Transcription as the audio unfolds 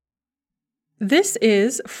This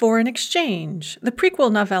is Foreign Exchange, the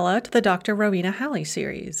prequel novella to the Dr. Rowena Halley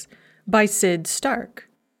series, by Sid Stark.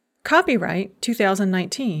 Copyright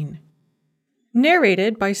 2019.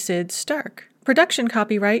 Narrated by Sid Stark. Production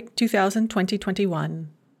copyright 2020-21.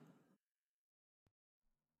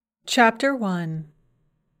 Chapter 1.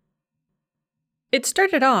 It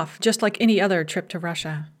started off just like any other trip to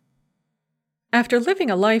Russia. After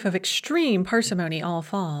living a life of extreme parsimony all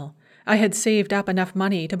fall, I had saved up enough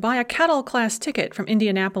money to buy a cattle-class ticket from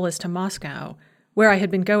Indianapolis to Moscow, where I had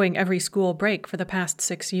been going every school break for the past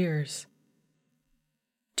 6 years.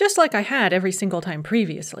 Just like I had every single time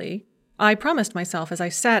previously, I promised myself as I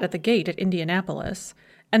sat at the gate at Indianapolis,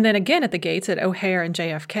 and then again at the gates at O'Hare and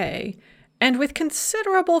JFK, and with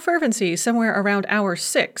considerable fervency somewhere around hour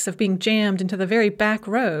 6 of being jammed into the very back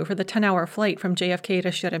row for the 10-hour flight from JFK to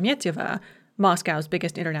Sheremetyevo, Moscow's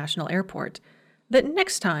biggest international airport, that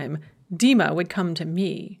next time, Dima would come to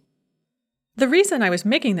me. The reason I was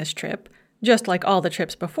making this trip, just like all the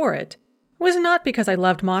trips before it, was not because I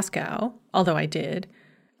loved Moscow, although I did,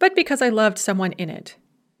 but because I loved someone in it,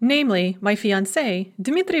 namely my fiancé,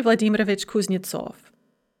 Dmitry Vladimirovich Kuznetsov.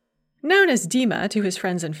 Known as Dima to his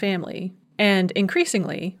friends and family, and,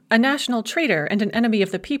 increasingly, a national traitor and an enemy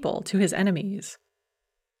of the people to his enemies.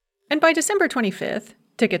 And by December 25th,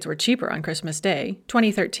 tickets were cheaper on Christmas Day,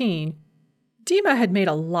 2013, Dima had made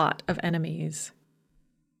a lot of enemies.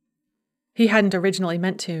 He hadn't originally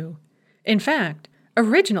meant to. In fact,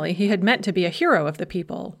 originally he had meant to be a hero of the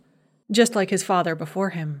people, just like his father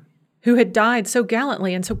before him, who had died so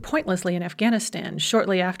gallantly and so pointlessly in Afghanistan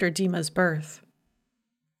shortly after Dima's birth.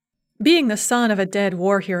 Being the son of a dead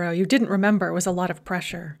war hero you didn't remember was a lot of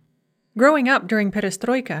pressure. Growing up during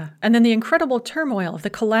Perestroika, and then the incredible turmoil of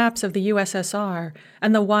the collapse of the USSR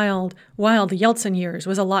and the wild Yeltsin years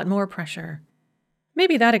was a lot more pressure.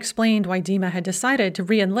 Maybe that explained why Dima had decided to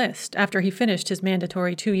re-enlist after he finished his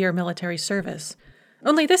mandatory 2-year military service,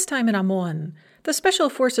 only this time in OMON, the Special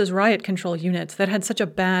Forces riot control units that had such a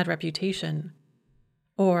bad reputation.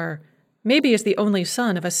 Or maybe as the only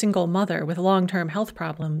son of a single mother with long-term health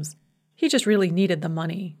problems, he just really needed the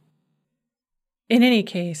money. In any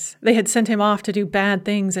case, they had sent him off to do bad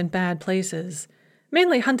things in bad places,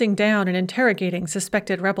 mainly hunting down and interrogating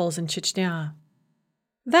suspected rebels in Chechnya.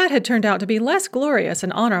 That had turned out to be less glorious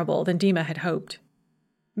and honorable than Dima had hoped.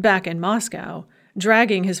 Back in Moscow,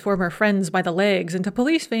 dragging his former friends by the legs into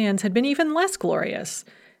police vans had been even less glorious,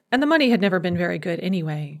 and the money had never been very good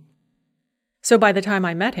anyway. So by the time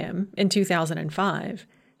I met him, in 2005,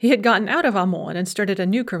 he had gotten out of OMON and started a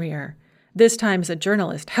new career, this time as a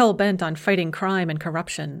journalist hell-bent on fighting crime and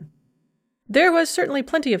corruption. There was certainly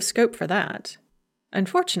plenty of scope for that.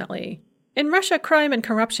 Unfortunately, in Russia, crime and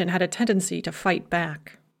corruption had a tendency to fight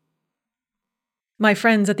back. My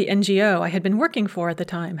friends at the NGO I had been working for at the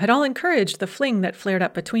time had all encouraged the fling that flared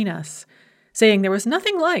up between us, saying there was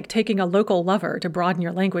nothing like taking a local lover to broaden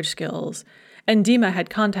your language skills, and Dima had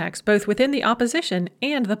contacts both within the opposition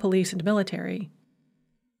and the police and military.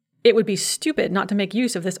 It would be stupid not to make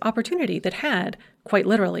use of this opportunity that had, quite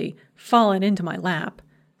literally, fallen into my lap,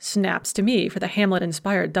 snaps to me for the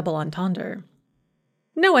Hamlet-inspired double entendre.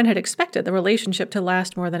 No one had expected the relationship to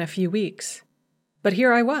last more than a few weeks. But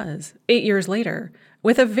here I was, 8 years later,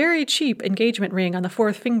 with a very cheap engagement ring on the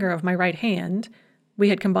 4th finger of my right hand — we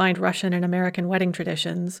had combined Russian and American wedding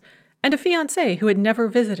traditions — and a fiancé who had never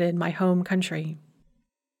visited my home country.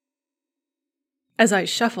 As I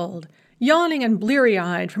shuffled, yawning and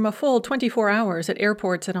bleary-eyed from a full 24 hours at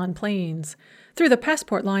airports and on planes, through the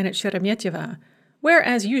passport line at Sheremetyevo, where,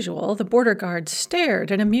 as usual, the border guards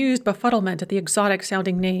stared in amused befuddlement at the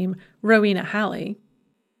exotic-sounding name Rowena Halley,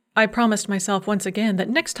 I promised myself once again that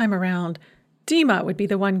next time around, Dima would be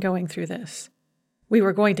the one going through this. We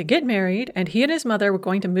were going to get married, and he and his mother were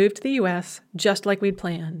going to move to the U.S., just like we'd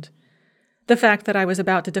planned. The fact that I was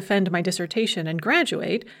about to defend my dissertation and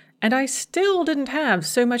graduate, and I still didn't have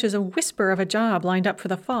so much as a whisper of a job lined up for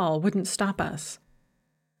the fall, wouldn't stop us.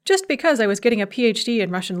 Just because I was getting a PhD in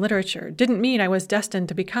Russian literature didn't mean I was destined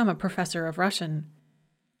to become a professor of Russian.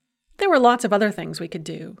 There were lots of other things we could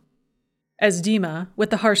do. As Dima, with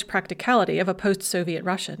the harsh practicality of a post-Soviet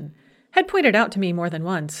Russian, had pointed out to me more than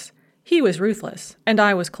once, he was ruthless, and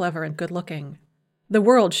I was clever and good-looking. The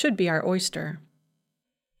world should be our oyster.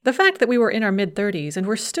 The fact that we were in our mid-30s and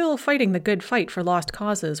were still fighting the good fight for lost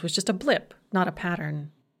causes was just a blip, not a pattern.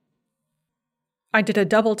 I did a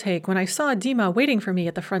double take when I saw Dima waiting for me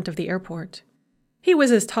at the front of the airport. He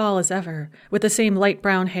was as tall as ever, with the same light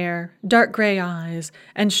brown hair, dark gray eyes,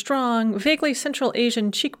 and strong, vaguely Central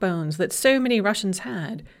Asian cheekbones that so many Russians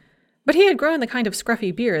had, but he had grown the kind of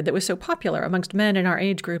scruffy beard that was so popular amongst men in our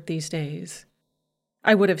age group these days.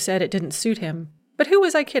 I would have said it didn't suit him, but who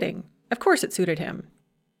was I kidding? Of course it suited him.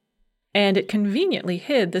 And it conveniently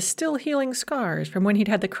hid the still healing scars from when he'd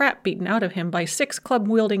had the crap beaten out of him by 6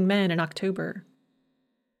 club-wielding men in October.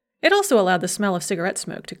 It also allowed the smell of cigarette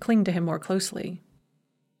smoke to cling to him more closely.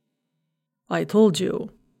 "I told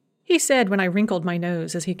you," he said when I wrinkled my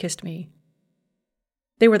nose as he kissed me.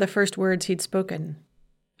 They were the first words he'd spoken.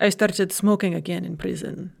 "I started smoking again in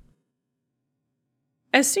prison."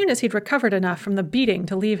 As soon as he'd recovered enough from the beating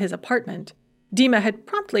to leave his apartment, Dima had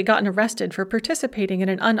promptly gotten arrested for participating in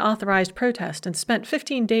an unauthorized protest and spent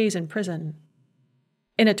 15 days in prison.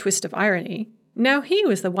 In a twist of irony, now he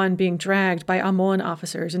was the one being dragged by OMON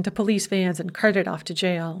officers into police vans and carted off to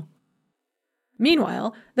jail.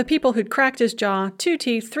 Meanwhile, the people who'd cracked his jaw, 2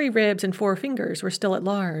 teeth, 3 ribs, and 4 fingers were still at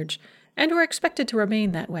large, and were expected to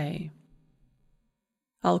remain that way.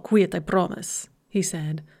 "I'll quit, I promise," he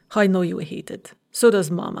said. "I know you hate it. So does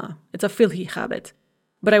Mama. It's a filthy habit.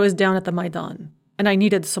 But I was down at the Maidan, and I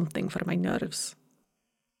needed something for my nerves."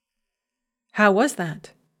 How was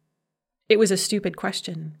that? It was a stupid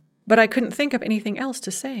question, but I couldn't think of anything else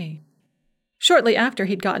to say. Shortly after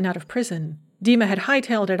he'd gotten out of prison, Dima had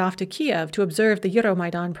hightailed it off to Kiev to observe the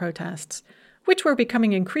Euromaidan protests, which were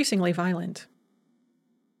becoming increasingly violent.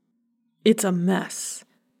 "It's a mess.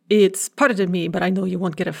 It's, pardon me, but I know you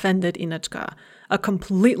won't get offended, Inachka, a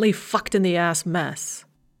completely fucked-in-the-ass mess."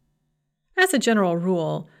 As a general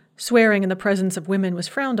rule, swearing in the presence of women was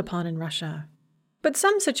frowned upon in Russia. But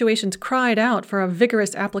some situations cried out for a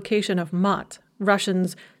vigorous application of mat,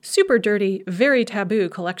 Russians' super dirty, very taboo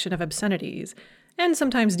collection of obscenities, and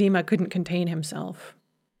sometimes Dima couldn't contain himself.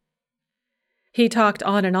 He talked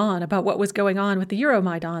on and on about what was going on with the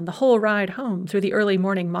Euromaidan the whole ride home through the early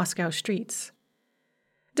morning Moscow streets.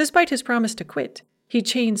 Despite his promise to quit, he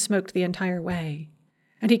chain-smoked the entire way,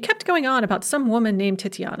 and he kept going on about some woman named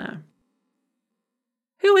Tetiana.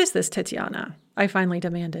 "Who is this Tetiana?" I finally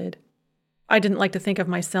demanded. I didn't like to think of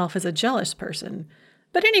myself as a jealous person,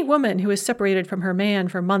 but any woman who is separated from her man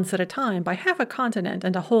for months at a time by half a continent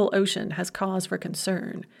and a whole ocean has cause for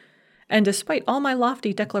concern. And despite all my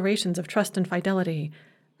lofty declarations of trust and fidelity,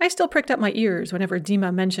 I still pricked up my ears whenever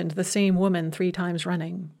Dima mentioned the same woman 3 times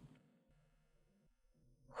running.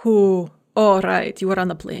 "Who? Oh, right, you were on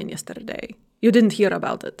the plane yesterday. You didn't hear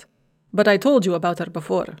about it. But I told you about her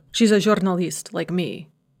before. She's a journalist like me."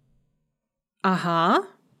 "Uh-huh,"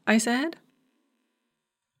 I said.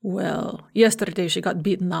 "Well, yesterday she got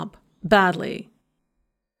beaten up. Badly."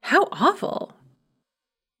 "How awful."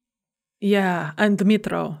 "Yeah, and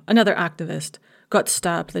Dmitro, another activist, got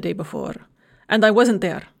stabbed the day before. And I wasn't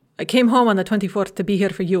there. I came home on the 24th to be here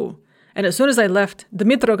for you. And as soon as I left,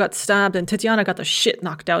 Dmitro got stabbed and Tetiana got the shit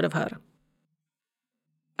knocked out of her."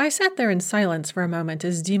 I sat there in silence for a moment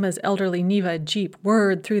as Dima's elderly Niva Jeep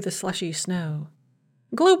whirred through the slushy snow.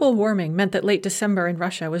 Global warming meant that late December in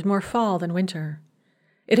Russia was more fall than winter.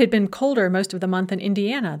 It had been colder most of the month in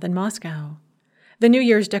Indiana than Moscow. The New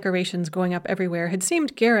Year's decorations going up everywhere had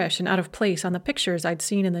seemed garish and out of place on the pictures I'd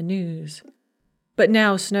seen in the news. But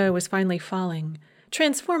now snow was finally falling,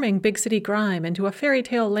 transforming big city grime into a fairy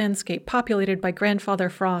tale landscape populated by Grandfather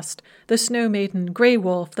Frost, the Snow Maiden, Grey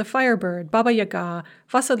Wolf, the Firebird, Baba Yaga,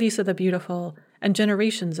 Vasilisa the Beautiful, and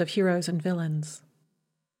generations of heroes and villains.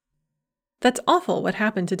 "That's awful what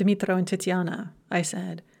happened to Dmitro and Tetiana," I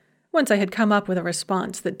said, once I had come up with a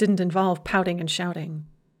response that didn't involve pouting and shouting.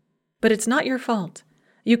 "But it's not your fault.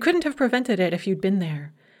 You couldn't have prevented it if you'd been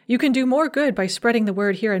there. You can do more good by spreading the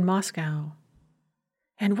word here in Moscow."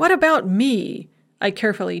 "And what about me?" I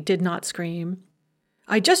carefully did not scream.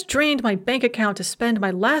 "I just drained my bank account to spend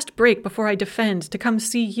my last break before I defend to come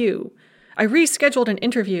see you. I rescheduled an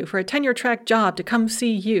interview for a tenure-track job to come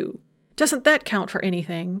see you. Doesn't that count for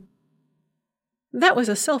anything?" That was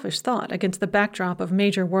a selfish thought against the backdrop of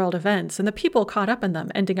major world events and the people caught up in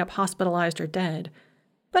them ending up hospitalized or dead.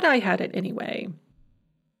 But I had it anyway.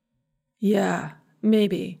 "Yeah,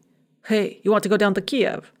 maybe. Hey, you want to go down to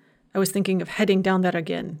Kiev? I was thinking of heading down there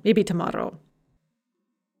again, maybe tomorrow."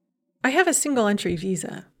 I have a single-entry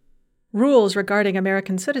visa. Rules regarding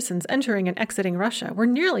American citizens entering and exiting Russia were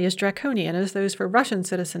nearly as draconian as those for Russian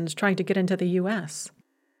citizens trying to get into the U.S.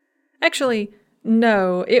 Actually,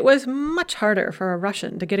 no, it was much harder for a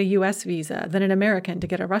Russian to get a U.S. visa than an American to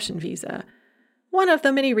get a Russian visa. One of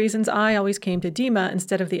the many reasons I always came to Dima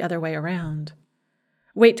instead of the other way around.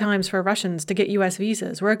 Wait times for Russians to get U.S.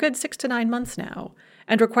 visas were a good 6 to 9 months now,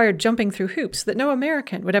 and required jumping through hoops that no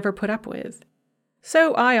American would ever put up with.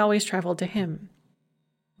 So I always traveled to him.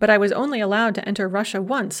 But I was only allowed to enter Russia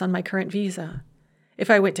once on my current visa.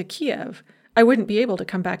 If I went to Kiev, I wouldn't be able to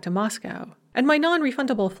come back to Moscow, and my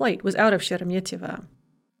non-refundable flight was out of Sheremetyevo.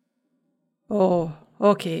 "Oh,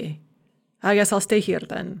 Okay, I guess I'll stay here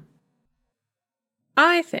then.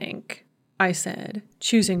 I think, I said,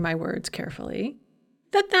 choosing my words carefully,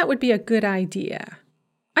 that would be a good idea.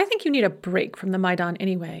 I think you need a break from the Maidan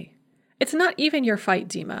anyway. It's not even your fight,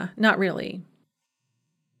 Dima, not really.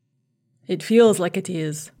 It feels like it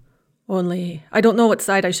is. Only, I don't know what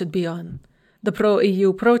side I should be on. The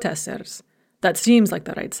pro-EU protesters. That seems like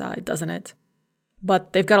the right side, doesn't it?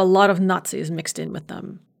 But they've got a lot of Nazis mixed in with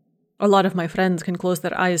them. A lot of my friends can close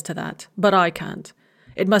their eyes to that, but I can't.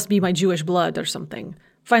 It must be my Jewish blood or something,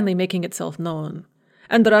 finally making itself known.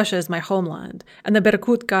 And Russia is my homeland, and the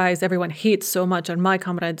Berkut guys everyone hates so much are my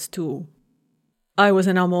comrades too. I was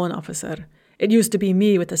an Amon officer. It used to be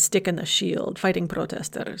me with the stick and the shield, fighting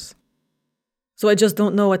protesters. So I just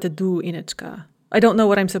don't know what to do, Inichka. I don't know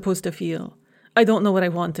what I'm supposed to feel. I don't know what I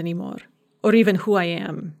want anymore, or even who I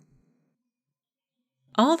am.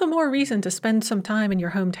 All the more reason to spend some time in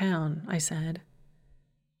your hometown, I said.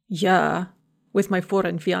 Yeah, with my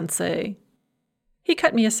foreign fiancé. He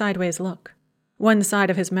cut me a sideways look. One side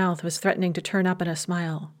of his mouth was threatening to turn up in a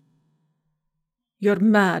smile. You're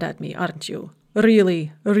mad at me, aren't you?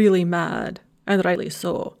 Really, really mad, and rightly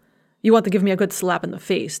so. You want to give me a good slap in the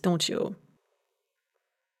face, don't you?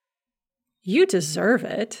 You deserve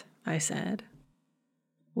it, I said.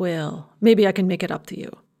 Well, maybe I can make it up to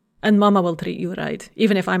you. And Mama will treat you right,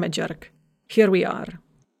 even if I'm a jerk. Here we are.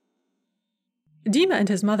 Dima and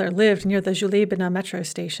his mother lived near the Zhulebina metro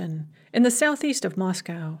station, in the southeast of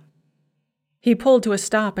Moscow. He pulled to a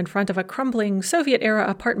stop in front of a crumbling Soviet-era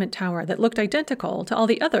apartment tower that looked identical to all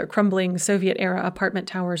the other crumbling Soviet-era apartment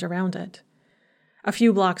towers around it. A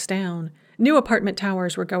few blocks down, new apartment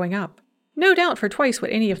towers were going up, no doubt for twice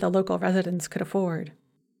what any of the local residents could afford.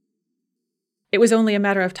 It was only a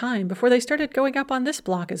matter of time before they started going up on this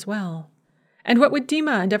block as well. And what would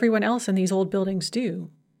Dima and everyone else in these old buildings do?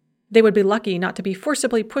 They would be lucky not to be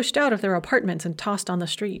forcibly pushed out of their apartments and tossed on the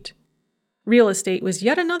street. Real estate was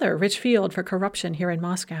yet another rich field for corruption here in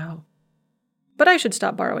Moscow. But I should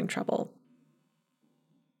stop borrowing trouble.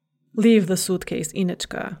 Leave the suitcase,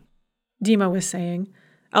 Inichka, Dima was saying.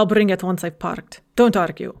 I'll bring it once I've parked. Don't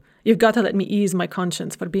argue. You've got to let me ease my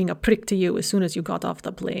conscience for being a prick to you as soon as you got off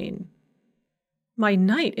the plane. My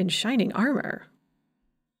knight in shining armor.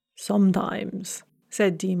 Sometimes,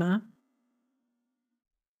 said Dima.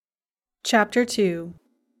 Chapter 2.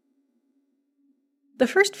 The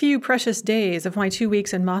first few precious days of my 2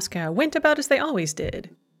 weeks in Moscow went about as they always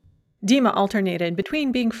did. Dima alternated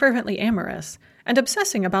between being fervently amorous and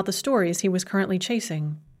obsessing about the stories he was currently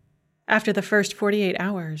chasing. After the first 48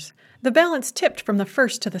 hours, the balance tipped from the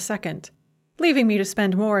first to the second, leaving me to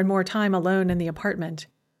spend more and more time alone in the apartment,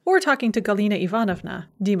 or talking to Galina Ivanovna,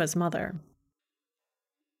 Dima's mother.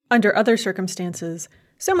 Under other circumstances,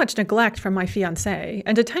 so much neglect from my fiancé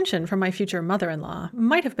and attention from my future mother-in-law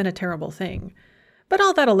might have been a terrible thing, but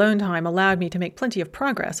all that alone time allowed me to make plenty of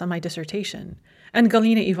progress on my dissertation, and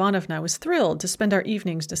Galina Ivanovna was thrilled to spend our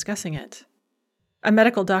evenings discussing it. A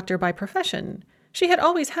medical doctor by profession, she had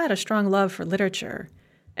always had a strong love for literature,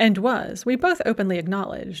 and was, we both openly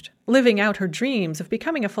acknowledged, living out her dreams of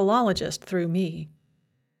becoming a philologist through me.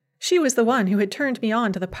 She was the one who had turned me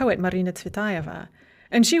on to the poet Marina Tsvetaeva,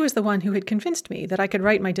 and she was the one who had convinced me that I could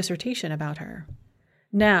write my dissertation about her.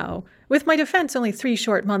 Now, with my defense only 3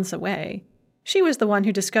 short months away, she was the one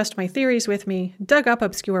who discussed my theories with me, dug up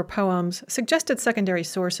obscure poems, suggested secondary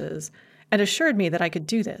sources, and assured me that I could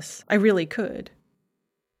do this. I really could.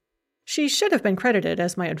 She should have been credited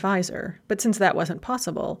as my advisor, but since that wasn't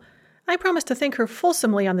possible, I promised to thank her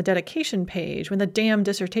fulsomely on the dedication page when the damn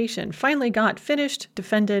dissertation finally got finished,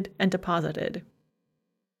 defended, and deposited.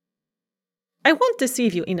 I won't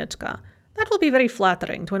deceive you, Inichka. That will be very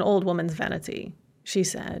flattering to an old woman's vanity, she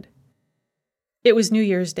said. It was New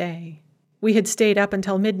Year's Day. We had stayed up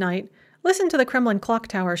until midnight, listened to the Kremlin clock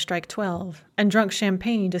tower strike 12, and drunk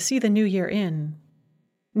champagne to see the new year in.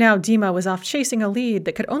 Now Dima was off chasing a lead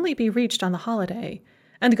that could only be reached on the holiday,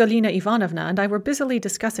 and Galina Ivanovna and I were busily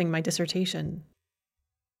discussing my dissertation.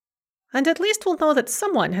 And at least we'll know that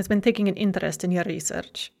someone has been taking an interest in your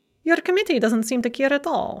research. Your committee doesn't seem to care at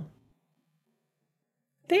all.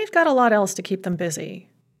 They've got a lot else to keep them busy.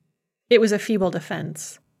 It was a feeble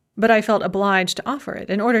defense, but I felt obliged to offer it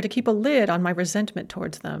in order to keep a lid on my resentment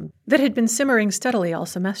towards them that had been simmering steadily all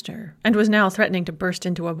semester and was now threatening to burst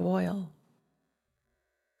into a boil.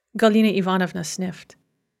 Galina Ivanovna sniffed.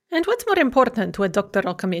 And what's more important to a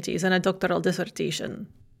doctoral committee than a doctoral dissertation?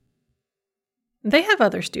 They have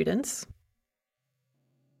other students.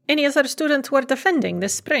 Any other students were defending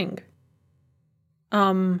this spring?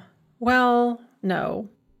 Well, no.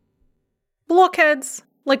 Blockheads,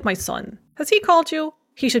 like my son. Has he called you?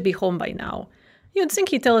 He should be home by now. You'd think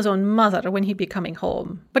he'd tell his own mother when he'd be coming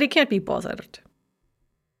home, but he can't be bothered.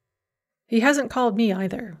 He hasn't called me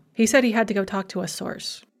either. He said he had to go talk to a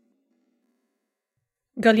source.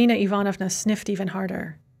 Galina Ivanovna sniffed even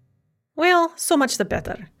harder. Well, so much the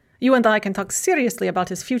better. You and I can talk seriously about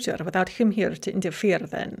his future without him here to interfere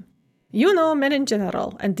then. You know, men in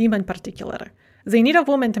general, and Dima in particular, they need a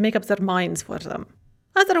woman to make up their minds for them.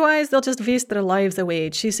 Otherwise, they'll just waste their lives away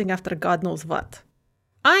chasing after God knows what.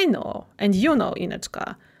 I know, and you know,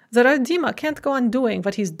 Inechka, that our Dima can't go on doing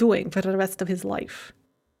what he's doing for the rest of his life.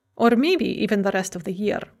 Or maybe even the rest of the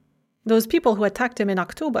year. Those people who attacked him in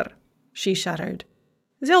October, she shuddered.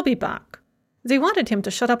 They'll be back. They wanted him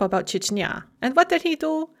to shut up about Chechnya, and what did he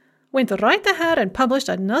do? Went right ahead and published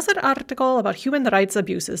another article about human rights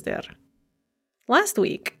abuses there. Last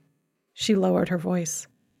week, she lowered her voice.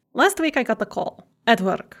 Last week I got the call, at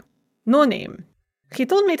work. No name. He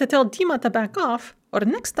told me to tell Dima to back off, or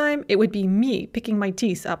next time it would be me picking my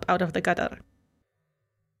teeth up out of the gutter.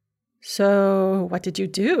 So, what did you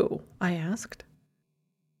do? I asked.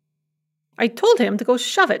 I told him to go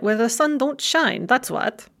shove it where the sun don't shine, that's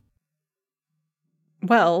what.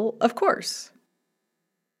 Well, of course.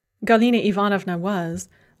 Galina Ivanovna was,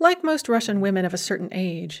 like most Russian women of a certain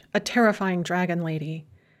age, a terrifying dragon lady.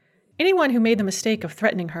 Anyone who made the mistake of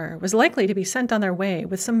threatening her was likely to be sent on their way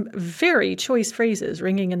with some very choice phrases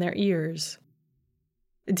ringing in their ears.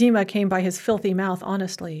 Dima came by his filthy mouth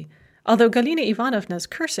honestly, although Galina Ivanovna's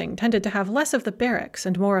cursing tended to have less of the barracks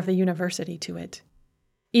and more of the university to it.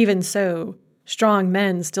 Even so, strong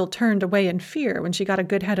men still turned away in fear when she got a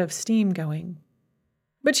good head of steam going.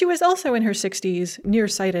 But she was also in her 60s,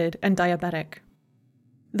 nearsighted and diabetic.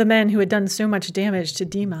 The men who had done so much damage to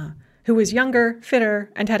Dima, who was younger,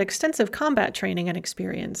 fitter, and had extensive combat training and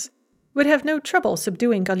experience, would have no trouble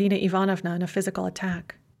subduing Galina Ivanovna in a physical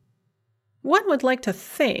attack. One would like to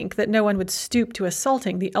think that no one would stoop to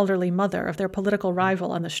assaulting the elderly mother of their political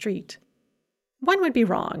rival on the street. One would be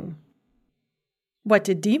wrong. What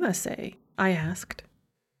did Dima say? I asked.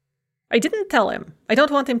 I didn't tell him. I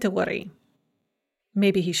don't want him to worry.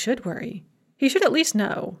 Maybe he should worry. He should at least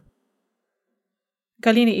know.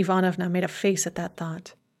 Galina Ivanovna made a face at that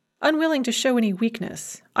thought, unwilling to show any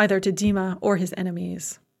weakness, either to Dima or his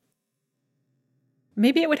enemies.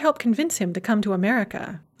 Maybe it would help convince him to come to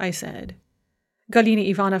America, I said. Galina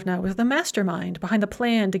Ivanovna was the mastermind behind the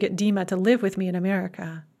plan to get Dima to live with me in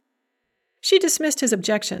America. She dismissed his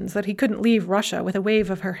objections that he couldn't leave Russia with a wave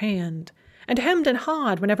of her hand, and hemmed and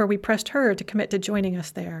hawed whenever we pressed her to commit to joining us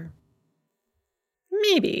there.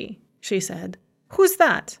 Maybe, she said. Who's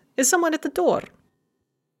that? Is someone at the door?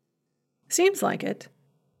 Seems like it.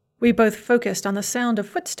 We both focused on the sound of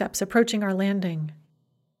footsteps approaching our landing.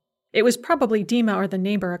 It was probably Dima or the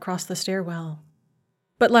neighbor across the stairwell.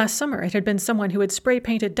 But last summer it had been someone who had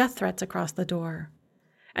spray-painted death threats across the door.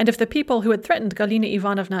 And if the people who had threatened Galina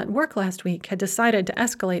Ivanovna at work last week had decided to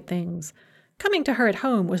escalate things, coming to her at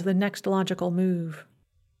home was the next logical move.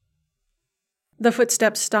 The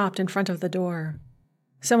footsteps stopped in front of the door.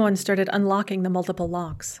 Someone started unlocking the multiple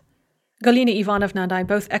locks. Galina Ivanovna and I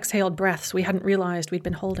both exhaled breaths we hadn't realized we'd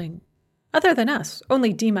been holding. Other than us,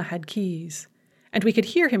 only Dima had keys, and we could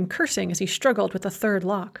hear him cursing as he struggled with the third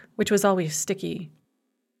lock, which was always sticky.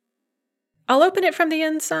 I'll open it from the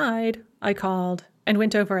inside, I called, and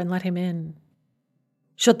went over and let him in.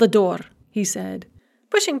 Shut the door, he said,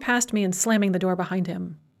 pushing past me and slamming the door behind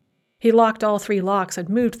him. He locked all 3 locks and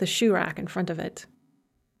moved the shoe rack in front of it.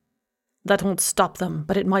 That won't stop them,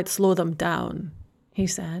 but it might slow them down, he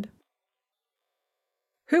said.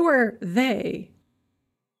 Who were they?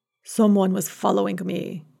 Someone was following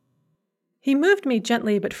me. He moved me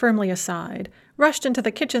gently but firmly aside, rushed into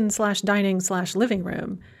the kitchen/dining/living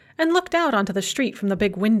room, and looked out onto the street from the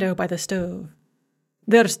big window by the stove.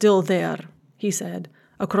 They're still there, he said,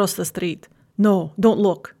 across the street. No, don't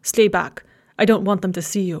look. Stay back. I don't want them to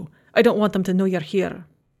see you. I don't want them to know you're here.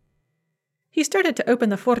 He started to open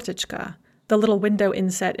the fortichka, the little window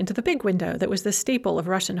inset into the big window that was the staple of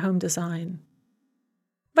Russian home design.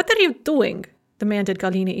 What are you doing? Demanded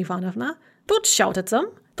Galina Ivanovna. Don't shout at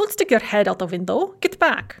them. Don't stick your head out the window. Get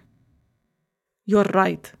back. You're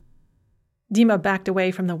right. Dima backed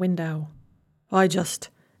away from the window.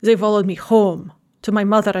 They followed me home, to my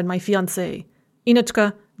mother and my fiancé.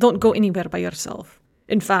 Inechka, don't go anywhere by yourself.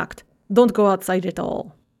 In fact, don't go outside at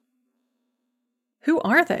all. Who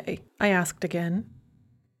are they? I asked again.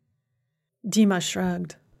 Dima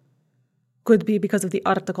shrugged. Could be because of the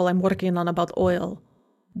article I'm working on about oil.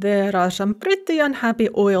 There are some pretty unhappy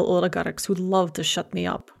oil oligarchs who'd love to shut me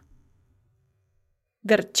up.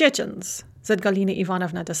 They're Chechens, said Galina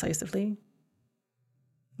Ivanovna decisively.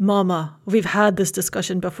 Mama, we've had this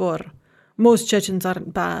discussion before. Most Chechens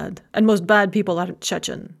aren't bad, and most bad people aren't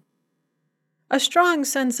Chechen. A strong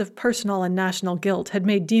sense of personal and national guilt had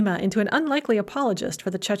made Dima into an unlikely apologist for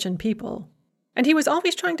the Chechen people, and he was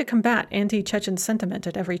always trying to combat anti-Chechen sentiment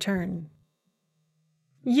at every turn.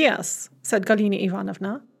 Yes, said Galina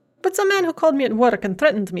Ivanovna, but the man who called me at work and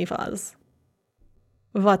threatened me was.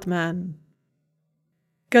 What man?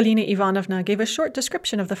 Galina Ivanovna gave a short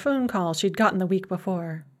description of the phone call she'd gotten the week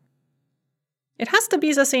before. It has to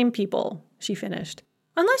be the same people, she finished,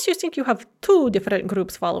 unless you think you have two different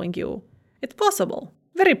groups following you. It's possible.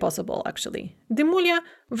 Very possible, actually. Demulya,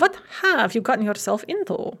 what have you gotten yourself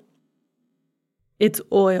into? It's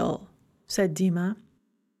oil, said Dima.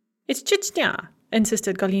 It's Chechnya,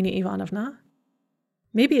 insisted Galina Ivanovna.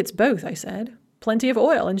 Maybe it's both, I said. Plenty of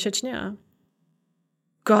oil in Chechnya.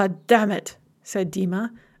 God damn it, said Dima.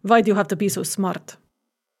 Why do you have to be so smart?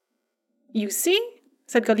 You see,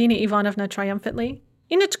 said Galina Ivanovna triumphantly.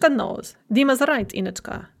 Inichka knows. Dima's right,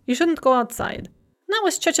 Inichka. You shouldn't go outside. Now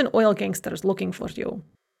it's Chechen oil gangsters looking for you.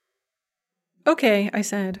 Okay, I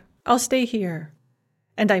said. I'll stay here.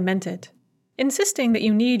 And I meant it. Insisting that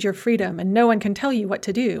you need your freedom and no one can tell you what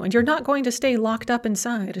to do and you're not going to stay locked up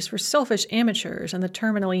inside is for selfish amateurs and the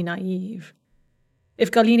terminally naive.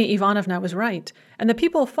 If Galina Ivanovna was right, and the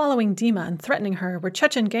people following Dima and threatening her were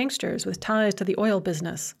Chechen gangsters with ties to the oil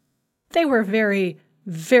business, they were very,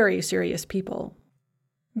 very serious people.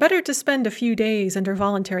 Better to spend a few days under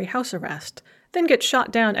voluntary house arrest than get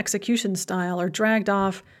shot down execution style or dragged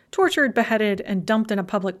off, tortured, beheaded, and dumped in a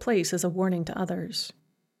public place as a warning to others.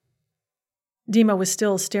 Dima was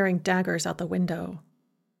still staring daggers out the window.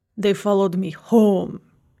 They followed me home,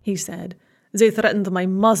 he said. They threatened my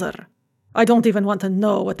mother. I don't even want to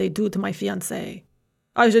know what they do to my fiancé.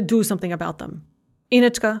 I should do something about them.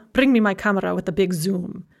 Inichka, bring me my camera with the big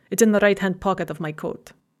zoom. It's in the right-hand pocket of my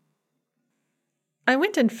coat. I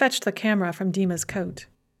went and fetched the camera from Dima's coat.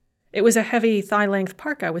 It was a heavy, thigh-length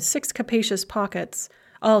parka with 6 capacious pockets,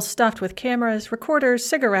 all stuffed with cameras, recorders,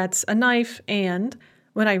 cigarettes, a knife, and,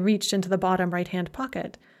 when I reached into the bottom right-hand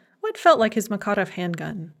pocket, what felt like his Makarov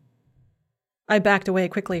handgun. I backed away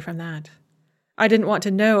quickly from that. I didn't want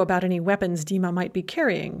to know about any weapons Dima might be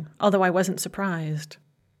carrying, although I wasn't surprised.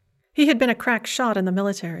 He had been a crack shot in the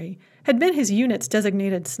military, had been his unit's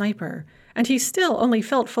designated sniper, and he still only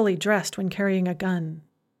felt fully dressed when carrying a gun.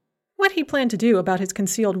 What he planned to do about his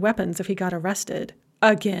concealed weapons if he got arrested,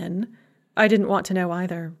 again, I didn't want to know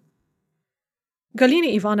either.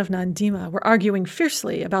 Galina Ivanovna and Dima were arguing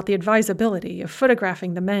fiercely about the advisability of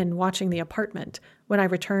photographing the men watching the apartment when I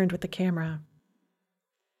returned with the camera.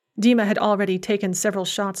 Dima had already taken several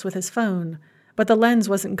shots with his phone, but the lens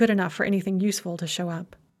wasn't good enough for anything useful to show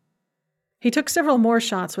up. He took several more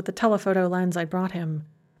shots with the telephoto lens I brought him,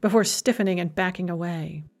 before stiffening and backing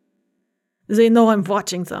away. They know I'm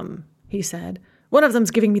watching them, he said. One of them's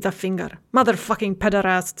giving me the finger. Motherfucking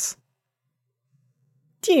pederasts.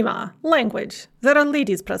 Dima, language. There are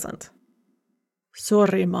ladies present.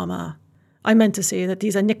 Sorry, Mama. I meant to say that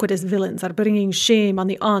these iniquitous villains are bringing shame on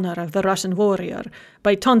the honor of the Russian warrior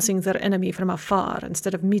by taunting their enemy from afar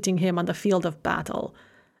instead of meeting him on the field of battle,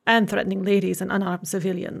 and threatening ladies and unarmed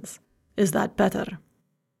civilians. Is that better?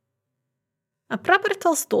 A proper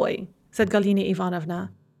Tolstoy, said Galina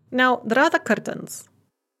Ivanovna. Now, draw the curtains.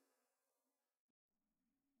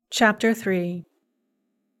 Chapter 3.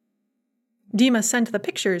 Dima sent the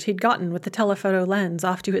pictures he'd gotten with the telephoto lens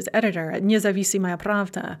off to his editor at Nezavisimaya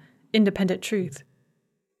Pravda, Independent Truth,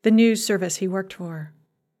 the news service he worked for.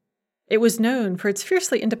 It was known for its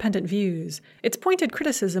fiercely independent views, its pointed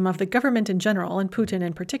criticism of the government in general and Putin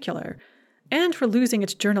in particular, and for losing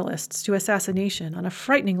its journalists to assassination on a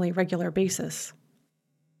frighteningly regular basis.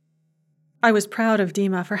 I was proud of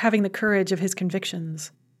Dima for having the courage of his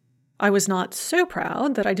convictions. I was not so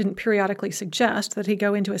proud that I didn't periodically suggest that he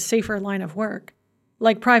go into a safer line of work,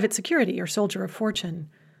 like private security or soldier of fortune,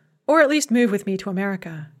 or at least move with me to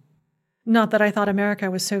America. Not that I thought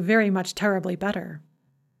America was so very much terribly better.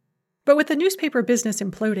 But with the newspaper business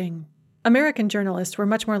imploding, American journalists were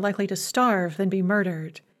much more likely to starve than be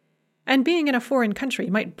murdered, and being in a foreign country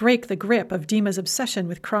might break the grip of Dima's obsession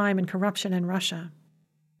with crime and corruption in Russia.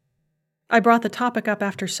 I brought the topic up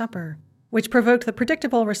after supper, which provoked the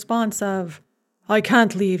predictable response of, I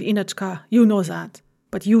can't leave, Inichka, you know that,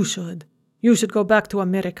 but you should. You should go back to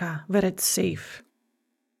America, where it's safe.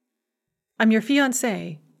 I'm your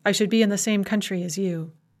fiancé. I should be in the same country as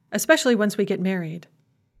you, especially once we get married.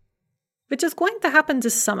 Which is going to happen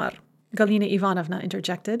this summer, Galina Ivanovna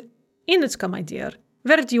interjected. Inichka, my dear,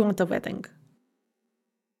 where do you want the wedding?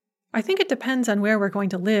 I think it depends on where we're going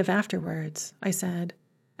to live afterwards, I said.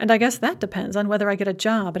 And I guess that depends on whether I get a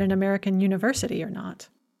job at an American university or not.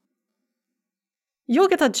 You'll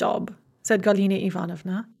get a job, said Galina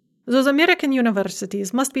Ivanovna. Those American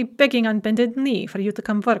universities must be begging on bended knee for you to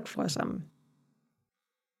come work for them.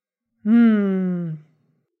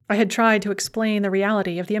 I had tried to explain the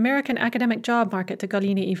reality of the American academic job market to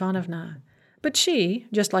Galina Ivanovna, but she,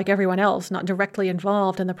 just like everyone else not directly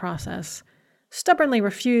involved in the process, stubbornly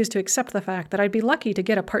refused to accept the fact that I'd be lucky to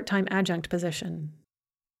get a part-time adjunct position.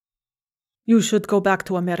 You should go back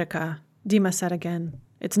to America, Dima said again.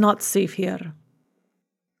 It's not safe here.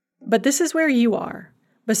 But this is where you are.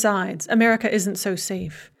 Besides, America isn't so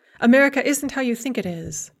safe. America isn't how you think it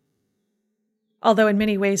is. Although in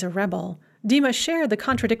many ways a rebel, Dima shared the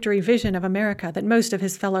contradictory vision of America that most of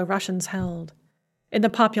his fellow Russians held. In the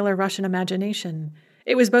popular Russian imagination,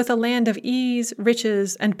 it was both a land of ease,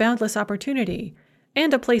 riches, and boundless opportunity,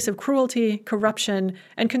 and a place of cruelty, corruption,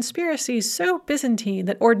 and conspiracies so Byzantine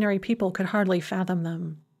that ordinary people could hardly fathom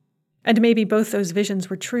them. And maybe both those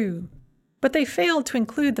visions were true, but they failed to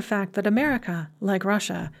include the fact that America, like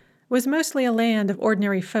Russia, was mostly a land of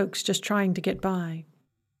ordinary folks just trying to get by.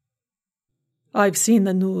 I've seen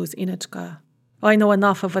the news, Inechka. I know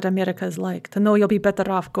enough of what America's like to know you'll be better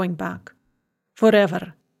off going back.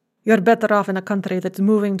 Forever. You're better off in a country that's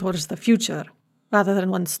moving towards the future, rather than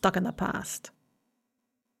one stuck in the past.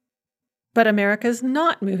 But America's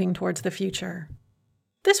not moving towards the future.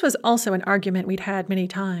 This was also an argument we'd had many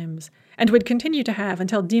times, and would continue to have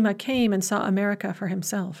until Dima came and saw America for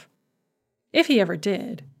himself. If he ever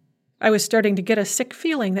did. I was starting to get a sick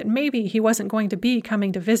feeling that maybe he wasn't going to be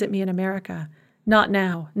coming to visit me in America. Not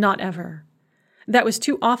now, not ever. That was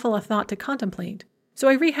too awful a thought to contemplate, so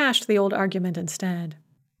I rehashed the old argument instead.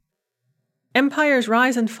 Empires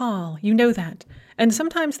rise and fall, you know that, and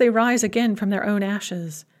sometimes they rise again from their own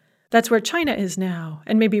ashes. That's where China is now,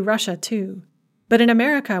 and maybe Russia too. But in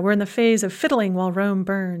America, we're in the phase of fiddling while Rome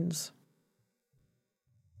burns.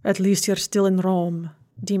 At least you're still in Rome,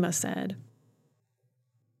 Dima said.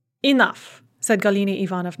 Enough, said Galina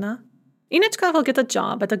Ivanovna. Inechka will get a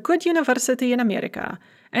job at a good university in America,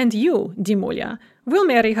 and you, Dimulya, will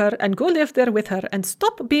marry her and go live there with her and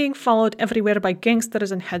stop being followed everywhere by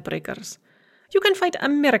gangsters and headbreakers. You can fight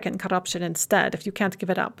American corruption instead if you can't give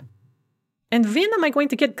it up. And when am I going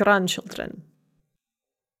to get grandchildren?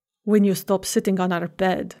 When you stop sitting on our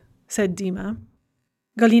bed, said Dima.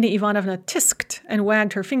 Galina Ivanovna tisked and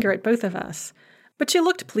wagged her finger at both of us, but she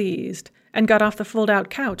looked pleased and got off the fold-out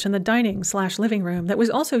couch in the dining/living room that was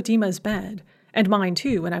also Dima's bed, and mine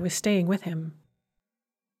too when I was staying with him.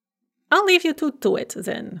 I'll leave you two to it,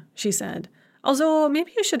 then, she said, although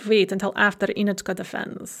maybe you should wait until after Inechka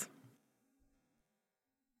defends.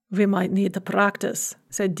 We might need to practice,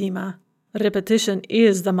 said Dima. Repetition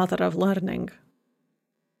is the mother of learning.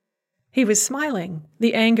 He was smiling,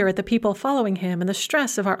 the anger at the people following him and the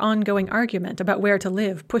stress of our ongoing argument about where to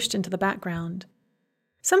live pushed into the background.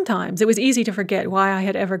 Sometimes it was easy to forget why I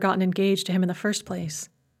had ever gotten engaged to him in the first place,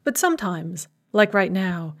 but sometimes, like right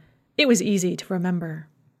now, it was easy to remember.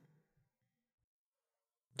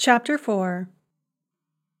 Chapter 4.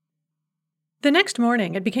 The next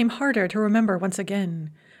morning it became harder to remember once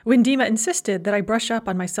again, when Dima insisted that I brush up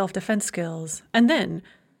on my self-defense skills, and then,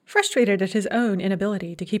 frustrated at his own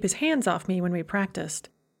inability to keep his hands off me when we practiced,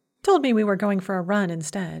 told me we were going for a run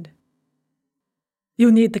instead.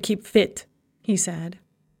 You need to keep fit, he said.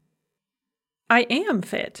 I am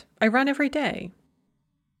fit. I run every day.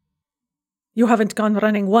 You haven't gone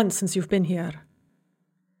running once since you've been here.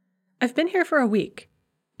 I've been here for a week,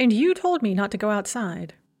 and you told me not to go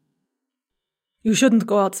outside. You shouldn't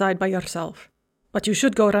go outside by yourself, but you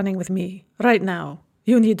should go running with me, right now.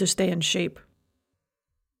 You need to stay in shape.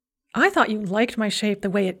 I thought you liked my shape the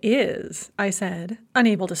way it is, I said,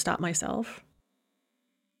 unable to stop myself.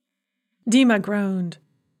 Dima groaned.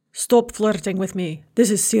 Stop flirting with me. This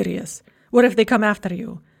is serious. What if they come after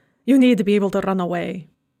you? You need to be able to run away.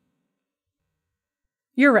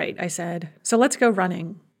 You're right, I said, so let's go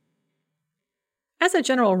running. As a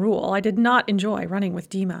general rule, I did not enjoy running with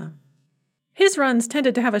Dima. His runs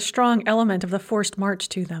tended to have a strong element of the forced march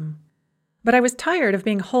to them. But I was tired of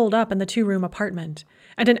being holed up in the 2-room apartment,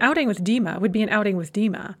 and an outing with Dima would be an outing with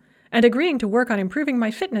Dima, and agreeing to work on improving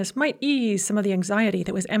my fitness might ease some of the anxiety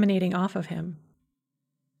that was emanating off of him.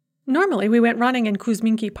 Normally we went running in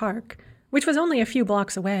Kuzminki Park, which was only a few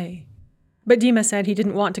blocks away. But Dima said he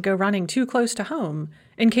didn't want to go running too close to home,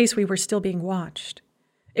 in case we were still being watched.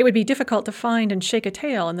 It would be difficult to find and shake a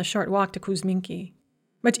tail in the short walk to Kuzminki.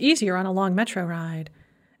 Much easier on a long metro ride.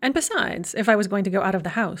 And besides, if I was going to go out of the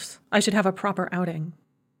house, I should have a proper outing.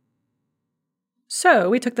 So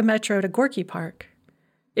we took the metro to Gorky Park.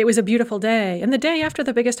 It was a beautiful day, and the day after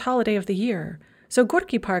the biggest holiday of the year, so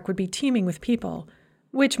Gorky Park would be teeming with people,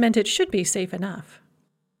 which meant it should be safe enough.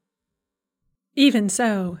 Even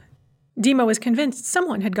so, Dima was convinced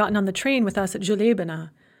someone had gotten on the train with us at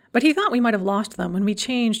Zhulebina, but he thought we might have lost them when we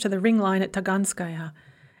changed to the ring line at Taganskaya,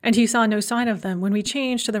 and he saw no sign of them when we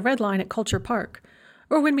changed to the red line at Culture Park,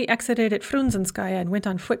 or when we exited at Frunzenskaya and went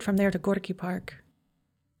on foot from there to Gorky Park.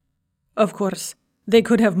 Of course, they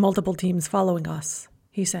could have multiple teams following us,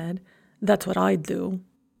 he said. That's what I'd do.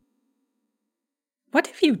 What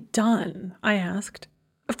have you done? I asked.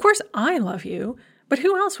 Of course I love you, but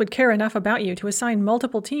who else would care enough about you to assign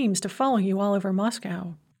multiple teams to follow you all over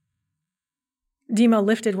Moscow? Dima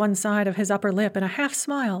lifted one side of his upper lip in a half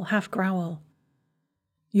smile, half growl.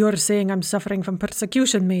 You're saying I'm suffering from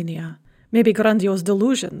persecution mania, maybe grandiose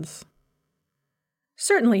delusions.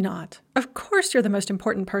 Certainly not. Of course you're the most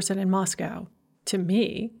important person in Moscow. To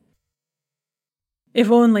me. If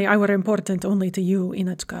only I were important only to you,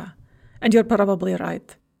 Inachka. And you're probably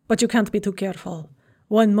right. But you can't be too careful.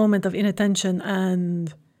 One moment of inattention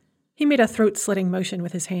and... He made a throat-slitting motion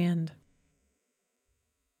with his hand.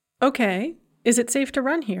 Okay. Is it safe to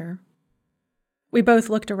run here? We both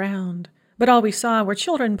looked around, but all we saw were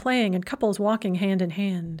children playing and couples walking hand in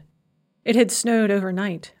hand. It had snowed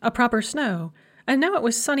overnight, a proper snow, and now it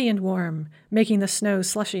was sunny and warm, making the snow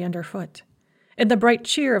slushy underfoot. In the bright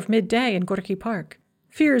cheer of midday in Gorky Park,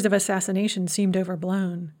 fears of assassination seemed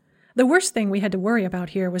overblown. The worst thing we had to worry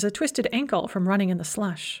about here was a twisted ankle from running in the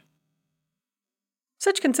slush.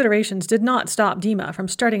 Such considerations did not stop Dima from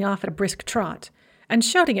starting off at a brisk trot and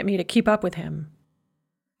shouting at me to keep up with him.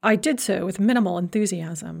 I did so with minimal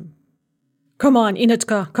enthusiasm. Come on,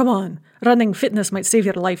 Inachka, come on. Running fitness might save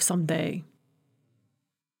your life someday.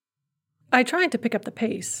 I tried to pick up the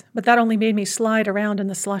pace, but that only made me slide around in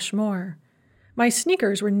the slush more. My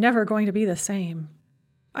sneakers were never going to be the same.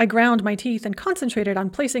 I ground my teeth and concentrated on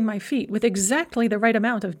placing my feet with exactly the right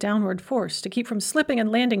amount of downward force to keep from slipping and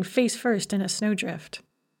landing face first in a snowdrift.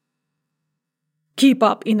 Keep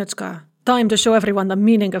up, Inachka. Time to show everyone the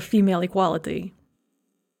meaning of female equality.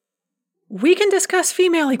 We can discuss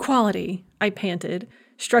female equality, I panted,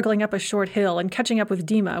 struggling up a short hill and catching up with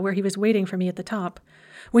Dima where he was waiting for me at the top.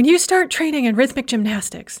 When you start training in rhythmic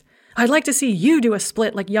gymnastics, I'd like to see you do a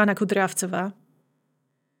split like Yana Kudryavtseva.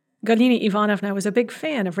 Galina Ivanovna was a big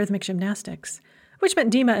fan of rhythmic gymnastics, which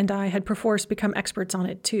meant Dima and I had perforce become experts on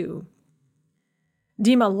it too.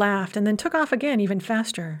 Dima laughed and then took off again even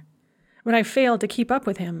faster. When I failed to keep up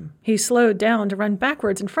with him, he slowed down to run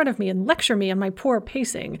backwards in front of me and lecture me on my poor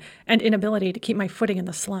pacing and inability to keep my footing in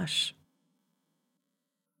the slush.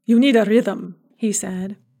 You need a rhythm, he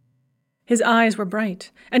said. His eyes were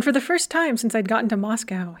bright, and for the first time since I'd gotten to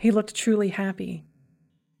Moscow, he looked truly happy.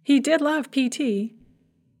 He did love PT.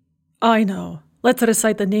 I know. Let's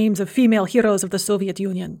recite the names of female heroes of the Soviet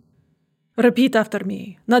Union. Repeat after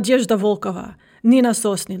me. Nadezhda Volkova, Nina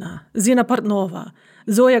Sosnina, Zina Portnova,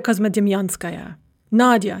 Zoya Kosmodemyanskaya.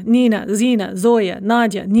 Nadia, Nina, Zina, Zoya,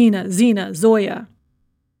 Nadia, Nina, Zina, Zoya.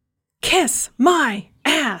 Kiss my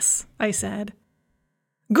ass, I said.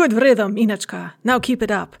 Good rhythm, Inachka. Now keep it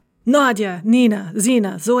up. Nadia, Nina,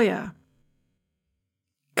 Zina, Zoya.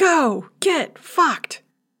 Go! Get fucked!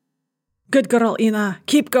 Good girl, Ina.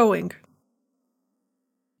 Keep going.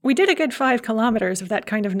 We did a good 5 kilometers of that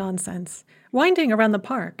kind of nonsense, winding around the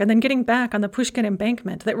park and then getting back on the Pushkin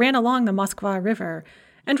embankment that ran along the Moskva River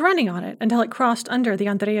and running on it until it crossed under the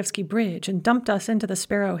Andreevsky Bridge and dumped us into the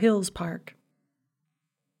Sparrow Hills Park.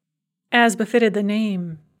 As befitted the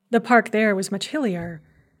name, the park there was much hillier,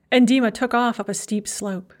 and Dima took off up a steep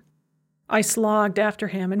slope. I slogged after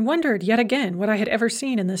him and wondered yet again what I had ever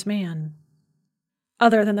seen in this man.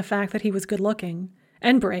 Other than the fact that he was good-looking,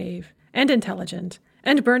 and brave, and intelligent,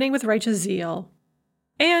 and burning with righteous zeal,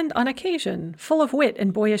 and, on occasion, full of wit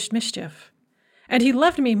and boyish mischief. And he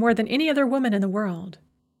loved me more than any other woman in the world.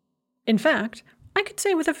 In fact, I could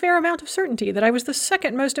say with a fair amount of certainty that I was the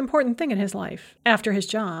second most important thing in his life, after his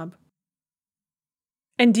job.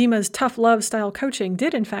 And Dima's tough love-style coaching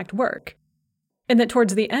did in fact work, and that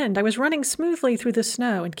towards the end I was running smoothly through the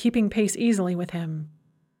snow and keeping pace easily with him.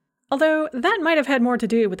 Although that might have had more to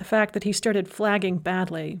do with the fact that he started flagging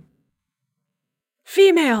badly.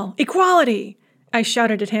 Female! Equality! I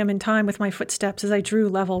shouted at him in time with my footsteps as I drew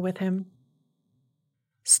level with him.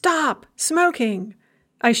 Stop! Smoking!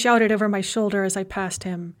 I shouted over my shoulder as I passed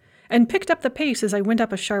him, and picked up the pace as I went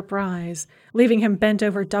up a sharp rise, leaving him bent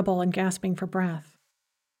over double and gasping for breath.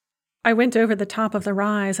 I went over the top of the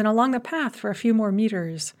rise and along the path for a few more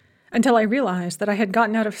meters, until I realized that I had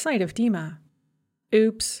gotten out of sight of Dima.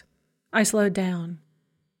 Oops. I slowed down.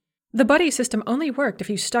 The buddy system only worked if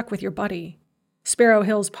you stuck with your buddy. Sparrow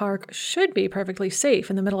Hills Park should be perfectly safe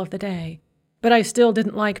in the middle of the day, but I still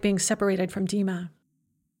didn't like being separated from Dima.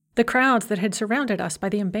 The crowds that had surrounded us by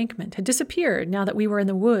the embankment had disappeared now that we were in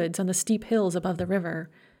the woods on the steep hills above the river,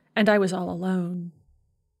 and I was all alone.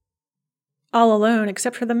 All alone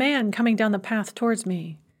except for the man coming down the path towards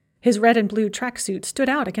me. His red and blue tracksuit stood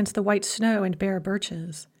out against the white snow and bare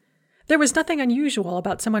birches. There was nothing unusual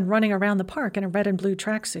about someone running around the park in a red and blue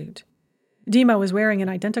tracksuit. Dima was wearing an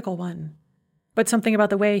identical one. But something about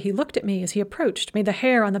the way he looked at me as he approached made the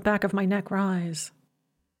hair on the back of my neck rise.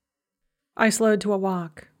 I slowed to a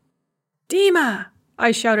walk. "Dima!"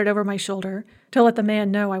 I shouted over my shoulder to let the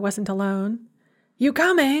man know I wasn't alone. "You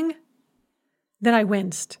coming?" Then I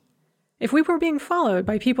winced. If we were being followed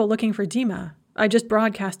by people looking for Dima, I just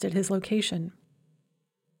broadcasted his location.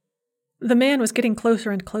 The man was getting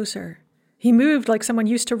closer and closer. He moved like someone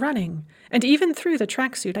used to running, and even through the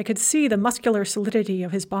tracksuit I could see the muscular solidity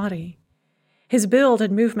of his body. His build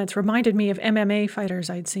and movements reminded me of MMA fighters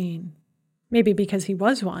I'd seen. Maybe because he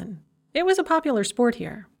was one. It was a popular sport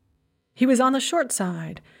here. He was on the short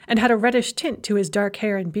side and had a reddish tint to his dark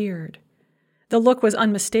hair and beard. The look was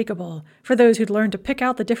unmistakable for those who'd learned to pick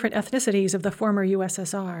out the different ethnicities of the former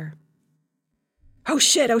USSR. "Oh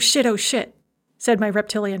shit, oh shit, oh shit," said my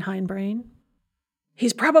reptilian hindbrain.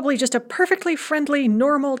 "He's probably just a perfectly friendly,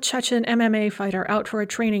 normal Chechen MMA fighter out for a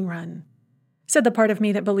training run," said the part of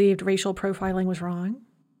me that believed racial profiling was wrong.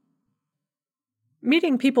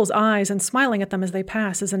 Meeting people's eyes and smiling at them as they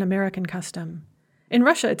pass is an American custom. In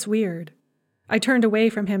Russia, it's weird. I turned away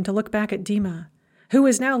from him to look back at Dima, who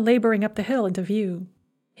was now laboring up the hill into view.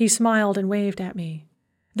 He smiled and waved at me.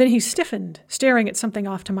 Then he stiffened, staring at something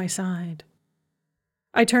off to my side.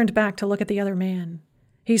 I turned back to look at the other man.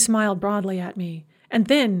 He smiled broadly at me, and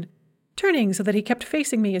then, turning so that he kept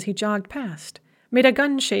facing me as he jogged past, made a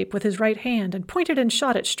gun shape with his right hand and pointed and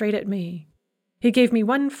shot it straight at me. He gave me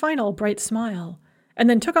one final bright smile, and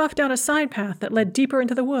then took off down a side path that led deeper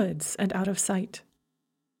into the woods and out of sight.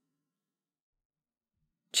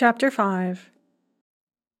 Chapter 5.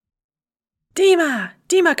 "Dima!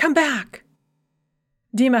 Dima, come back!"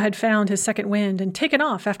 Dima had found his second wind and taken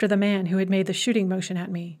off after the man who had made the shooting motion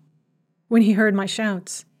at me. When he heard my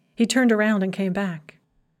shouts, he turned around and came back.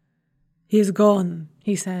 "He's gone,"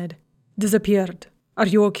 he said. "Disappeared. Are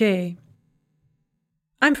you okay?"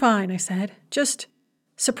 "I'm fine," I said. "Just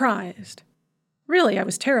surprised." Really, I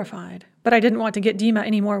was terrified, but I didn't want to get Dima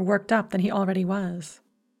any more worked up than he already was.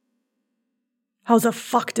 "How the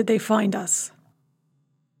fuck did they find us?"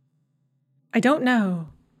 I don't know.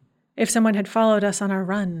 If someone had followed us on our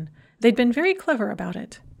run, they'd been very clever about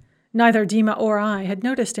it. Neither Dima or I had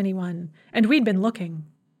noticed anyone, and we'd been looking.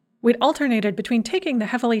 We'd alternated between taking the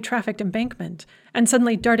heavily trafficked embankment and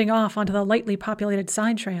suddenly darting off onto the lightly populated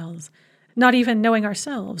side trails, not even knowing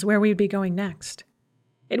ourselves where we'd be going next.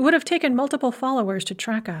 It would have taken multiple followers to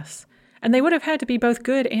track us, and they would have had to be both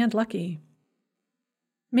good and lucky.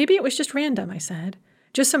 "Maybe it was just random," I said.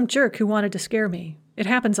 "Just some jerk who wanted to scare me. It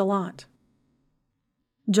happens a lot."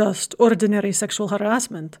 "Just ordinary sexual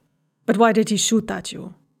harassment. But why did he shoot at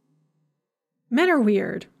you?" "Men are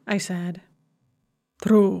weird," I said.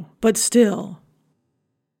 "True, but still."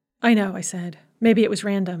 "I know," I said. "Maybe it was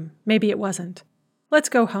random. Maybe it wasn't. Let's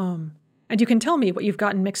go home, and you can tell me what you've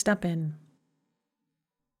gotten mixed up in."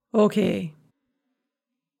 "Okay."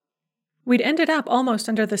 We'd ended up almost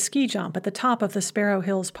under the ski jump at the top of the Sparrow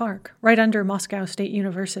Hills Park, right under Moscow State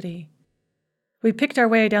University. We picked our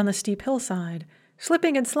way down the steep hillside,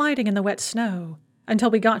 slipping and sliding in the wet snow,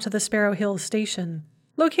 until we got to the Sparrow Hills station,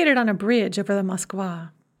 located on a bridge over the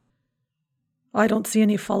Moskva. "I don't see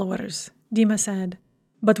any followers," Dima said,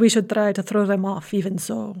 "but we should try to throw them off even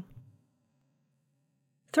so."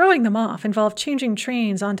 Throwing them off involved changing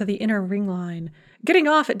trains onto the inner ring line, getting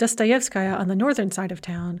off at Dostoyevskaya on the northern side of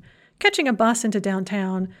town, catching a bus into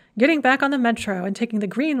downtown, getting back on the metro and taking the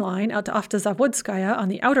Green Line out to Avtozavodskaya on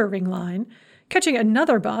the outer ring line, catching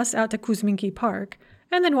another bus out to Kuzminki Park,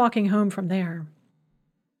 and then walking home from there.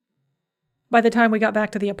 By the time we got back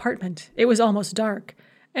to the apartment, it was almost dark,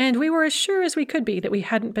 and we were as sure as we could be that we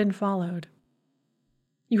hadn't been followed.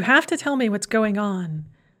 "You have to tell me what's going on,"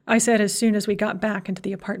 I said as soon as we got back into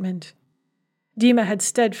the apartment. Dima had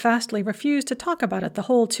steadfastly refused to talk about it the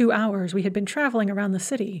whole 2 hours we had been traveling around the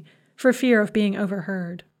city, for fear of being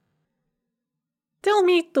overheard. "Tell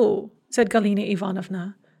me too," said Galina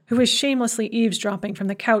Ivanovna, who was shamelessly eavesdropping from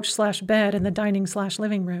the couch/bed in the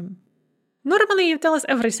dining/living room. "Normally you tell us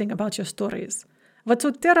everything about your stories. What's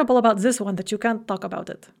so terrible about this one that you can't talk about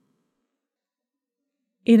it?"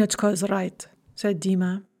 "Inechka is right," said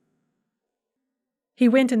Dima. He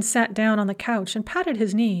went and sat down on the couch and patted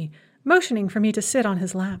his knee, motioning for me to sit on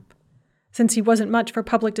his lap. Since he wasn't much for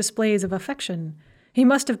public displays of affection, he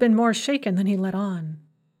must have been more shaken than he let on.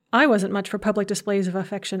 I wasn't much for public displays of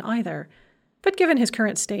affection either, but given his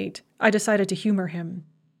current state, I decided to humor him.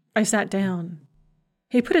 I sat down.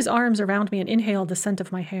 He put his arms around me and inhaled the scent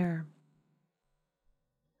of my hair.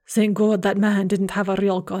 "Thank God that man didn't have a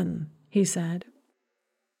real gun," he said.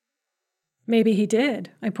 Maybe he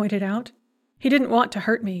did, I pointed out. He didn't want to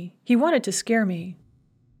hurt me. He wanted to scare me.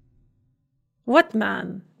 "What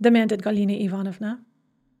man?" demanded Galina Ivanovna.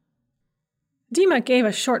 Dima gave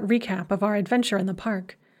a short recap of our adventure in the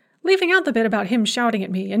park, leaving out the bit about him shouting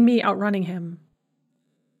at me and me outrunning him.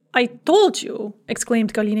 "I told you,"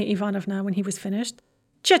 exclaimed Galina Ivanovna when he was finished.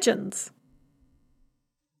 "Chechens."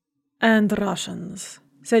 "And Russians,"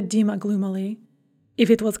 said Dima gloomily. "If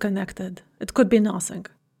it was connected, it could be nothing.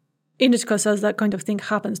 Inichka says that kind of thing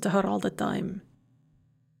happens to her all the time.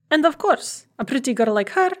 And of course, a pretty girl like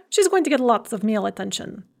her, she's going to get lots of male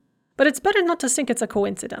attention. But it's better not to think it's a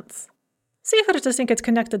coincidence. Safer to think it's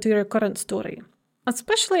connected to your current story,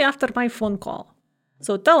 especially after my phone call.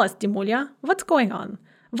 So tell us, Dimulya, what's going on?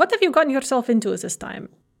 What have you gotten yourself into this time?"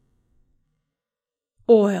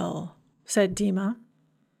 "Oil," said Dima.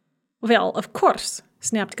 "Well, of course,"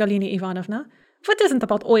 snapped Galina Ivanovna. "What isn't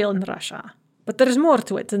about oil in Russia? But there's more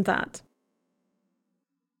to it than that."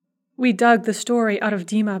 We dug the story out of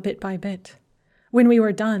Dima bit by bit. When we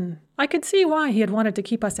were done, I could see why he had wanted to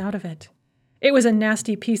keep us out of it. It was a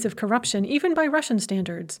nasty piece of corruption, even by Russian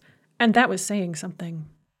standards, and that was saying something.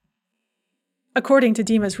 According to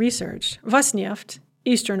Dima's research, Vosneft,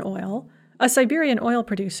 Eastern Oil, a Siberian oil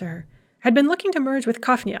producer, had been looking to merge with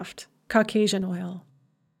Kafneft, Caucasian Oil.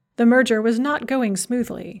 The merger was not going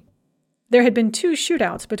smoothly. There had been 2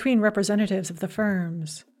 shootouts between representatives of the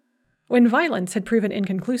firms. When violence had proven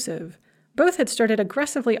inconclusive, both had started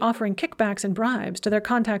aggressively offering kickbacks and bribes to their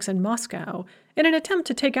contacts in Moscow in an attempt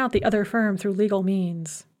to take out the other firm through legal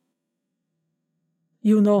means.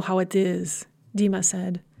 "You know how it is," Dima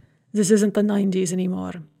said. "This isn't the 90s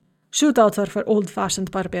anymore. Shootouts are for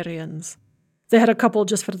old-fashioned barbarians. They had a couple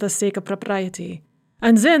just for the sake of propriety,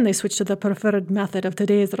 and then they switched to the preferred method of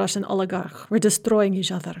today's Russian oligarch. We're destroying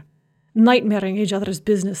each other, nightmaring each other's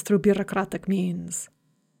business through bureaucratic means.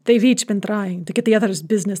 They've each been trying to get the other's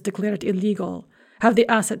business declared illegal, have the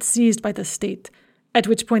assets seized by the state, at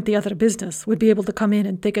which point the other business would be able to come in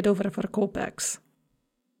and take it over for kopecks."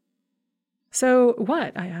 "So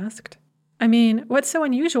what?" I asked. "I mean, what's so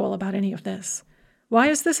unusual about any of this? Why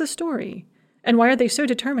is this a story? And why are they so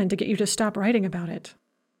determined to get you to stop writing about it?"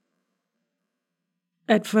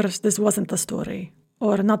 "At first, this wasn't the story,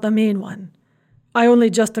 or not the main one. I only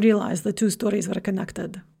just realized the 2 stories were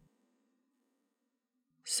connected."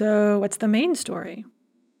 "So what's the main story?"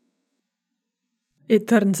 "It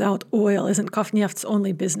turns out oil isn't Kafneft's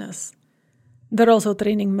only business. They're also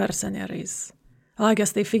training mercenaries. I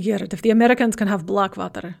guess they figured if the Americans can have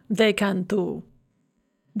Blackwater, they can too.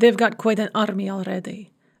 They've got quite an army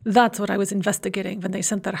already. That's what I was investigating when they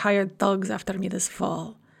sent their hired thugs after me this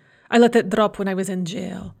fall. I let it drop when I was in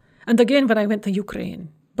jail, and again when I went to Ukraine,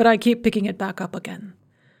 but I keep picking it back up again.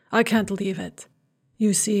 I can't leave it.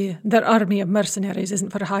 You see, their army of mercenaries isn't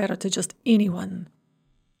for hire to just anyone.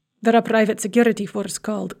 They're a private security force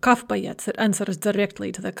called Kavbayets that answers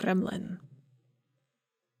directly to the Kremlin."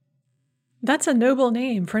 "That's a noble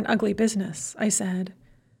name for an ugly business," I said.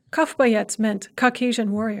 Kavbayets meant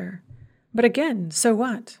Caucasian warrior. But again, so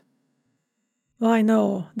what? "I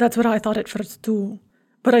know, that's what I thought at first too,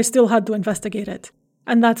 but I still had to investigate it,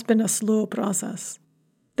 and that's been a slow process.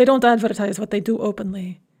 They don't advertise what they do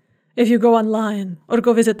openly. If you go online or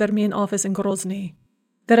go visit their main office in Grozny,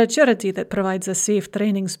 they're a charity that provides a safe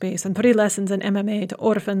training space and free lessons in MMA to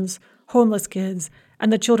orphans, homeless kids,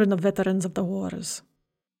 and the children of veterans of the wars."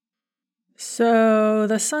 "So,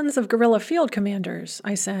 the sons of guerrilla field commanders,"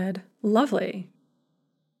 I said. "Lovely."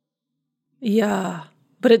 "Yeah,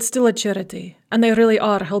 but it's still a charity, and they really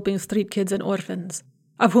are helping street kids and orphans,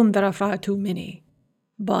 of whom there are far too many.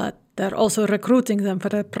 But they're also recruiting them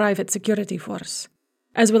for a private security force,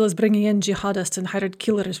 as well as bringing in jihadists and hired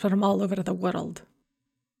killers from all over the world."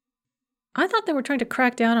 "I thought they were trying to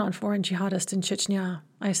crack down on foreign jihadists in Chechnya,"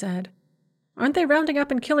 I said. "Aren't they rounding up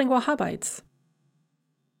and killing Wahhabites?"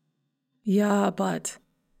 "Yeah, but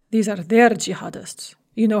these are their jihadists.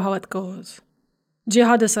 You know how it goes.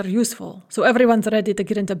 Jihadists are useful, so everyone's ready to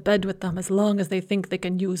get into bed with them as long as they think they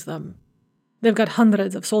can use them. They've got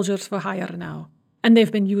hundreds of soldiers for hire now, and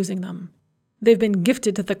they've been using them. They've been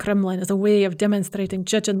gifted to the Kremlin as a way of demonstrating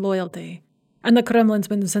Chechen loyalty, and the Kremlin's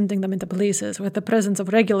been sending them into places where the presence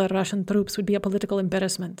of regular Russian troops would be a political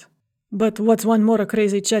embarrassment. But what's one more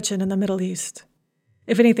crazy Chechen in the Middle East?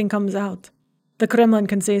 If anything comes out, the Kremlin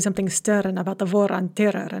can say something stern about the war on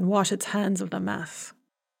terror and wash its hands of the mess."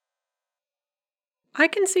 I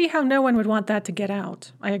can see how no one would want that to get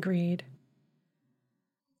out, I agreed.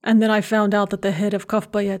 And then I found out that the head of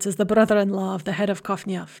Kofbayets is the brother-in-law of the head of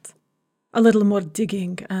Kofneft. A little more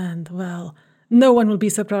digging, and, well, no one will be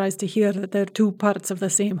surprised to hear that they're two parts of the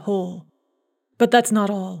same whole. But that's not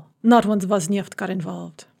all. Not once Vosnieft got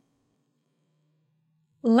involved.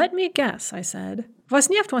 Let me guess, I said.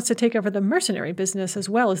 Vosnieft wants to take over the mercenary business as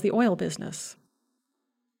well as the oil business.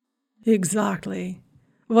 Exactly.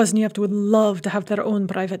 Vosnieft would love to have their own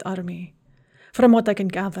private army. From what I can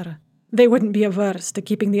gather, they wouldn't be averse to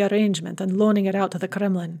keeping the arrangement and loaning it out to the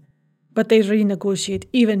Kremlin, but they'd renegotiate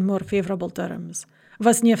even more favorable terms.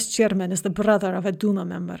 Vosnieft's chairman is the brother of a Duma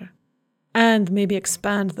member, and maybe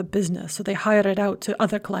expand the business so they hire it out to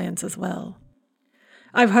other clients as well.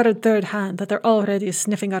 I've heard third hand that they're already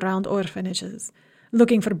sniffing around orphanages,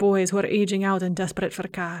 looking for boys who are aging out and desperate for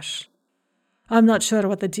cash. I'm not sure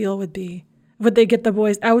what the deal would be. Would they get the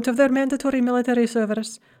boys out of their mandatory military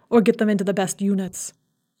service, or get them into the best units,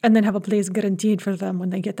 and then have a place guaranteed for them when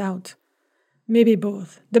they get out? Maybe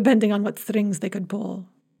both, depending on what strings they could pull.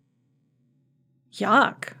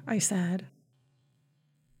 Yuck, I said.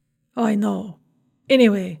 I know.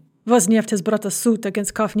 Anyway, Vosnieft has brought a suit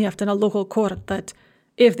against Kofneft in a local court that,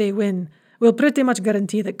 if they win, will pretty much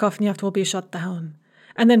guarantee that Kofneft will be shut down,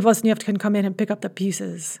 and then Vosnieft can come in and pick up the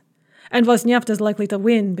pieces. And Vosnieft is likely to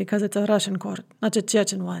win because it's a Russian court, not a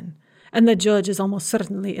Chechen one, and the judge is almost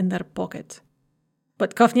certainly in their pocket.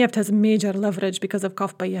 But Kofneft has major leverage because of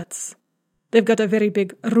Kofbayets. They've got a very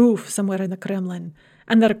big roof somewhere in the Kremlin,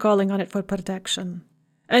 and they're calling on it for protection.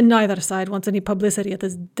 And neither side wants any publicity at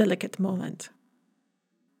this delicate moment.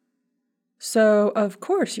 So, of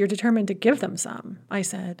course, you're determined to give them some, I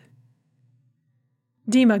said.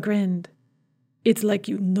 Dima grinned. It's like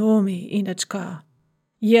you know me, Inechka.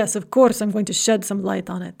 Yes, of course I'm going to shed some light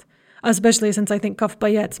on it, especially since I think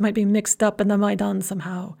Kofbayets might be mixed up in the Maidan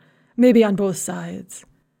somehow, maybe on both sides.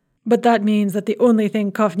 But that means that the only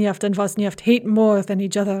thing Kofneft and Vosnieft hate more than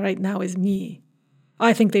each other right now is me.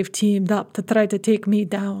 I think they've teamed up to try to take me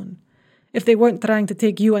down. If they weren't trying to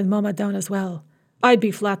take you and Mama down as well, I'd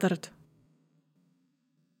be flattered.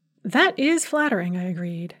 That is flattering, I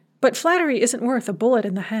agreed. But flattery isn't worth a bullet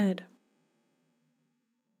in the head.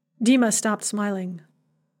 Dima stopped smiling.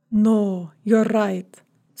 No, you're right.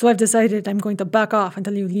 So I've decided I'm going to back off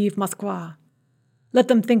until you leave Moskva. Let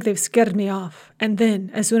them think they've scared me off, and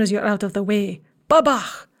then, as soon as you're out of the way,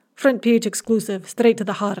 babach! Front page exclusive, straight to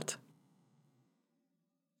the heart.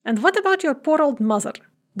 And what about your poor old mother?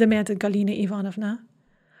 Demanded Galina Ivanovna.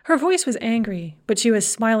 Her voice was angry, but she was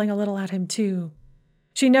smiling a little at him too.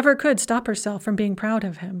 She never could stop herself from being proud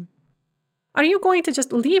of him. Are you going to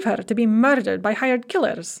just leave her to be murdered by hired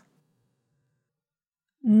killers?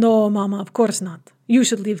 No, Mama, of course not. You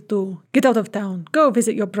should leave too. Get out of town. Go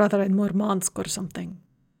visit your brother in Murmansk or something.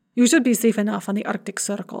 You should be safe enough on the Arctic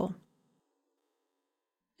Circle.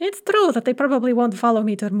 It's true that they probably won't follow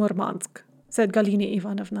me to Murmansk, said Galina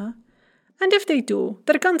Ivanovna. And if they do,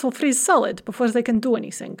 their guns will freeze solid before they can do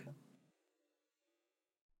anything.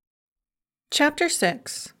 Chapter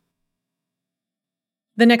 6.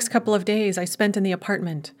 The next couple of days I spent in the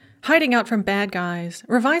apartment, hiding out from bad guys,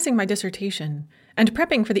 revising my dissertation, and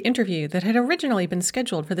prepping for the interview that had originally been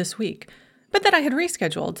scheduled for this week, but that I had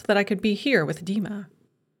rescheduled so that I could be here with Dima.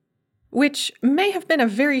 Which may have been a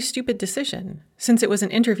very stupid decision, since it was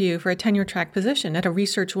an interview for a tenure-track position at a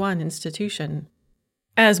Research One institution.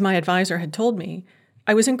 As my advisor had told me,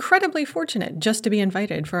 I was incredibly fortunate just to be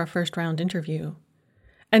invited for a first-round interview.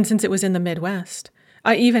 And since it was in the Midwest,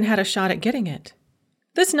 I even had a shot at getting it.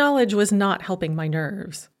 This knowledge was not helping my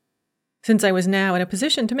nerves. Since I was now in a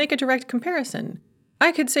position to make a direct comparison,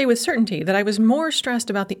 I could say with certainty that I was more stressed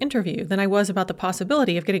about the interview than I was about the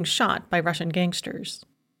possibility of getting shot by Russian gangsters.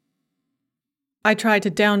 I tried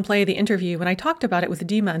to downplay the interview when I talked about it with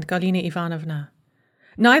Dima and Galina Ivanovna.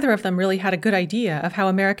 Neither of them really had a good idea of how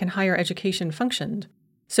American higher education functioned,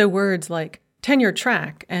 so words like tenure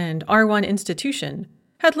track and R1 institution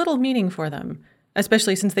had little meaning for them,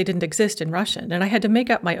 especially since they didn't exist in Russian and I had to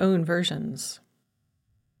make up my own versions.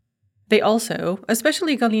 They also,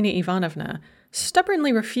 especially Galina Ivanovna,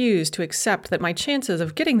 stubbornly refused to accept that my chances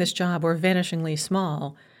of getting this job were vanishingly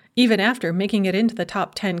small, even after making it into the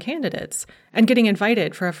top 10 candidates and getting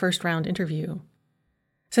invited for a first-round interview.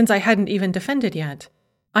 Since I hadn't even defended yet,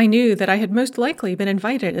 I knew that I had most likely been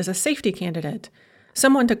invited as a safety candidate,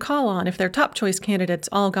 someone to call on if their top-choice candidates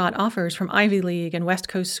all got offers from Ivy League and West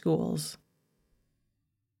Coast schools.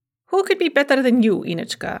 "Who could be better than you,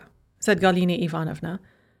 Inechka?" said Galina Ivanovna.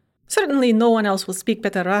 "Certainly no one else will speak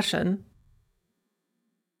better Russian."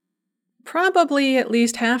 "Probably at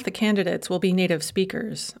least half the candidates will be native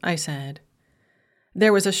speakers," I said.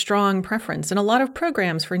 There was a strong preference in a lot of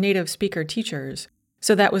programs for native speaker teachers,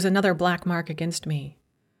 so that was another black mark against me.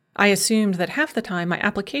 I assumed that half the time my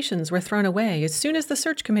applications were thrown away as soon as the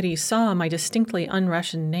search committee saw my distinctly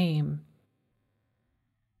un-Russian name.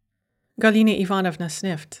 Galina Ivanovna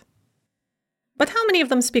sniffed. But how many of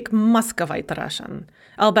them speak Muscovite Russian?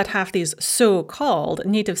 I'll bet half these so-called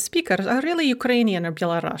native speakers are really Ukrainian or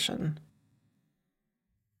Belarusian.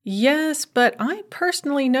 Yes, but I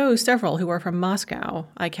personally know several who are from Moscow,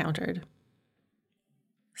 I countered.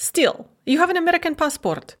 Still, you have an American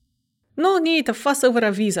passport. No need to fuss over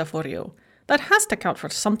a visa for you. That has to count for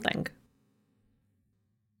something.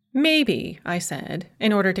 Maybe, I said,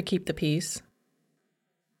 in order to keep the peace.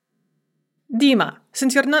 Dima,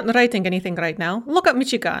 since you're not writing anything right now, look up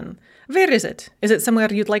Michigan. Where is it? Is it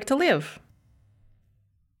somewhere you'd like to live?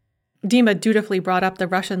 Dima dutifully brought up the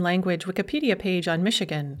Russian language Wikipedia page on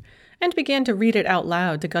Michigan and began to read it out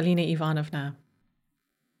loud to Galina Ivanovna.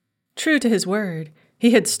 True to his word,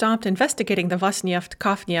 he had stopped investigating the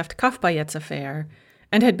Vosneft-Kafneft-Kafbayets affair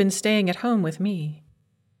and had been staying at home with me.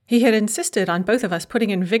 He had insisted on both of us putting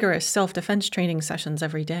in vigorous self-defense training sessions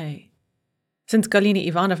every day. Since Galina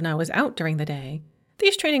Ivanovna was out during the day,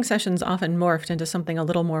 these training sessions often morphed into something a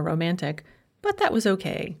little more romantic, but that was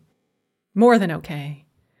okay. More than okay.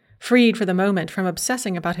 Freed for the moment from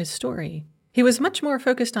obsessing about his story, he was much more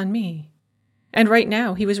focused on me. And right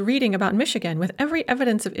now he was reading about Michigan with every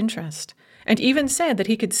evidence of interest, and even said that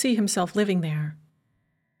he could see himself living there.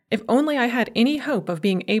 If only I had any hope of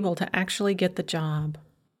being able to actually get the job.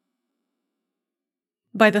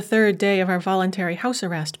 By the third day of our voluntary house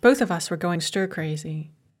arrest, both of us were going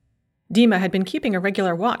stir-crazy. Dima had been keeping a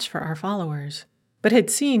regular watch for our followers, but had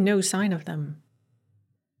seen no sign of them.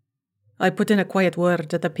 I put in a quiet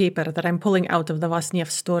word at the paper that I'm pulling out of the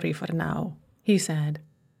Vosneft story for now, he said.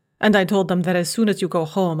 And I told them that as soon as you go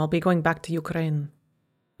home, I'll be going back to Ukraine.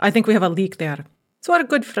 I think we have a leak there, so our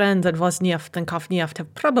good friends at Vosneft and Kafneft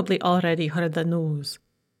have probably already heard the news.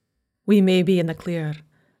 We may be in the clear.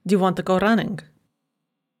 Do you want to go running?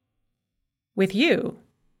 With you?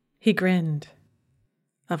 He grinned.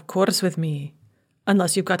 Of course with me,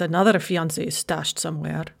 unless you've got another fiancé stashed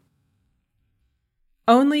somewhere.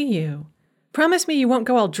 Only you. Promise me you won't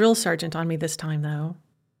go all drill sergeant on me this time, though.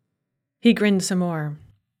 He grinned some more.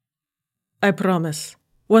 I promise.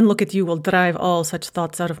 One look at you will drive all such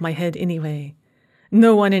thoughts out of my head anyway.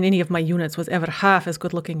 No one in any of my units was ever half as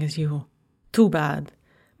good-looking as you. Too bad.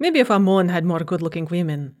 Maybe if Amon had more good-looking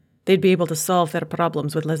women, they'd be able to solve their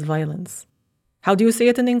problems with less violence. How do you say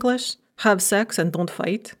it in English? Have sex and don't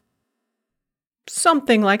fight?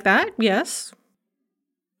 Something like that, yes.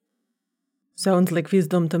 Sounds like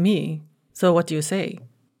wisdom to me. So what do you say?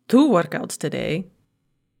 2 workouts today.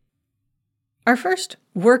 Our first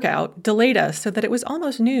workout delayed us so that it was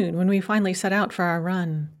almost noon when we finally set out for our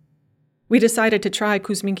run. We decided to try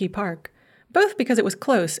Kuzminki Park, both because it was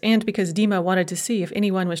close and because Dima wanted to see if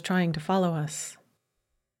anyone was trying to follow us.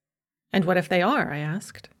 And what if they are? I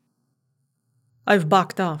asked. I've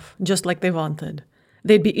backed off, just like they wanted.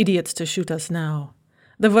 They'd be idiots to shoot us now.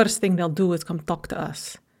 The worst thing they'll do is come talk to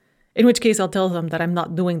us. In which case I'll tell them that I'm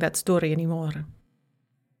not doing that story anymore.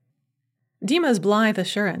 Dima's blithe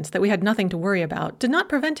assurance that we had nothing to worry about did not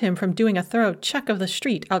prevent him from doing a thorough check of the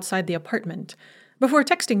street outside the apartment before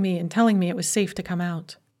texting me and telling me it was safe to come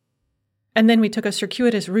out. And then we took a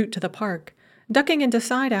circuitous route to the park, ducking into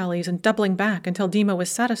side alleys and doubling back until Dima was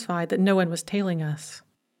satisfied that no one was tailing us.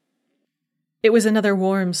 It was another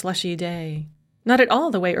warm, slushy day, not at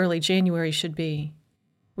all the way early January should be.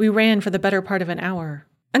 We ran for the better part of an hour,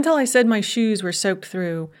 until I said my shoes were soaked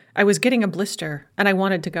through, I was getting a blister, and I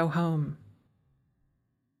wanted to go home.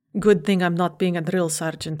 Good thing I'm not being a drill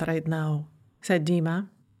sergeant right now, said Dima.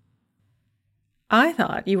 I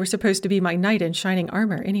thought you were supposed to be my knight in shining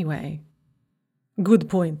armor anyway. Good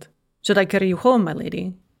point. Should I carry you home, my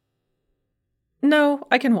lady? No,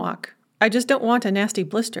 I can walk. I just don't want a nasty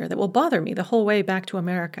blister that will bother me the whole way back to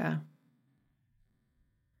America.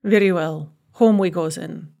 Very well. Home we goes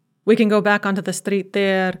in. We can go back onto the street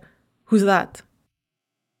there. Who's that?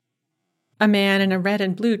 A man in a red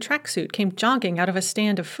and blue tracksuit came jogging out of a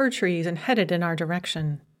stand of fir trees and headed in our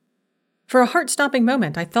direction. For a heart-stopping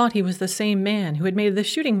moment, I thought he was the same man who had made the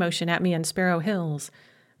shooting motion at me in Sparrow Hills,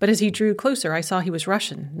 but as he drew closer, I saw he was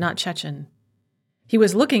Russian, not Chechen. He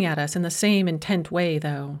was looking at us in the same intent way,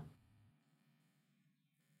 though.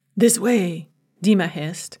 This way, Dima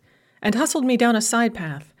hissed, and hustled me down a side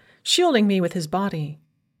path, shielding me with his body.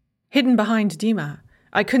 Hidden behind Dima,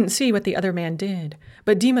 I couldn't see what the other man did,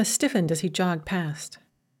 but Dima stiffened as he jogged past.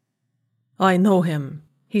 I know him,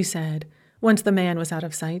 he said, once the man was out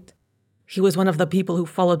of sight. He was one of the people who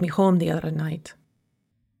followed me home the other night.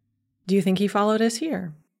 Do you think he followed us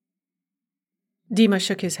here? Dima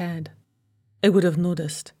shook his head. I would have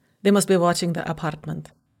noticed. They must be watching the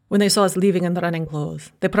apartment. When they saw us leaving in running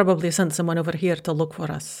clothes, they probably sent someone over here to look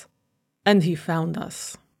for us. And he found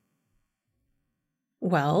us.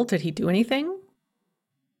 Well, did he do anything?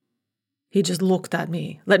 He just looked at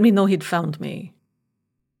me, let me know he'd found me.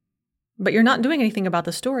 But you're not doing anything about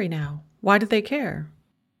the story now. Why did they care?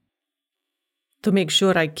 To make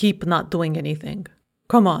sure I keep not doing anything.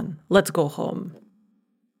 Come on, let's go home.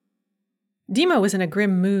 Dima was in a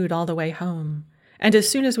grim mood all the way home, and as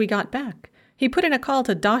soon as we got back, he put in a call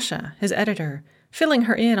to Dasha, his editor, filling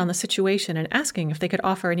her in on the situation and asking if they could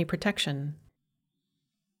offer any protection.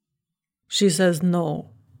 She says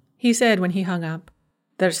no, he said when he hung up.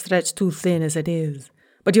 They're stretched too thin as it is,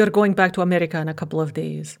 but you're going back to America in a couple of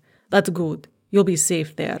days. That's good. You'll be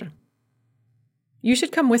safe there. You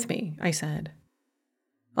should come with me, I said.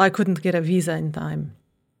 I couldn't get a visa in time.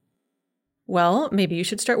 Well, maybe you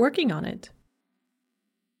should start working on it.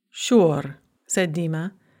 Sure, said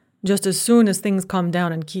Dima, just as soon as things calm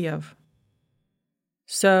down in Kiev.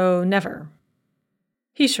 So, never.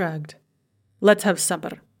 He shrugged. Let's have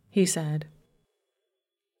supper, he said.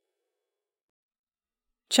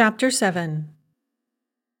 Chapter 7.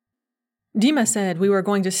 Dima said we were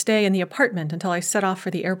going to stay in the apartment until I set off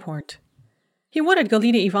for the airport. He wanted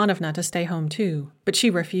Galina Ivanovna to stay home too, but she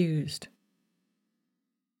refused.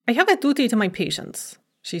 I have a duty to my patients,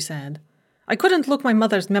 she said. I couldn't look my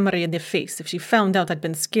mother's memory in the face if she found out I'd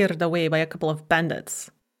been scared away by a couple of bandits.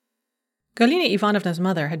 Galina Ivanovna's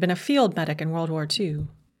mother had been a field medic in World War II,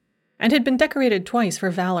 and had been decorated twice for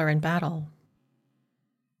valor in battle.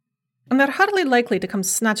 And they're hardly likely to come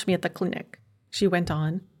snatch me at the clinic, she went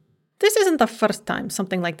on. This isn't the first time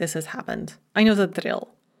something like this has happened. I know the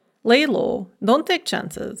drill. Lay low, don't take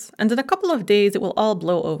chances, and in a couple of days it will all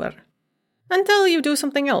blow over. Until you do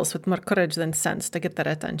something else with more courage than sense to get their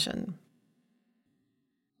attention.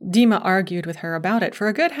 Dima argued with her about it for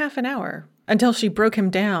a good half an hour, until she broke him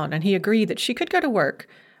down and he agreed that she could go to work,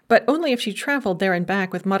 but only if she traveled there and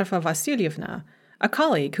back with Marfa Vasilyevna, a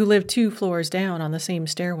colleague who lived 2 floors down on the same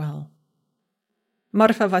stairwell.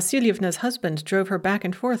 Marfa Vasilyevna's husband drove her back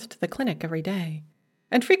and forth to the clinic every day,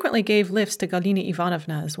 and frequently gave lifts to Galina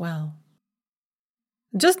Ivanovna as well.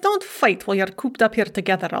 Just don't fight while you're cooped up here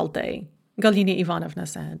together all day, Galina Ivanovna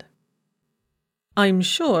said. I'm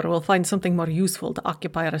sure we'll find something more useful to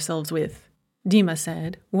occupy ourselves with, Dima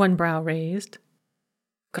said, one brow raised.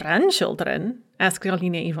 Grandchildren? Asked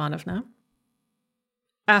Galina Ivanovna.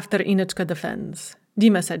 After Inechka defends,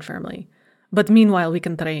 Dima said firmly. But meanwhile we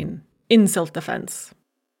can train. In self-defense.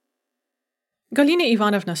 Galina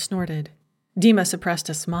Ivanovna snorted. Dima suppressed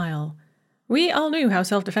a smile. We all knew how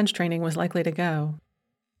self-defense training was likely to go.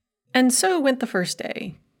 And so went the first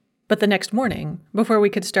day. But the next morning, before we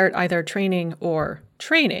could start either training or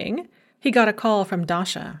training, he got a call from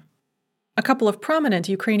Dasha. A couple of prominent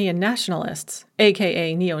Ukrainian nationalists,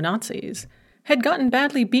 aka neo-Nazis, had gotten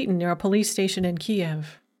badly beaten near a police station in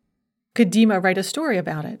Kiev. Could Dima write a story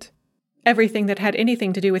about it? Everything that had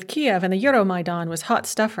anything to do with Kiev and the Euromaidan was hot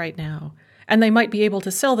stuff right now, and they might be able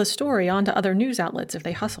to sell the story on to other news outlets if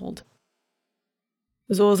they hustled.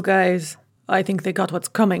 Those guys, I think they got what's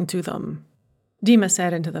coming to them, Dima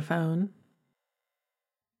said into the phone.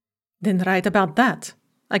 Then write about that,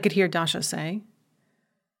 I could hear Dasha say.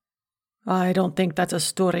 I don't think that's a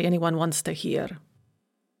story anyone wants to hear.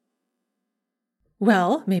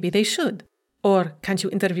 Well, maybe they should. Or can't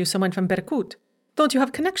you interview someone from Berkut? Don't you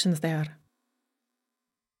have connections there?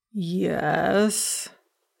 Yes,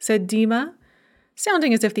 said Dima,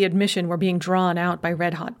 sounding as if the admission were being drawn out by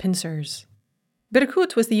red-hot pincers.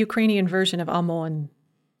 Berkut was the Ukrainian version of Amon.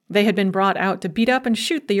 They had been brought out to beat up and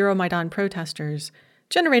shoot the Euromaidan protesters,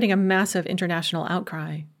 generating a massive international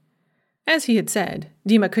outcry. As he had said,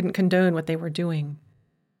 Dima couldn't condone what they were doing.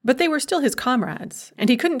 But they were still his comrades, and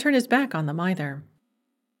he couldn't turn his back on them either.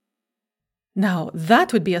 Now,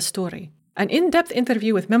 that would be a story. An in-depth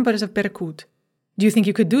interview with members of Berkut. Do you think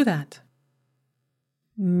you could do that?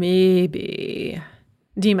 Maybe,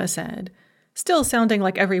 Dima said, still sounding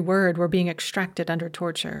like every word were being extracted under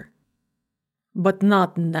torture. But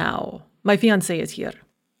not now. My fiancée is here.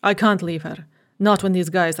 I can't leave her. Not when these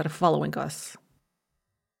guys are following us.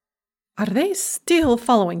 Are they still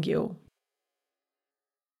following you?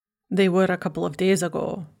 They were a couple of days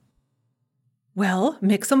ago. Well,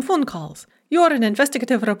 make some phone calls. You're an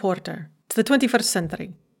investigative reporter. It's the 21st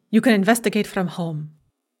century. You can investigate from home.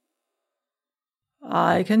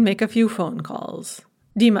 I can make a few phone calls,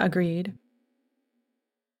 Dima agreed.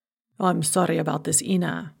 I'm sorry about this,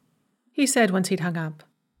 Ina, he said once he'd hung up.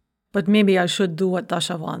 But maybe I should do what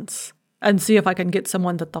Dasha wants. and see if I can get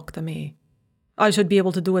someone to talk to me. I should be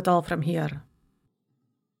able to do it all from here.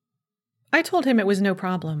 I told him it was no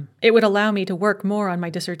problem. It would allow me to work more on my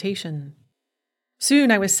dissertation.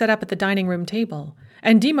 Soon I was set up at the dining room table,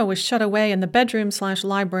 and Dima was shut away in the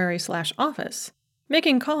bedroom/library/office,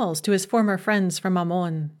 making calls to his former friends from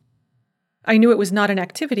Amon. I knew it was not an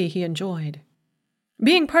activity he enjoyed.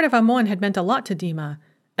 Being part of Amon had meant a lot to Dima,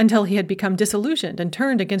 until he had become disillusioned and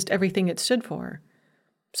turned against everything it stood for.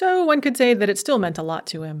 So one could say that it still meant a lot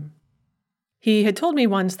to him. He had told me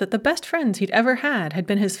once that the best friends he'd ever had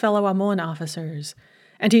been his fellow Amon officers,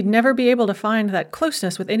 and he'd never be able to find that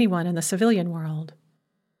closeness with anyone in the civilian world.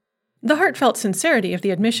 The heartfelt sincerity of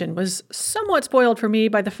the admission was somewhat spoiled for me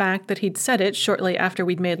by the fact that he'd said it shortly after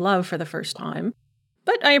we'd made love for the first time,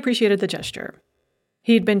 but I appreciated the gesture.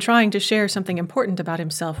 He'd been trying to share something important about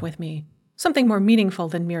himself with me, something more meaningful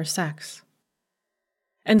than mere sex.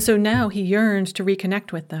 And so now he yearned to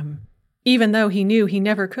reconnect with them, even though he knew he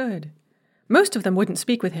never could. Most of them wouldn't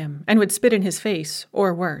speak with him and would spit in his face,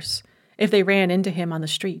 or worse, if they ran into him on the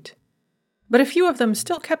street. But a few of them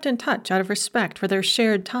still kept in touch out of respect for their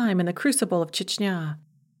shared time in the crucible of Chechnya,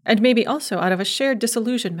 and maybe also out of a shared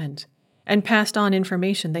disillusionment, and passed on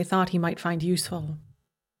information they thought he might find useful.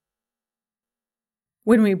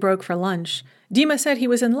 When we broke for lunch, Dima said he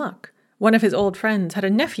was in luck. One of his old friends had a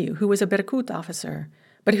nephew who was a Berkut officer,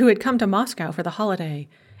 but who had come to Moscow for the holiday,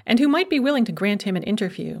 and who might be willing to grant him an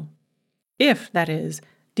interview. If, that is,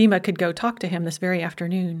 Dima could go talk to him this very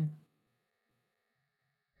afternoon.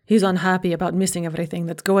 He's unhappy about missing everything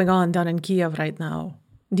that's going on down in Kiev right now,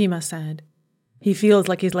 Dima said. He feels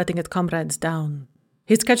like he's letting his comrades down.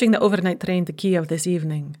 He's catching the overnight train to Kiev this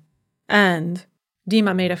evening. And,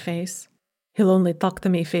 Dima made a face, he'll only talk to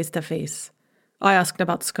me face to face. I asked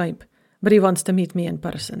about Skype, but he wants to meet me in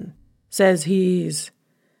person. Says he's...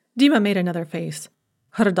 Dima made another face.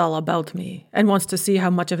 Heard all about me and wants to see how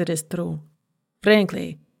much of it is true.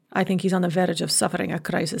 Frankly, I think he's on the verge of suffering a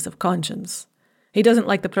crisis of conscience. He doesn't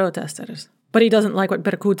like the protesters, but he doesn't like what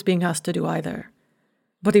Berkut's being asked to do either.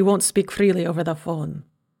 But he won't speak freely over the phone.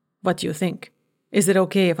 What do you think? Is it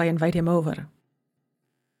okay if I invite him over?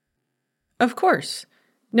 Of course.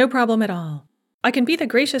 No problem at all. I can be the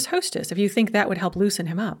gracious hostess if you think that would help loosen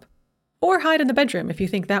him up. Or hide in the bedroom if you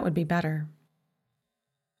think that would be better.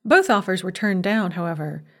 Both offers were turned down,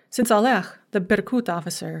 however, since Oleg, the Berkut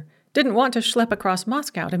officer, didn't want to schlep across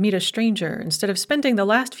Moscow to meet a stranger instead of spending the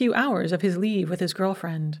last few hours of his leave with his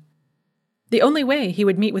girlfriend. The only way he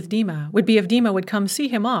would meet with Dima would be if Dima would come see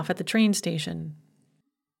him off at the train station.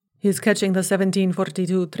 He's catching the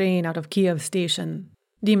 1742 train out of Kiev station,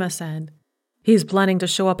 Dima said. He's planning to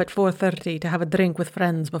show up at 4:30 to have a drink with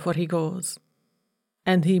friends before he goes.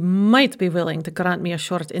 And he might be willing to grant me a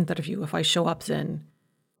short interview if I show up then.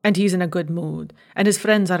 And he's in a good mood, and his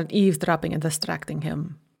friends aren't eavesdropping and distracting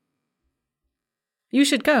him. You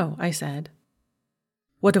should go, I said.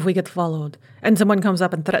 What if we get followed, and someone comes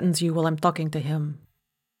up and threatens you while I'm talking to him?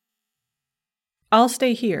 I'll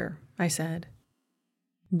stay here, I said.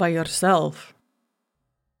 By yourself?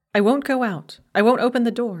 I won't go out. I won't open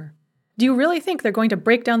the door. Do you really think they're going to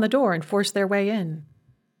break down the door and force their way in?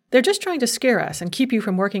 They're just trying to scare us and keep you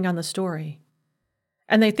from working on the story.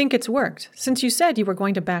 And they think it's worked, since you said you were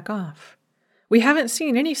going to back off. We haven't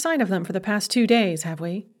seen any sign of them for the past 2 days, have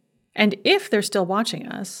we? And if they're still watching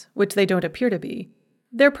us, which they don't appear to be,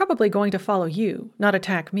 they're probably going to follow you, not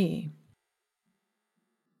attack me.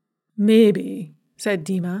 Maybe, said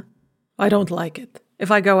Dima. I don't like it.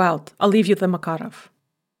 If I go out, I'll leave you the Makarov.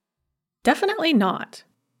 Definitely not.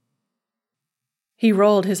 He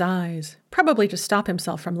rolled his eyes, probably to stop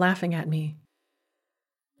himself from laughing at me.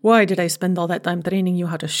 Why did I spend all that time training you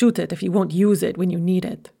how to shoot it if you won't use it when you need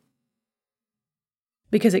it?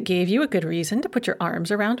 Because it gave you a good reason to put your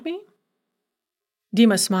arms around me?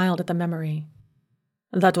 Dima smiled at the memory.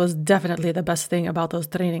 That was definitely the best thing about those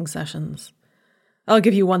training sessions. I'll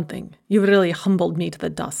give you one thing. You've really humbled me to the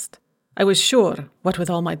dust. I was sure, what with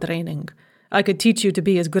all my training, I could teach you to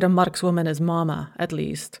be as good a markswoman as Mama, at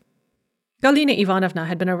least. Galina Ivanovna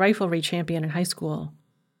had been a riflery champion in high school.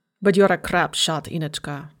 But you're a crap shot,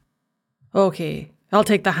 Inechka. Okay, I'll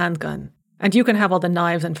take the handgun, and you can have all the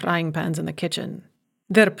knives and frying pans in the kitchen.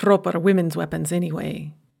 They're proper women's weapons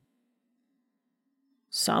anyway.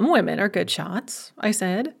 Some women are good shots, I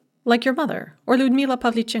said, like your mother, or Ludmila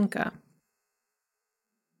Pavlichenko.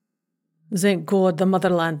 Thank God the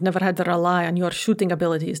motherland never had to rely on your shooting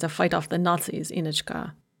abilities to fight off the Nazis,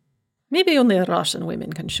 Inechka. Maybe only Russian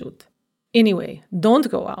women can shoot. Anyway, don't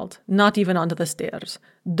go out, not even onto the stairs.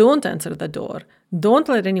 Don't answer the door. Don't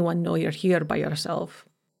let anyone know you're here by yourself.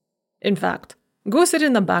 In fact, Go sit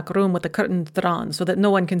in the back room with the curtains drawn so that no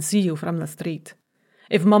one can see you from the street.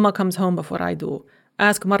 If Mama comes home before I do,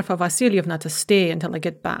 ask Marfa Vasilyevna to stay until I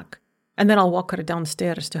get back, and then I'll walk her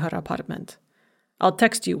downstairs to her apartment. I'll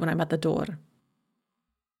text you when I'm at the door.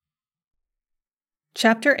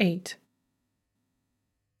 Chapter 8.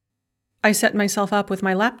 I set myself up with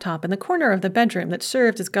my laptop in the corner of the bedroom that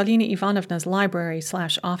served as Galina Ivanovna's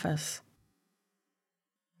library/office.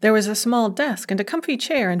 There was a small desk and a comfy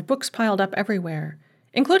chair and books piled up everywhere,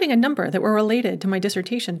 including a number that were related to my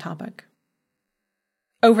dissertation topic.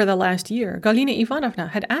 Over the last year, Galina Ivanovna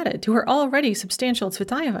had added to her already substantial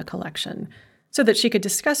Tsvetaeva collection so that she could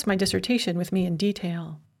discuss my dissertation with me in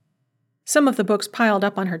detail. Some of the books piled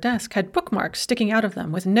up on her desk had bookmarks sticking out of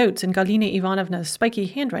them with notes in Galina Ivanovna's spiky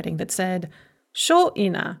handwriting that said, "Sho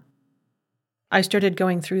Ina." I started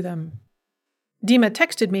going through them. Dima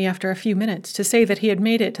texted me after a few minutes to say that he had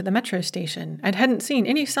made it to the metro station and hadn't seen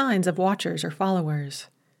any signs of watchers or followers.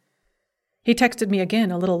 He texted me again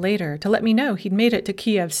a little later to let me know he'd made it to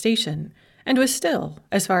Kiev station and was still,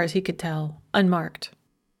 as far as he could tell, unmarked.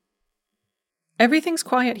 "Everything's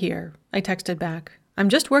quiet here," I texted back. "I'm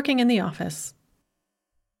just working in the office."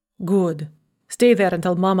 "Good. Stay there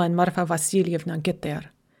until Mama and Marfa Vasilyevna get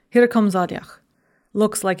there. Here comes Alyakh.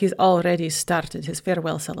 Looks like he's already started his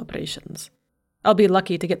farewell celebrations. I'll be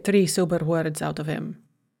lucky to get 3 sober words out of him."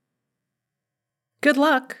 "Good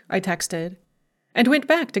luck," I texted, and went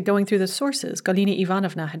back to going through the sources Galina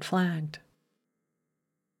Ivanovna had flagged.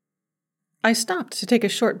 I stopped to take a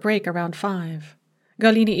short break around 5.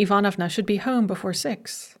 Galina Ivanovna should be home before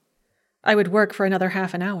 6. I would work for another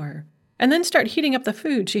half an hour, and then start heating up the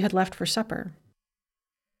food she had left for supper.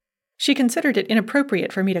 She considered it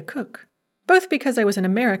inappropriate for me to cook, both because I was an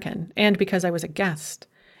American and because I was a guest,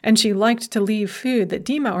 and she liked to leave food that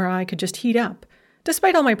Dima or I could just heat up,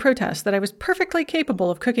 despite all my protests that I was perfectly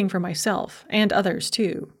capable of cooking for myself, and others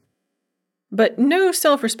too. But no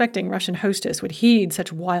self-respecting Russian hostess would heed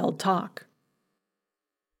such wild talk.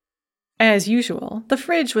 As usual, the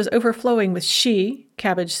fridge was overflowing with shi,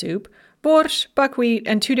 cabbage soup, borscht, buckwheat,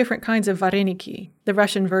 and 2 different kinds of vareniki, the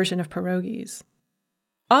Russian version of pierogies.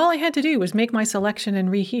 All I had to do was make my selection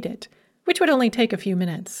and reheat it, which would only take a few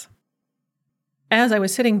minutes. As I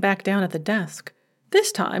was sitting back down at the desk,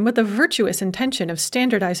 this time with the virtuous intention of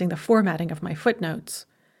standardizing the formatting of my footnotes,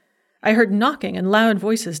 I heard knocking and loud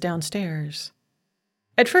voices downstairs.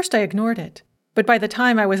 At first I ignored it, but by the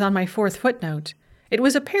time I was on my 4th footnote, it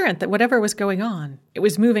was apparent that whatever was going on, it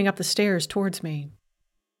was moving up the stairs towards me.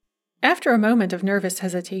 After a moment of nervous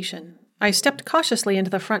hesitation, I stepped cautiously into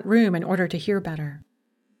the front room in order to hear better.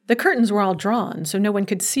 The curtains were all drawn, so no one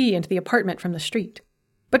could see into the apartment from the street.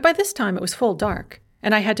 But by this time it was full dark,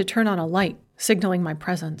 and I had to turn on a light, signaling my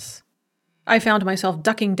presence. I found myself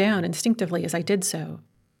ducking down instinctively as I did so.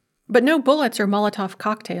 But no bullets or Molotov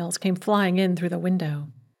cocktails came flying in through the window.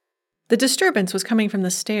 The disturbance was coming from the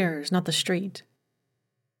stairs, not the street.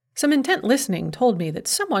 Some intent listening told me that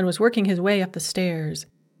someone was working his way up the stairs,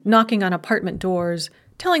 knocking on apartment doors,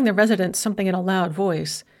 telling the residents something in a loud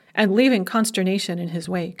voice, and leaving consternation in his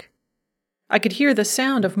wake. I could hear the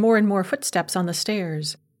sound of more and more footsteps on the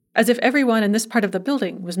stairs, as if everyone in this part of the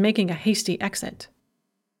building was making a hasty exit.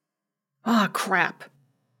 Ah, crap!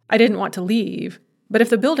 I didn't want to leave, but if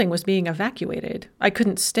the building was being evacuated, I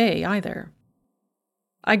couldn't stay either.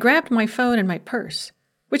 I grabbed my phone and my purse,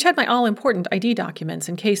 which had my all-important ID documents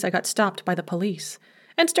in case I got stopped by the police,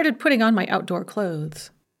 and started putting on my outdoor clothes.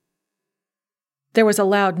 There was a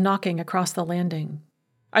loud knocking across the landing.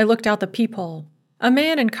 I looked out the peephole. A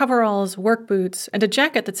man in coveralls, work boots, and a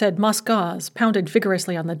jacket that said Moskaz pounded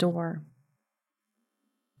vigorously on the door.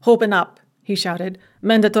 "Open up," he shouted.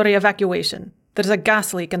 "Mandatory evacuation. There's a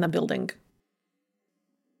gas leak in the building."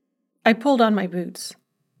 I pulled on my boots.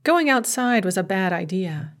 Going outside was a bad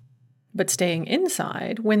idea. But staying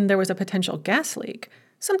inside, when there was a potential gas leak,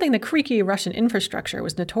 something the creaky Russian infrastructure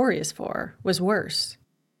was notorious for, was worse.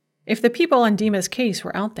 If the people on Dima's case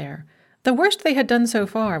were out there, the worst they had done so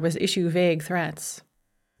far was issue vague threats.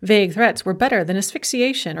 Vague threats were better than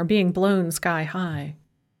asphyxiation or being blown sky high.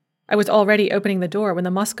 I was already opening the door when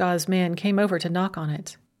the Moskaz man came over to knock on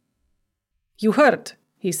it. "You heard,"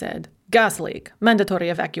 he said. "Gas leak, mandatory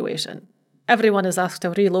evacuation. Everyone is asked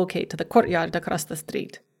to relocate to the courtyard across the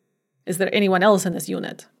street. Is there anyone else in this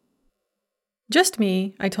unit?" "Just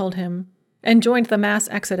me," I told him, and joined the mass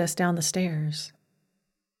exodus down the stairs.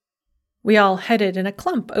 We all headed in a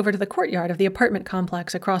clump over to the courtyard of the apartment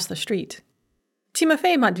complex across the street.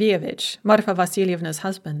 Timofey Matveyevich, Marfa Vasilyevna's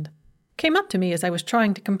husband, came up to me as I was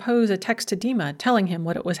trying to compose a text to Dima telling him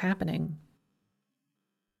what was happening.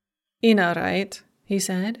 "Ina, right?" he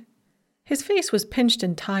said. His face was pinched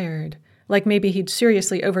and tired, like maybe he'd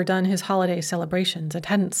seriously overdone his holiday celebrations and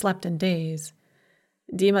hadn't slept in days.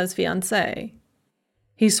 Dima's fiancé.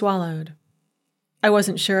 He swallowed. I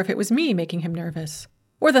wasn't sure if it was me making him nervous,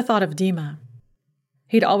 or the thought of Dima.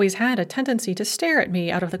 He'd always had a tendency to stare at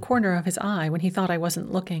me out of the corner of his eye when he thought I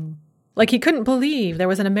wasn't looking, like he couldn't believe there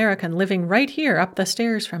was an American living right here up the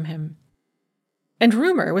stairs from him. And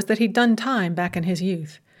rumor was that he'd done time back in his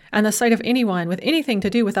youth, and the sight of anyone with anything to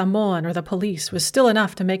do with Amon or the police was still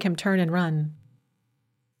enough to make him turn and run.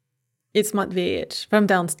 It's Matveyich, from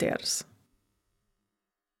downstairs.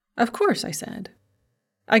 Of course, I said.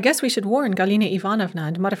 I guess we should warn Galina Ivanovna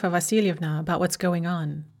and Marfa Vasilyevna about what's going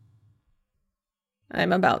on.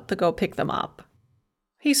 I'm about to go pick them up.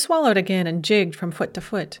 He swallowed again and jigged from foot to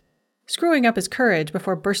foot, screwing up his courage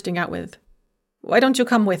before bursting out with, Why don't you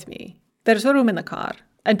come with me? There's room in the car,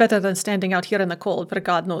 and better than standing out here in the cold for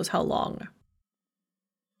God knows how long.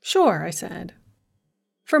 Sure, I said.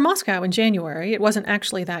 For Moscow in January, it wasn't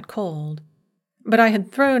actually that cold. But I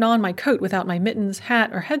had thrown on my coat without my mittens,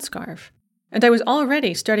 hat, or headscarf, and I was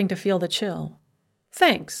already starting to feel the chill.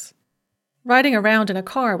 Thanks. Riding around in a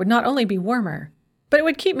car would not only be warmer, but it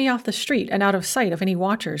would keep me off the street and out of sight of any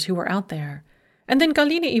watchers who were out there, and then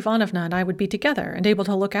Galina Ivanovna and I would be together and able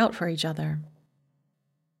to look out for each other.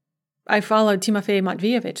 I followed Timofey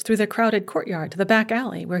Matveyevich through the crowded courtyard to the back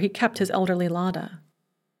alley where he kept his elderly Lada.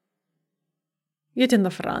 Get in the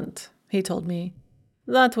front, he told me.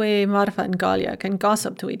 That way Marfa and Galia can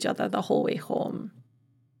gossip to each other the whole way home.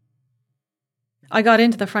 I got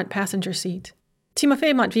into the front passenger seat.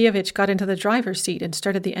 Timofey Matveyevich got into the driver's seat and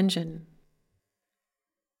started the engine.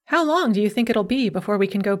 How long do you think it'll be before we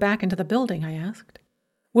can go back into the building? I asked.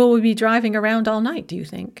 Will we be driving around all night, do you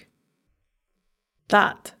think?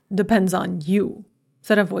 That depends on you,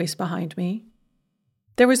 said a voice behind me.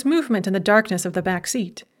 There was movement in the darkness of the back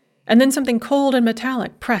seat, and then something cold and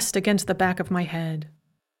metallic pressed against the back of my head.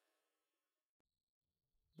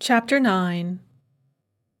 Chapter 9.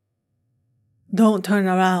 Don't turn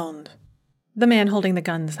around, the man holding the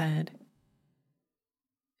gun said.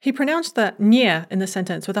 He pronounced the nye in the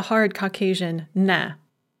sentence with a hard Caucasian na.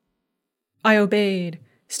 I obeyed,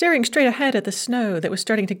 staring straight ahead at the snow that was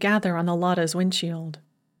starting to gather on the Lada's windshield.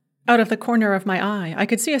 Out of the corner of my eye, I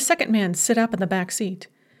could see a second man sit up in the back seat,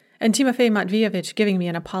 and Timofey Matveyevich giving me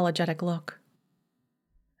an apologetic look.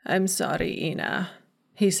 I'm sorry, Ina,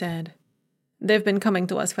 he said. They've been coming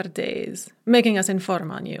to us for days, making us inform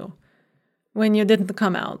on you. When you didn't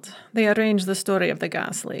come out, they arranged the story of the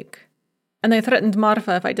gas leak. And they threatened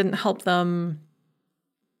Marfa if I didn't help them.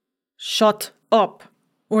 Shut up,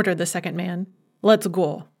 ordered the second man. Let's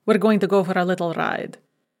go. We're going to go for a little ride.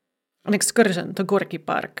 An excursion to Gorky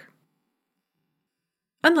Park.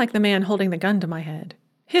 Unlike the man holding the gun to my head,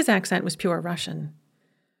 his accent was pure Russian.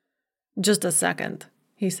 Just a second,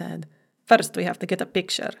 he said. First we have to get a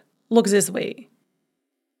picture. Look this way.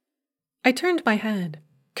 I turned my head,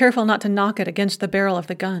 careful not to knock it against the barrel of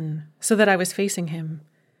the gun, so that I was facing him.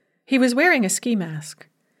 He was wearing a ski mask.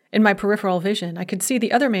 In my peripheral vision, I could see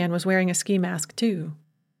the other man was wearing a ski mask too.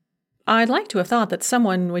 I'd like to have thought that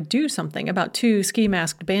someone would do something about two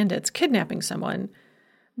ski-masked bandits kidnapping someone,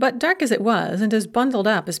 but dark as it was and as bundled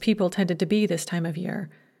up as people tended to be this time of year,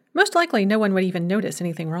 most likely no one would even notice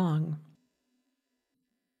anything wrong.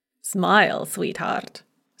 Smile, sweetheart,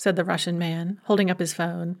 said the Russian man, holding up his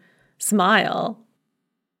phone. Smile.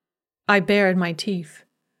 I bared my teeth.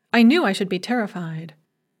 I knew I should be terrified,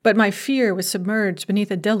 but my fear was submerged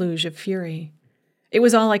beneath a deluge of fury. It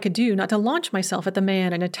was all I could do not to launch myself at the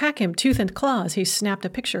man and attack him tooth and claw as he snapped a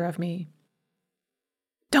picture of me.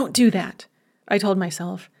 Don't do that, I told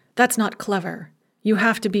myself. That's not clever. You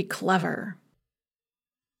have to be clever.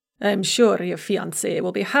 I'm sure your fiancé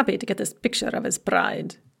will be happy to get this picture of his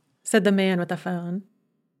bride, said the man with the phone.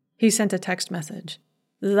 He sent a text message.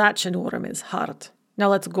 That should warm his heart. Now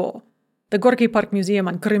let's go. The Gorky Park Museum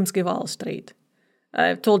on Krymsky Wall Street.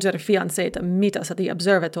 I've told your fiancé to meet us at the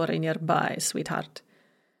observatory nearby, sweetheart.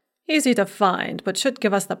 Easy to find, but should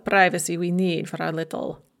give us the privacy we need for our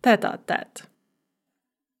little tete-a-tete.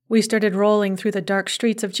 We started rolling through the dark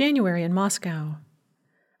streets of January in Moscow.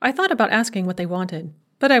 I thought about asking what they wanted,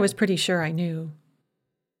 but I was pretty sure I knew.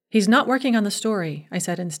 He's not working on the story, I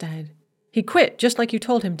said instead. He quit just like you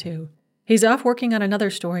told him to. He's off working on another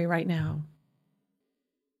story right now.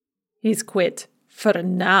 He's quit for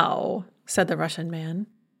now, said the Russian man.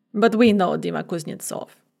 But we know Dima Kuznetsov.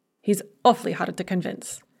 He's awfully hard to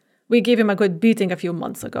convince. We gave him a good beating a few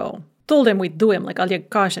months ago. Told him we'd do him like Oleg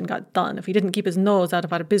Kashin got done if he didn't keep his nose out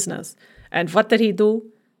of our business. And what did he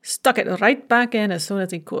do? Stuck it right back in as soon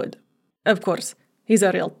as he could. Of course, he's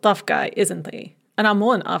a real tough guy, isn't he? An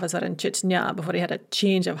Amon officer in Chechnya before he had a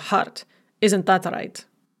change of heart Isn't that right?"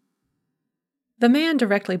 The man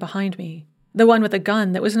directly behind me, the one with the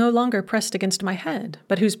gun that was no longer pressed against my head,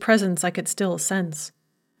 but whose presence I could still sense,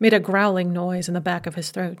 made a growling noise in the back of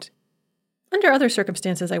his throat. Under other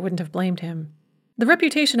circumstances, I wouldn't have blamed him. The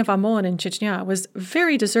reputation of Amon in Chechnya was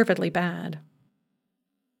very deservedly bad.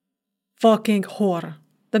 "Fucking whore,"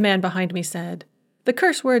 the man behind me said, the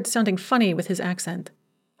curse word sounding funny with his accent.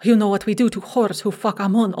 "You know what we do to whores who fuck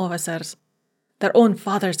Amon officers? Their own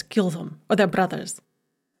fathers kill them, or their brothers.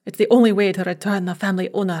 It's the only way to return the family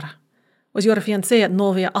honor. Was your fiancé at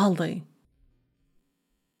Novaya Aldy?"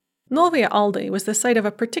 Novaya Aldy was the site of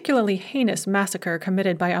a particularly heinous massacre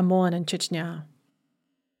committed by Amon in Chechnya.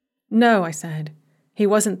 "No," I said. "He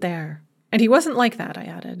wasn't there. And he wasn't like that," I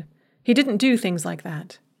added. "He didn't do things like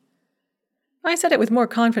that." I said it with more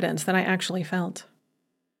confidence than I actually felt.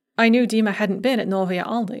 I knew Dima hadn't been at Novaya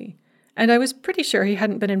Aldy, and I was pretty sure he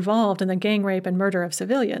hadn't been involved in the gang rape and murder of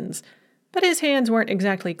civilians, but his hands weren't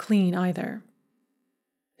exactly clean either.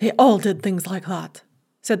 "They all did things like that,"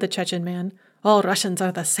 said the Chechen man. "All Russians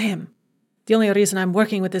are the same. The only reason I'm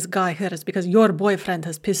working with this guy here is because your boyfriend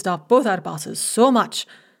has pissed off both our bosses so much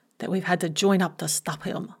that we've had to join up to stop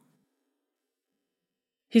him."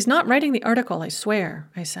 "He's not writing the article, I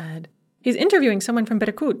swear," I said. "He's interviewing someone from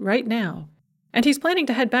Berkut right now, and he's planning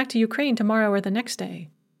to head back to Ukraine tomorrow or the next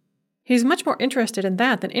day. He's much more interested in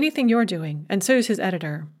that than anything you're doing, and so's his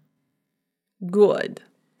editor." "Good,"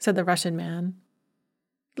 said the Russian man.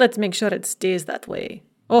 "Let's make sure it stays that way.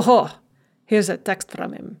 Oh, here's a text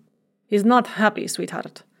from him. He's not happy,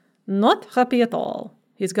 sweetheart. Not happy at all.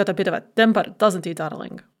 He's got a bit of a temper, doesn't he,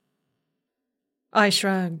 darling?" I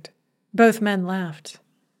shrugged. Both men laughed.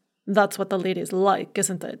 "That's what the ladies like,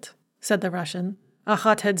 isn't it?" said the Russian. "A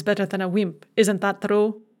hothead's better than a wimp, isn't that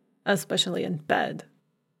true? Especially in bed."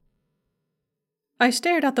 I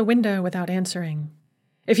stared out the window without answering.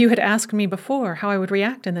 If you had asked me before how I would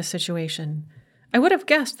react in this situation, I would have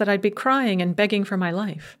guessed that I'd be crying and begging for my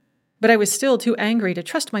life, but I was still too angry to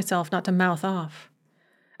trust myself not to mouth off.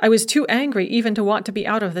 I was too angry even to want to be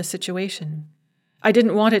out of this situation. I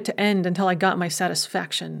didn't want it to end until I got my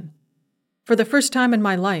satisfaction. For the first time in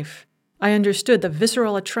my life, I understood the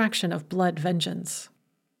visceral attraction of blood vengeance.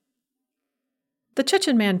 The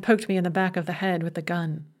Chechen man poked me in the back of the head with the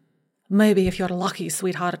gun. "Maybe if you're lucky,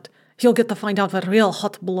 sweetheart, you'll get to find out what real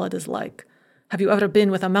hot blood is like. Have you ever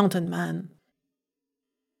been with a mountain man?"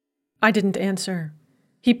 I didn't answer.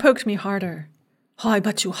 He poked me harder. "I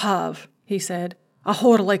bet you have," he said. "A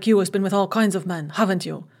whore like you has been with all kinds of men, haven't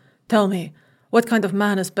you? Tell me, what kind of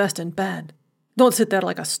man is best in bed? Don't sit there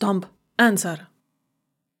like a stump. Answer."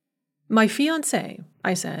 "My fiancé,"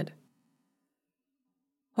 I said.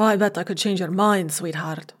 "I bet I could change your mind,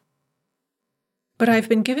 sweetheart." "But I've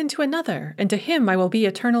been given to another, and to him I will be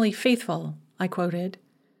eternally faithful," I quoted.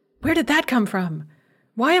 Where did that come from?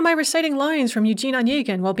 Why am I reciting lines from Eugene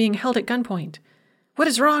Onegin while being held at gunpoint? What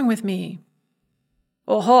is wrong with me?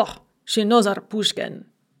 "Oho, she knows our Pushkin,"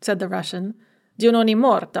 said the Russian. "Do you know any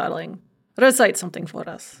more, darling? Recite something for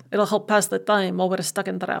us. It'll help pass the time while we're stuck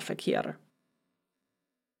in traffic here."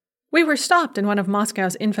 We were stopped in one of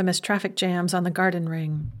Moscow's infamous traffic jams on the Garden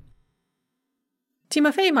Ring.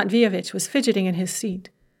 Timofey Matveevich was fidgeting in his seat,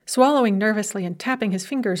 swallowing nervously and tapping his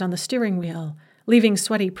fingers on the steering wheel, leaving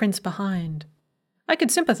sweaty prints behind. I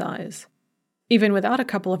could sympathize. Even without a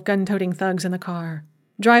couple of gun-toting thugs in the car,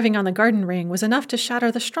 driving on the Garden Ring was enough to shatter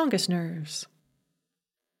the strongest nerves.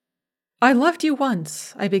 "I loved you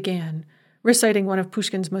once," I began, reciting one of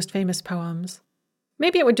Pushkin's most famous poems.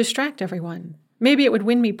 Maybe it would distract everyone. Maybe it would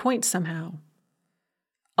win me points somehow.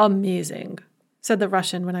 "Amazing," said the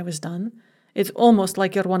Russian when I was done. "It's almost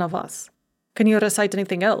like you're one of us. Can you recite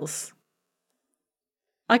anything else?"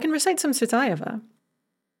 "I can recite some Tsvetaeva."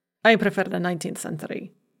 "I prefer the 19th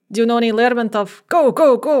century. Do you know any Lermontov? Go,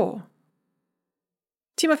 go, go!"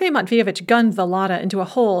 Timofey Matveevich gunned the Lada into a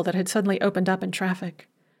hole that had suddenly opened up in traffic.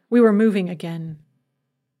 We were moving again.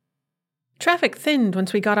 Traffic thinned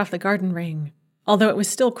once we got off the Garden Ring, although it was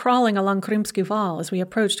still crawling along Krymsky Val as we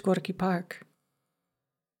approached Gorky Park.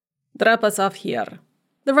 "Drop us off here,"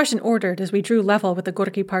 the Russian ordered as we drew level with the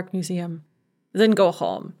Gorky Park Museum. "Then go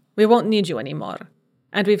home. We won't need you anymore.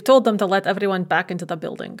 And we've told them to let everyone back into the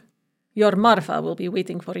building. Your Marfa will be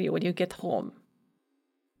waiting for you when you get home."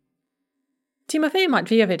 Timofey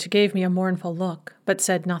Matveevich gave me a mournful look, but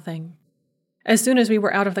said nothing. As soon as we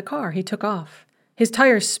were out of the car, he took off, his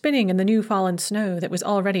tires spinning in the new-fallen snow that was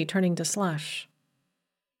already turning to slush.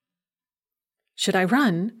 Should I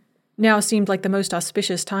run? Now seemed like the most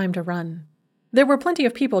auspicious time to run. There were plenty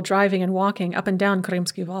of people driving and walking up and down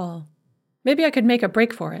Krymsky Val. Maybe I could make a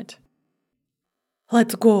break for it.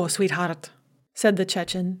 "Let's go, sweetheart," said the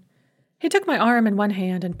Chechen. He took my arm in one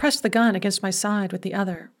hand and pressed the gun against my side with the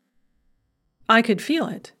other. I could feel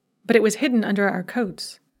it, but it was hidden under our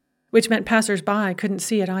coats, which meant passers-by couldn't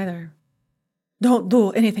see it either. "Don't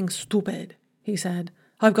do anything stupid," he said.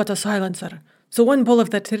 "I've got a silencer, so one pull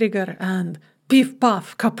of the trigger and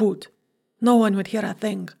piff-paff, kaput. No one would hear a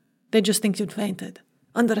thing. They'd just think you'd fainted.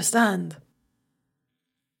 Understand?"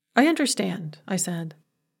 "I understand," I said.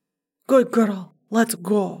 "Good girl. Let's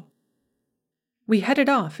go." We headed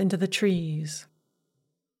off into the trees.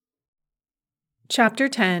 Chapter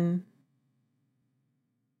 10.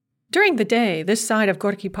 During the day, this side of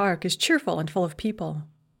Gorky Park is cheerful and full of people.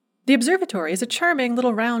 The observatory is a charming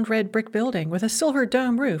little round red brick building with a silver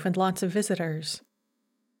dome roof and lots of visitors.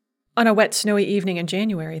 On a wet, snowy evening in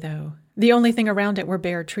January, though, the only thing around it were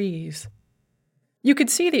bare trees. You could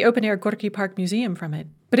see the open-air Gorky Park Museum from it,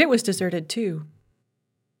 but it was deserted too.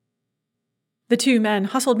 The two men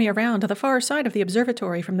hustled me around to the far side of the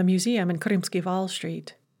observatory from the museum in Krymsky Val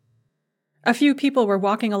Street. A few people were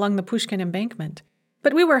walking along the Pushkin embankment,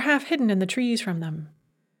 but we were half hidden in the trees from them.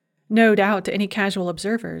 No doubt to any casual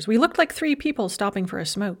observers, we looked like 3 people stopping for a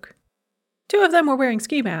smoke. 2 of them were wearing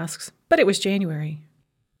ski masks, but it was January.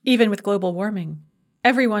 Even with global warming,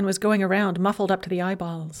 everyone was going around muffled up to the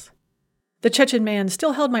eyeballs. The Chechen man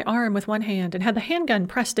still held my arm with one hand and had the handgun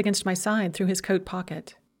pressed against my side through his coat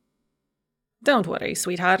pocket. "Don't worry,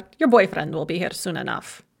 sweetheart. Your boyfriend will be here soon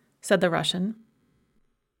enough," said the Russian.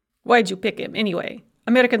 "Why'd you pick him, anyway?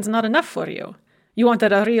 American's not enough for you. You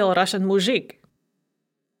wanted a real Russian mujik."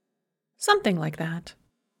 Something like that.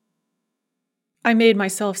 I made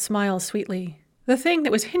myself smile sweetly. The thing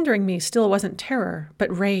that was hindering me still wasn't terror,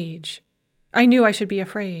 but rage. I knew I should be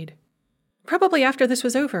afraid. Probably after this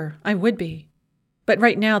was over, I would be. But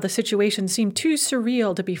right now the situation seemed too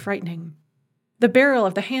surreal to be frightening. The barrel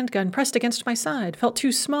of the handgun pressed against my side felt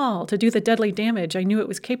too small to do the deadly damage I knew it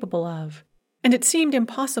was capable of. And it seemed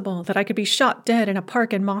impossible that I could be shot dead in a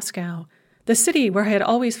park in Moscow, the city where I had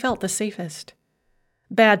always felt the safest.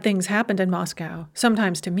 Bad things happened in Moscow,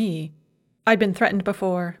 sometimes to me. I'd been threatened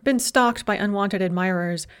before, been stalked by unwanted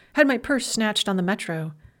admirers, had my purse snatched on the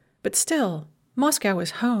metro. But still, Moscow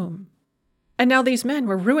was home. And now these men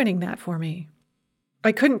were ruining that for me.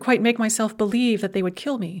 I couldn't quite make myself believe that they would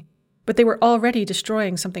kill me, but they were already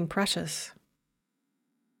destroying something precious.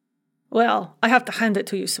 "Well, I have to hand it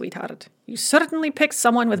to you, sweetheart. You certainly picked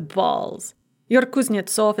someone with balls. Your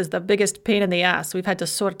Kuznetsov is the biggest pain in the ass we've had to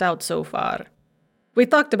sort out so far. We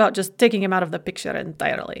talked about just taking him out of the picture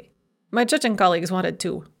entirely. My Chechen colleagues wanted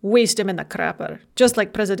to waste him in the crapper, just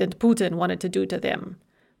like President Putin wanted to do to them.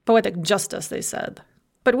 Poetic justice, they said.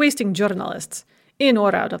 But wasting journalists, in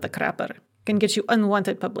or out of the crapper, can get you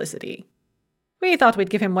unwanted publicity. We thought we'd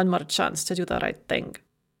give him one more chance to do the right thing.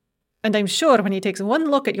 And I'm sure when he takes one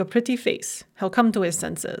look at your pretty face, he'll come to his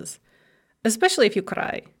senses. Especially if you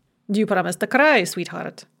cry. Do you promise to cry,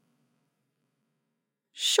 sweetheart?"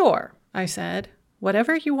 "Sure," I said.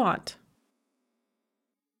 "Whatever you want."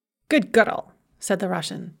 "Good girl," said the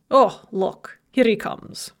Russian. "Oh, look, here he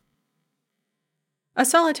comes." A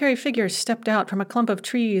solitary figure stepped out from a clump of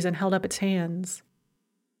trees and held up its hands.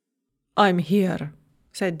 "I'm here,"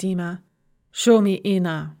 said Dima. "Show me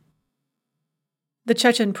Ina." The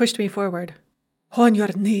Chechen pushed me forward. "On your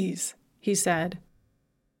knees," he said.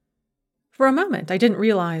 For a moment, I didn't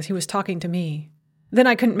realize he was talking to me. Then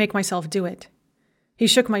I couldn't make myself do it. He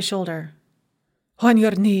shook my shoulder. "On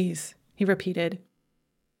your knees," he repeated.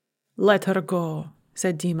 "Let her go,"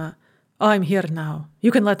 said Dima. "I'm here now.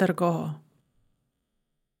 You can let her go."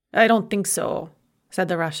 "I don't think so," said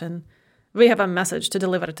the Russian. "We have a message to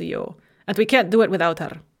deliver to you, and we can't do it without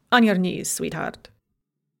her. On your knees, sweetheart."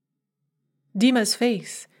 Dima's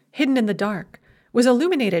face, hidden in the dark, was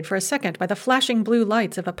illuminated for a second by the flashing blue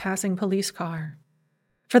lights of a passing police car.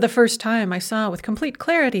 For the first time, I saw with complete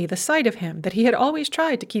clarity the side of him that he had always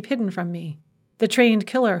tried to keep hidden from me, the trained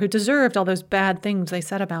killer who deserved all those bad things they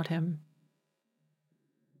said about him.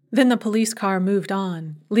 Then the police car moved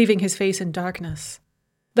on, leaving his face in darkness.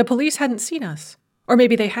 The police hadn't seen us, or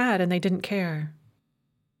maybe they had and they didn't care.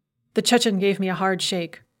 The Chechen gave me a hard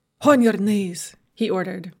shake. "On your knees," he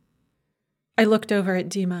ordered. I looked over at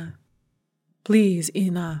Dima. "Please,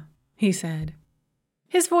 Ina," he said.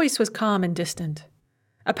 His voice was calm and distant.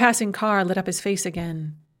 A passing car lit up his face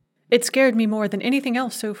again. It scared me more than anything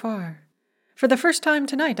else so far. For the first time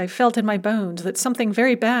tonight, I felt in my bones that something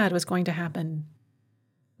very bad was going to happen.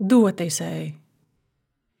 "Do what they say."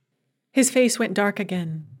 His face went dark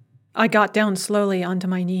again. I got down slowly onto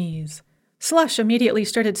my knees. Slush immediately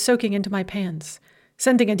started soaking into my pants,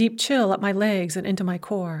 sending a deep chill up my legs and into my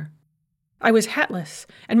core. I was hatless,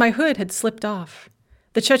 and my hood had slipped off.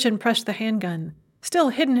 The Chechen pressed the handgun. still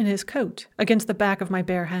hidden in his coat against the back of my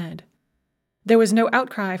bare head. There was no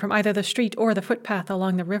outcry from either the street or the footpath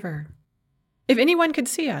along the river. If anyone could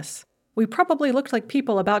see us, we probably looked like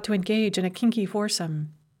people about to engage in a kinky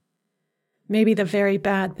foursome. Maybe the very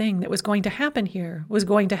bad thing that was going to happen here was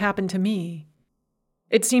going to happen to me.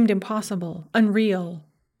 It seemed impossible, unreal.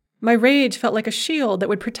 My rage felt like a shield that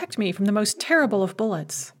would protect me from the most terrible of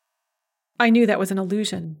bullets. I knew that was an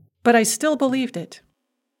illusion, but I still believed it.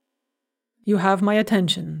 "You have my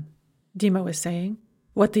attention," Dima was saying.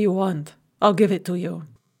 "What do you want? I'll give it to you."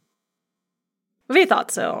 "We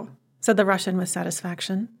thought so," said the Russian with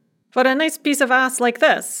satisfaction. "For a nice piece of ass like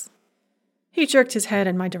this." He jerked his head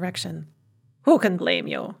in my direction. "Who can blame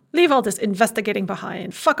you? Leave all this investigating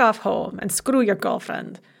behind, fuck off home, and screw your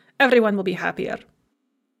girlfriend. Everyone will be happier."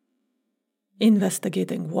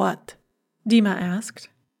 "Investigating what?" Dima asked.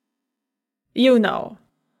 "You know."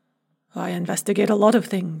 "I investigate a lot of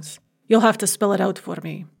things. You'll have to spell it out for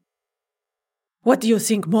me." "What do you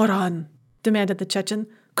think, moron?" demanded the Chechen.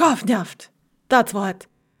 "Kovneft! That's what.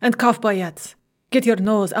 And kovboyets. Get your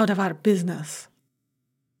nose out of our business."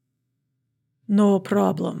 "No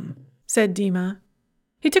problem," said Dima.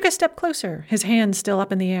 He took a step closer, his hands still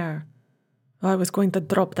up in the air. "I was going to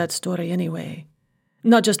drop that story anyway.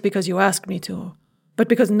 Not just because you asked me to, but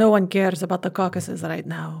because no one cares about the Caucasus right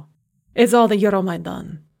now. It's all the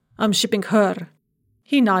Euromaidan. I'm shipping her,"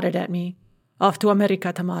 he nodded at me, "off to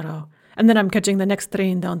America tomorrow, and then I'm catching the next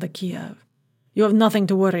train down to Kiev. You have nothing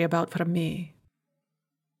to worry about from me."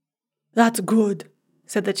 "That's good,"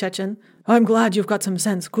 said the Chechen. "I'm glad you've got some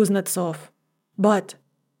sense, Kuznetsov. But,"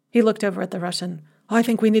 he looked over at the Russian, "I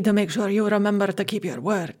think we need to make sure you remember to keep your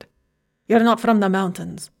word. You're not from the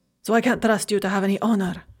mountains, so I can't trust you to have any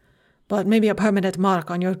honor. But maybe a permanent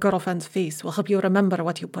mark on your girlfriend's face will help you remember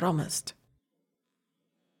what you promised."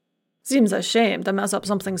 "Seems a shame to mess up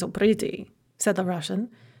something so pretty," said the Russian.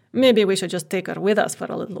 "Maybe we should just take her with us for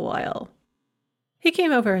a little while." He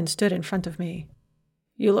came over and stood in front of me.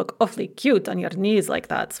 "You look awfully cute on your knees like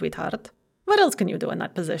that, sweetheart. What else can you do in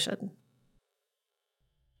that position?"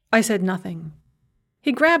 I said nothing.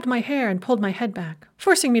 He grabbed my hair and pulled my head back,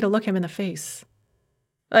 forcing me to look him in the face.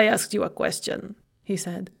 "I asked you a question," he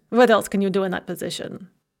said. "What else can you do in that position?"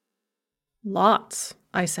 "Lots,"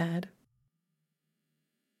 I said.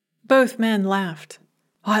 Both men laughed.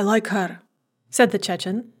 "I like her," said the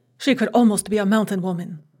Chechen. "She could almost be a mountain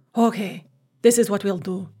woman. Okay, this is what we'll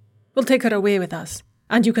do. We'll take her away with us,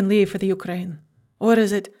 and you can leave for the Ukraine. Or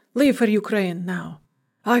is it leave for Ukraine now?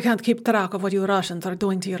 I can't keep track of what you Russians are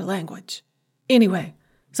doing to your language. Anyway,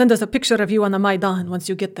 send us a picture of you on the Maidan once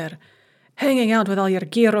you get there, hanging out with all your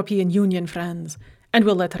European Union friends, and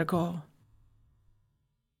we'll let her go."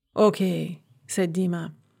 "Okay," said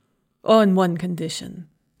Dima. "On one condition.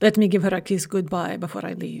 Let me give her a kiss goodbye before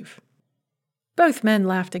I leave." Both men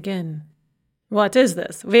laughed again. "What is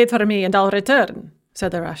this? Wait for me and I'll return,"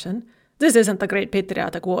 said the Russian. "This isn't the Great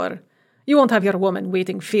Patriotic War. You won't have your woman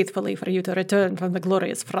waiting faithfully for you to return from the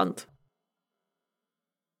glorious front."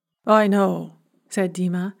 "I know," said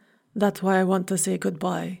Dima. "That's why I want to say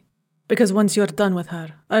goodbye. Because once you're done with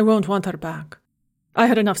her, I won't want her back. I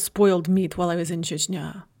had enough spoiled meat while I was in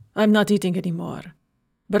Chechnya. I'm not eating any more.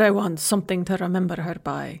 But I want something to remember her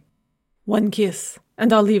by. One kiss,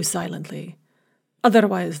 and I'll leave silently.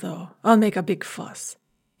 Otherwise, though, I'll make a big fuss.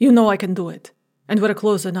 You know I can do it, and we're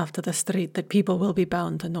close enough to the street that people will be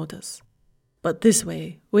bound to notice. But this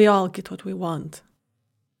way, we all get what we want."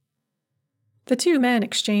 The two men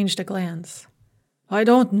exchanged a glance. "I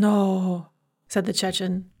don't know," said the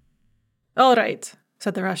Chechen. "All right,"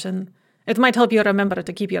 said the Russian. "It might help you remember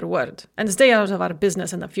to keep your word, and stay out of our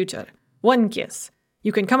business in the future. One kiss.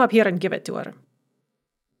 You can come up here and give it to her."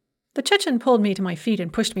 The Chechen pulled me to my feet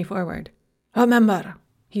and pushed me forward. "Remember,"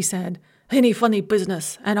 he said, "any funny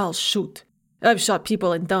business and I'll shoot. I've shot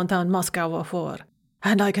people in downtown Moscow before,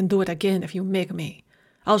 and I can do it again if you make me.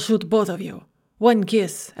 I'll shoot both of you. One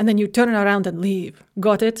kiss, and then you turn around and leave.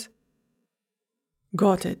 Got it?"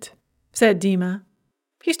 "Got it," said Dima.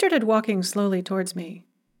 He started walking slowly towards me.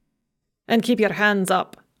 "And keep your hands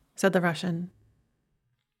up," said the Russian.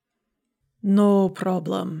 "No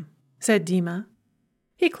problem," said Dima.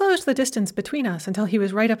 He closed the distance between us until he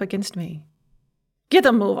was right up against me. "Get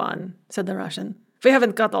a move on," said the Russian. "We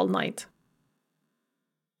haven't got all night."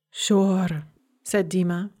 "Sure," said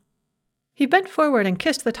Dima. He bent forward and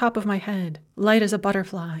kissed the top of my head, light as a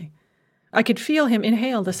butterfly. I could feel him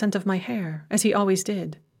inhale the scent of my hair, as he always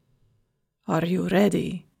did. "Are you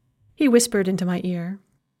ready?" he whispered into my ear.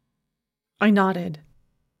 I nodded.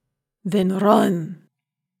 "Then run."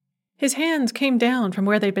 His hands came down from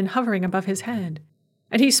where they'd been hovering above his head,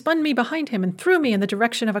 and he spun me behind him and threw me in the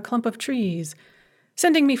direction of a clump of trees,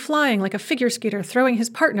 sending me flying like a figure skater throwing his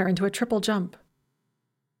partner into a triple jump.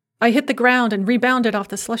 I hit the ground and rebounded off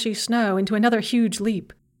the slushy snow into another huge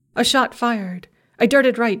leap. A shot fired. I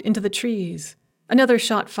darted right into the trees. Another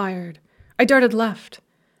shot fired. I darted left.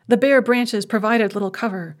 The bare branches provided little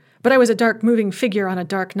cover, but I was a dark moving figure on a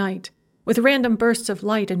dark night, with random bursts of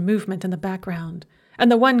light and movement in the background,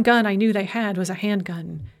 and the one gun I knew they had was a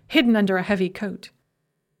handgun, hidden under a heavy coat.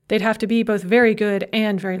 They'd have to be both very good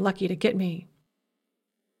and very lucky to get me.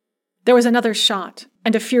 There was another shot,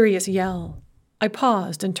 and a furious yell. I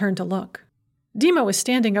paused and turned to look. Dima was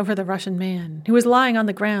standing over the Russian man, who was lying on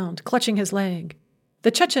the ground, clutching his leg.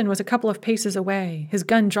 The Chechen was a couple of paces away, his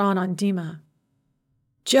gun drawn on Dima.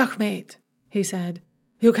 "Checkmate," he said.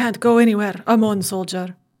 "You can't go anywhere, Amon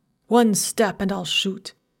soldier. One step and I'll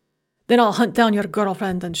shoot. Then I'll hunt down your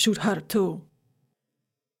girlfriend and shoot her too."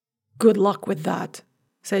 "Good luck with that,"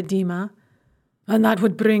 said Dima. "And that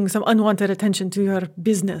would bring some unwanted attention to your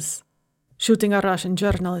business. Shooting a Russian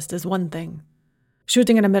journalist is one thing.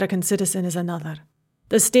 Shooting an American citizen is another.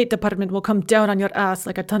 The State Department will come down on your ass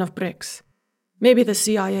like a ton of bricks. Maybe the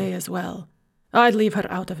CIA as well. I'd leave her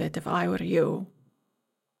out of it if I were you."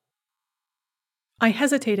 I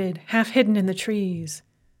hesitated, half hidden in the trees.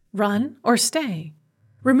 Run or stay?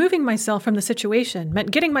 Removing myself from the situation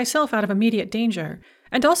meant getting myself out of immediate danger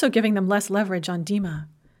and also giving them less leverage on Dima.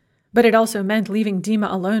 But it also meant leaving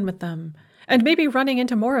Dima alone with them, and maybe running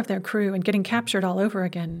into more of their crew and getting captured all over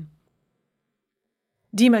again.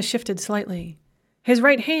 Dima shifted slightly. His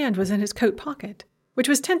right hand was in his coat pocket, which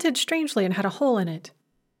was tinted strangely and had a hole in it.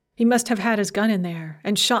 He must have had his gun in there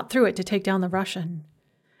and shot through it to take down the Russian.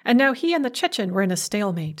 And now he and the Chechen were in a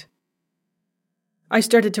stalemate. I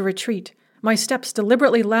started to retreat, my steps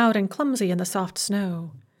deliberately loud and clumsy in the soft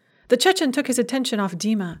snow. The Chechen took his attention off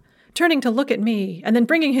Dima, turning to look at me and then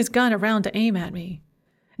bringing his gun around to aim at me.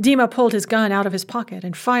 Dima pulled his gun out of his pocket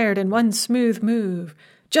and fired in one smooth move,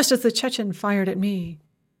 just as the Chechen fired at me.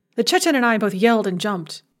 The Chechen and I both yelled and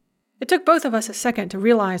jumped. It took both of us a second to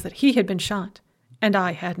realize that he had been shot, and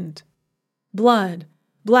I hadn't. Blood,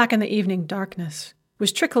 black in the evening darkness,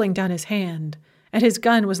 was trickling down his hand, and his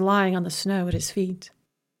gun was lying on the snow at his feet.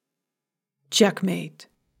 "Checkmate,"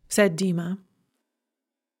 said Dima.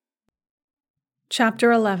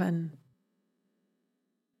 Chapter 11.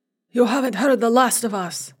 "You haven't heard the last of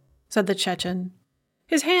us," said the Chechen.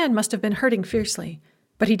 His hand must have been hurting fiercely,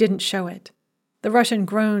 but he didn't show it. The Russian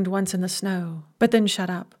groaned once in the snow, but then shut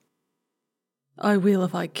up. "I will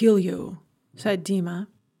if I kill you," said Dima.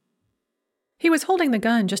 He was holding the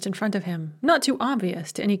gun just in front of him, not too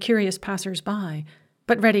obvious to any curious passers-by,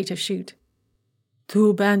 but ready to shoot.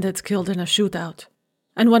 2 bandits killed in a shootout,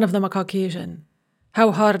 and one of them a Caucasian.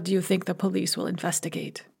 How hard do you think the police will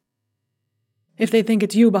investigate?" "If they think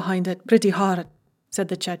it's you behind it, pretty hard," said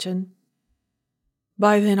the Chechen.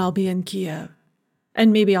 "By then I'll be in Kiev,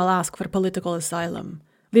 and maybe I'll ask for political asylum,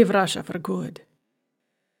 leave Russia for good."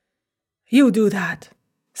 "You do that,"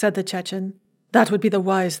 said the Chechen. "That would be the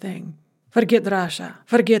wise thing. Forget Russia,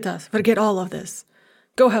 forget us, forget all of this.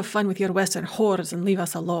 Go have fun with your Western whores and leave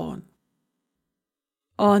us alone."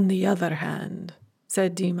 "On the other hand,"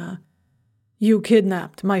 said Dima, "you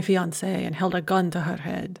kidnapped my fiancée and held a gun to her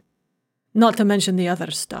head. Not to mention the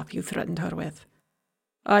other stuff you threatened her with.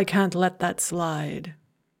 I can't let that slide."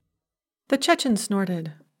 The Chechen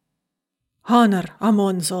snorted. "Honor,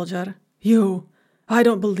 Amon soldier. I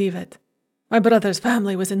don't believe it. My brother's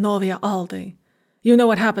family was in Novaya Aldi. You know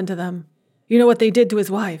what happened to them. You know what they did to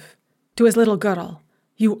his wife, to his little girl.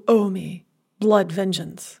 You owe me blood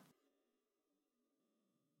vengeance."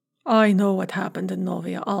 "I know what happened in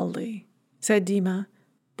Novaya Aldi," said Dima,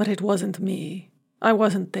 "but it wasn't me. I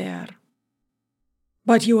wasn't there."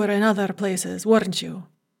 "But you were in other places, weren't you?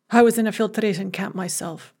 I was in a filtration camp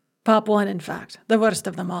myself. Pop 1, in fact, the worst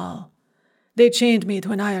of them all. They chained me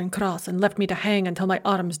to an iron cross and left me to hang until my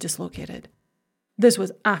arms dislocated. This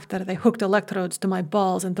was after they hooked electrodes to my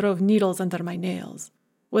balls and drove needles under my nails.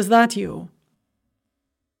 Was that you?"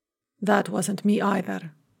 "That wasn't me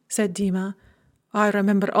either," said Dima. "I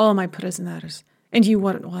remember all my prisoners, and you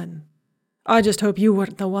weren't one. I just hope you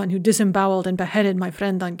weren't the one who disemboweled and beheaded my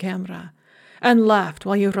friend on camera, and laughed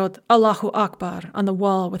while you wrote Allahu Akbar on the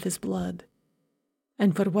wall with his blood.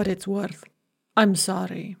 And for what it's worth, I'm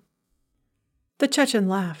sorry." The Chechen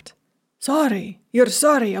laughed. "Sorry? You're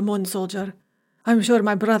sorry, Amon soldier. I'm sure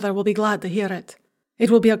my brother will be glad to hear it. It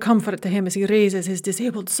will be a comfort to him as he raises his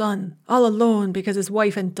disabled son, all alone because his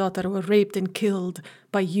wife and daughter were raped and killed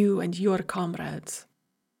by you and your comrades."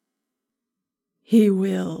 "He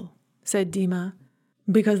will," said Dima,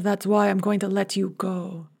 "because that's why I'm going to let you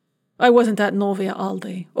go. I wasn't at Novaya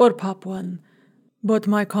Aldi or Pop 1, but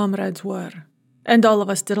my comrades were, And all of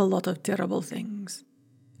us did a lot of terrible things.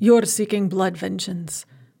 You're seeking blood vengeance,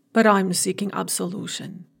 but I'm seeking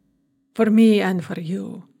absolution. For me and for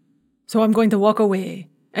you. So I'm going to walk away,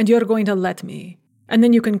 and you're going to let me. And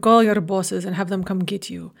then you can call your bosses and have them come get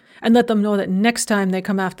you, and let them know that next time they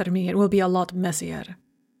come after me, it will be a lot messier.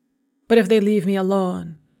 But if they leave me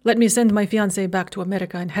alone, let me send my fiancé back to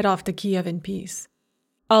America and head off to Kiev in peace.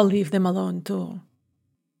 I'll leave them alone too.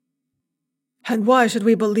 And why should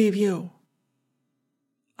we believe you?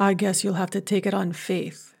 I guess you'll have to take it on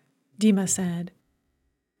faith, Dima said.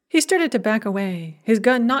 He started to back away, his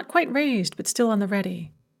gun not quite raised but still on the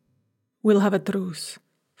ready. We'll have a truce,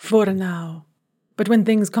 for now. But when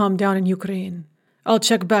things calm down in Ukraine, I'll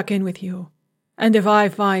check back in with you. And if I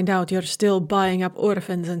find out you're still buying up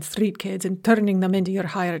orphans and street kids and turning them into your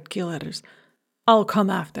hired killers, I'll come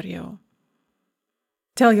after you.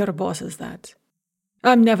 Tell your bosses that.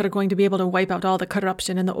 I'm never going to be able to wipe out all the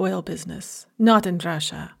corruption in the oil business, not in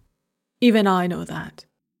Russia. Even I know that.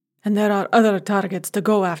 And there are other targets to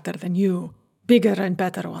go after than you, bigger and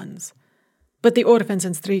better ones. But the orphans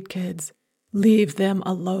and street kids, leave them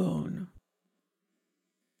alone.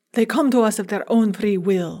 They come to us of their own free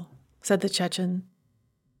will, said the Chechen.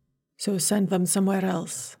 So send them somewhere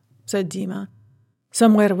else, said Dima.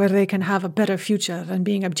 Somewhere where they can have a better future than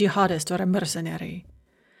being a jihadist or a mercenary.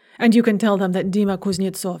 And you can tell them that Dima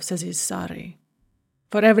Kuznetsov says he's sorry.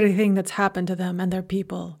 For everything that's happened to them and their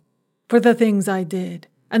people. For the things I did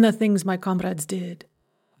and the things my comrades did.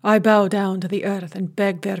 I bow down to the earth and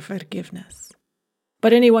beg their forgiveness.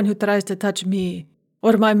 But anyone who tries to touch me,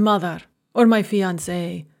 or my mother, or my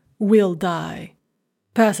fiancé, will die.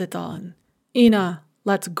 Pass it on. Ina,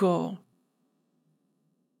 let's go.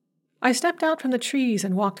 I stepped out from the trees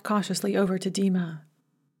and walked cautiously over to Dima.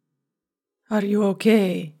 Are you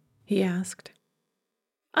okay? He asked.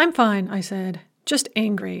 I'm fine, I said, just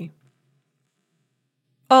angry.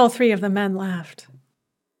 All three of the men laughed.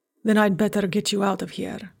 Then I'd better get you out of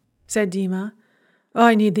here, said Dima.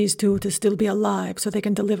 I need these two to still be alive so they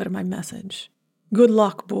can deliver my message. Good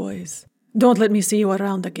luck, boys. Don't let me see you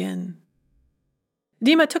around again.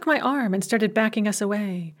 Dima took my arm and started backing us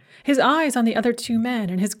away, his eyes on the other two men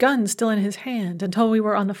and his gun still in his hand until we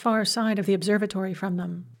were on the far side of the observatory from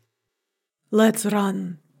them. Let's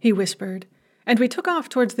run, he whispered, and we took off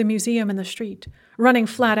towards the museum in the street, running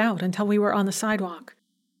flat out until we were on the sidewalk,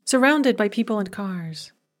 surrounded by people and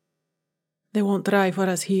cars. They won't try for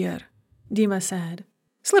us here, Dima said,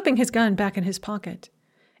 slipping his gun back in his pocket.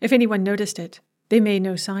 If anyone noticed it, they made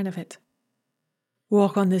no sign of it.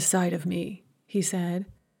 Walk on this side of me, he said.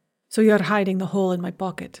 So you're hiding the hole in my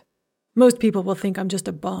pocket. Most people will think I'm just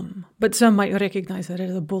a bum, but some might recognize it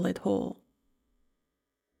as a bullet hole.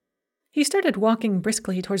 He started walking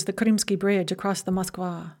briskly towards the Krymsky Bridge across the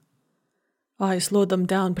Moskva. I slowed them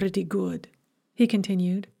down pretty good, he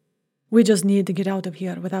continued. We just need to get out of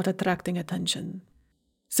here without attracting attention.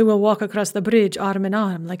 So we'll walk across the bridge arm in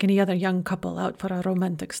arm like any other young couple out for a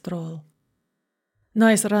romantic stroll.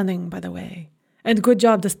 Nice running, by the way, and good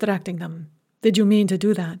job distracting them. Did you mean to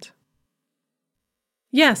do that?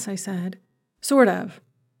 Yes, I said. Sort of.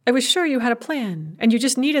 I was sure you had a plan, and you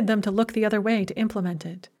just needed them to look the other way to implement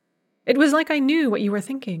it. It was like I knew what you were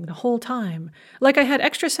thinking the whole time, like I had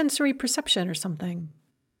extrasensory perception or something.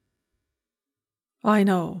 I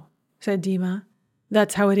know, said Dima.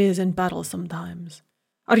 That's how it is in battle sometimes.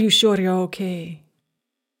 Are you sure you're okay?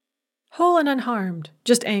 Whole and unharmed,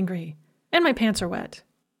 just angry, and my pants are wet.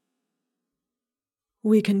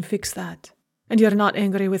 We can fix that, and you're not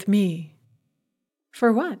angry with me.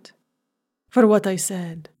 For what? For what I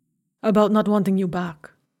said, about not wanting you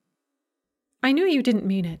back. I knew you didn't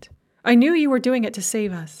mean it. I knew you were doing it to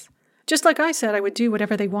save us, just like I said I would do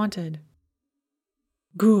whatever they wanted.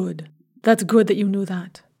 Good. That's good that you knew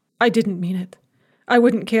that. I didn't mean it. I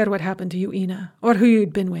wouldn't care what happened to you, Ina, or who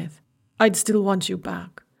you'd been with. I'd still want you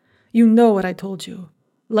back. You know what I told you.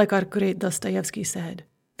 Like our great Dostoevsky said,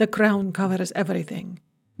 the crown covers everything.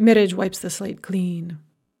 Marriage wipes the slate clean.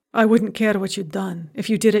 I wouldn't care what you'd done if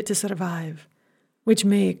you did it to survive. Which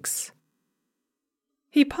makes...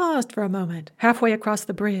 He paused for a moment, halfway across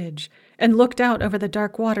the bridge, and looked out over the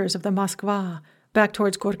dark waters of the Moskva, back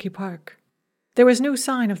towards Gorky Park. There was no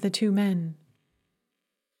sign of the two men.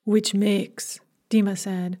 Which makes, Dima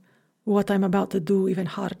said, what I'm about to do even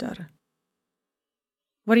harder.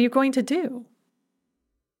 What are you going to do?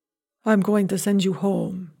 I'm going to send you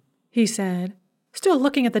home, he said, still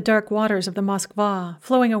looking at the dark waters of the Moskva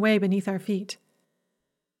flowing away beneath our feet.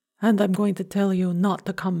 And I'm going to tell you not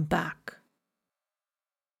to come back.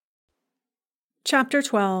 Chapter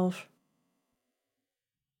 12.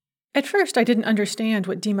 At first I didn't understand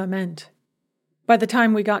what Dima meant. By the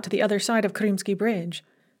time we got to the other side of Krymsky Bridge,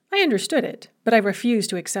 I understood it, but I refused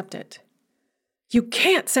to accept it. "You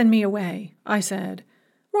can't send me away," I said,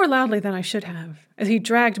 more loudly than I should have, as he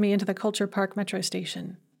dragged me into the Culture Park metro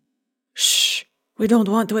station. "Shh! We don't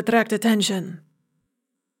want to attract attention."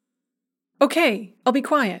 "Okay, I'll be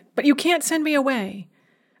quiet, but you can't send me away,"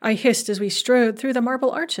 I hissed as we strode through the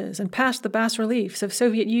marble arches and past the bas-reliefs of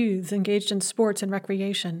Soviet youths engaged in sports and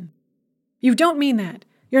recreation. "You don't mean that.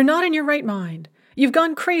 You're not in your right mind. You've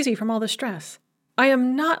gone crazy from all the stress. I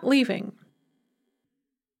am not leaving."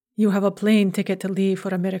 "You have a plane ticket to leave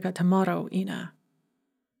for America tomorrow, Ina."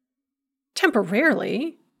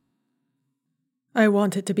 "Temporarily?" "I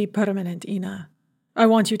want it to be permanent, Ina. I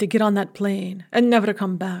want you to get on that plane and never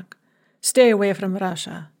come back. Stay away from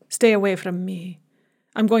Russia. Stay away from me.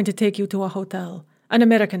 I'm going to take you to a hotel, an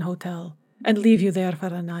American hotel, and leave you there for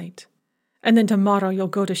the night. And then tomorrow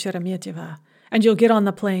you'll go to Sheremetyevo, and you'll get on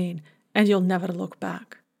the plane, and you'll never look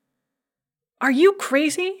back." "Are you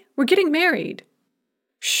crazy? We're getting married."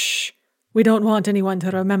 "Shh! We don't want anyone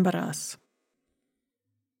to remember us."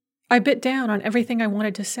 I bit down on everything I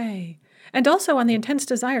wanted to say, and also on the intense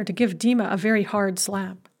desire to give Dima a very hard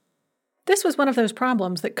slap. This was one of those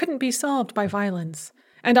problems that couldn't be solved by violence,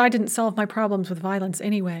 and I didn't solve my problems with violence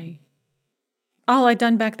anyway. All I'd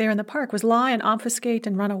done back there in the park was lie and obfuscate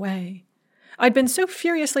and run away. I'd been so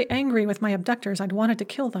furiously angry with my abductors I'd wanted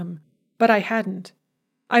to kill them, but I hadn't.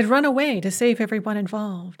 I'd run away to save everyone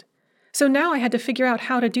involved. So now I had to figure out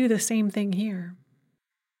how to do the same thing here.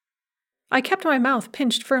 I kept my mouth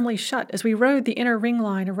pinched firmly shut as we rode the inner ring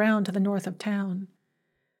line around to the north of town.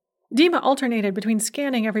 Dima alternated between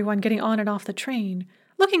scanning everyone getting on and off the train,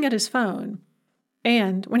 looking at his phone,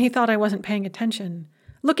 and, when he thought I wasn't paying attention,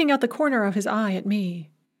 looking out the corner of his eye at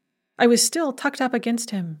me. I was still tucked up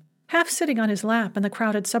against him, half sitting on his lap in the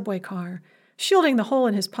crowded subway car, shielding the hole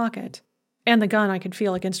in his pocket, and the gun I could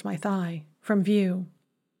feel against my thigh, from view.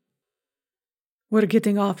 "We're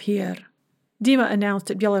getting off here," Dima announced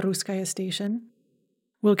at Belaruskaya station.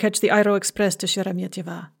 "We'll catch the Aero Express to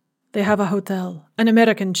Sheremetyevo. They have a hotel, an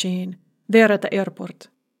American chain, there at the airport.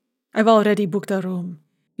 I've already booked a room.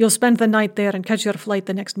 You'll spend the night there and catch your flight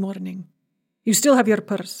the next morning. You still have your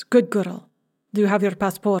purse. Good girl. Do you have your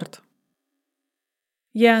passport?"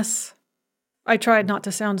 "Yes." I tried not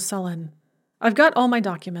to sound sullen. "I've got all my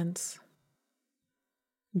documents."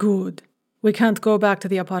 "Good. We can't go back to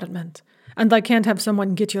the apartment, and I can't have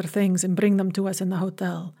someone get your things and bring them to us in the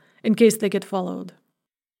hotel, in case they get followed."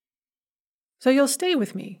 "So you'll stay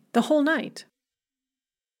with me the whole night?"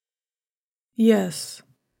 "Yes."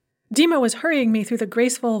 Dima was hurrying me through the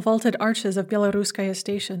graceful, vaulted arches of Belaruskaya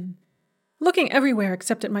station, looking everywhere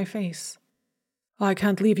except at my face. "I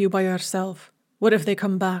can't leave you by yourself. What if they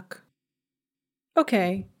come back?"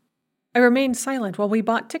 "Okay." I remained silent while we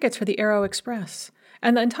bought tickets for the Aero Express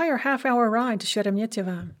and the entire half-hour ride to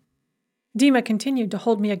Sheremetyevo. Dima continued to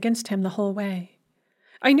hold me against him the whole way.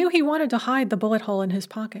 I knew he wanted to hide the bullet hole in his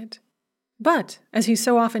pocket. But, as he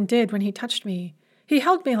so often did when he touched me, he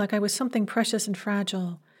held me like I was something precious and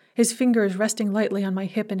fragile, his fingers resting lightly on my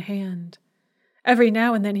hip and hand. Every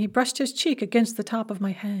now and then he brushed his cheek against the top of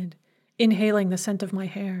my head, inhaling the scent of my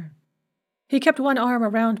hair. He kept one arm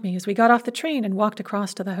around me as we got off the train and walked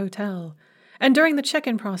across to the hotel, and during the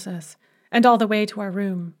check-in process, and all the way to our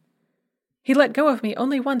room. He let go of me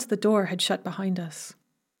only once the door had shut behind us.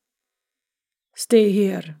 "Stay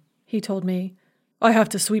here," he told me. "I have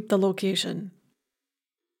to sweep the location."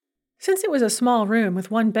 Since it was a small room with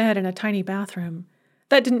one bed and a tiny bathroom,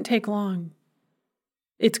 that didn't take long.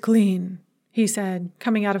 "It's clean," he said,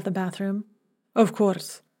 coming out of the bathroom. "Of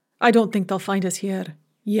course. I don't think they'll find us here.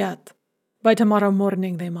 Yet. By tomorrow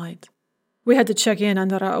morning they might. We had to check in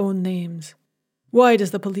under our own names. Why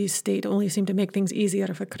does the police state only seem to make things easier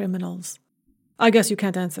for criminals? I guess you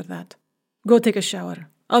can't answer that. Go take a shower.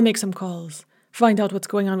 I'll make some calls. Find out what's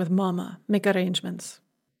going on with Mama. Make arrangements."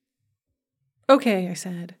 "Okay," I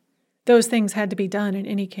said. Those things had to be done in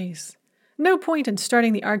any case. No point in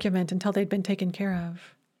starting the argument until they'd been taken care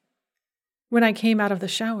of. When I came out of the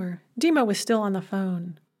shower, Dima was still on the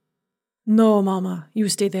phone. "No, Mama, you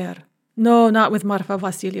stay there. No, not with Marfa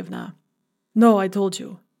Vasilyevna. No, I told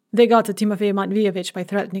you. They got to Timofey Matveevich by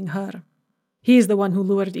threatening her. He's the one who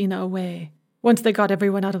lured Ina away, once they got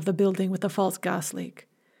everyone out of the building with the false gas leak.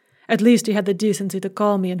 At least he had the decency to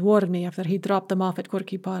call me and warn me after he dropped them off at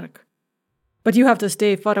Gorky Park. But you have to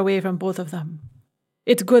stay far away from both of them.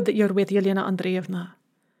 It's good that you're with Yelena Andreevna.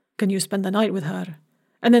 Can you spend the night with her,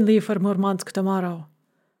 and then leave for Murmansk tomorrow?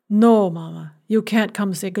 No, Mama, you can't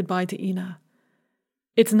come say goodbye to Ina.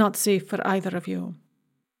 It's not safe for either of you."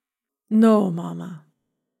 "No, Mama."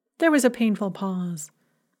 There was a painful pause.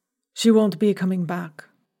 She won't be coming back.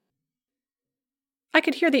 I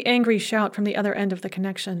could hear the angry shout from the other end of the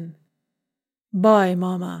connection. Bye,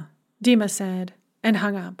 Mama, Dima said, and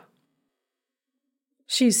hung up.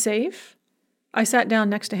 She's safe? I sat down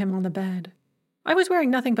next to him on the bed. I was wearing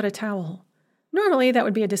nothing but a towel. Normally, that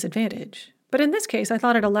would be a disadvantage, but in this case, I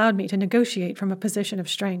thought it allowed me to negotiate from a position of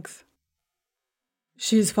strength.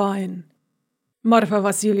 She's fine. Marfa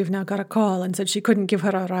Vasilyevna got a call and said she couldn't give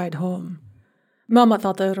her a ride home. Mama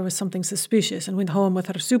thought there was something suspicious and went home with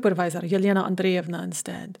her supervisor, Yelena Andreevna,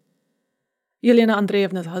 instead. Yelena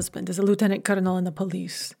Andreevna's husband is a lieutenant colonel in the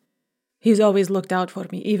police. He's always looked out for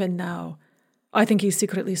me, even now. I think he's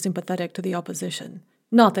secretly sympathetic to the opposition,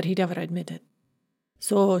 not that he'd ever admit it.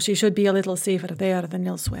 So she should be a little safer there than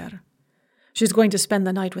elsewhere. She's going to spend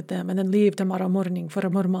the night with them and then leave tomorrow morning for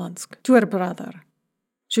Murmansk, to her brother.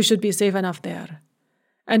 She should be safe enough there.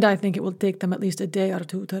 And I think it will take them at least a day or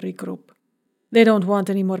two to regroup. They don't want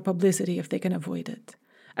any more publicity if they can avoid it.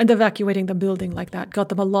 And evacuating the building like that got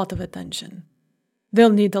them a lot of attention. They'll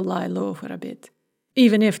need to lie low for a bit,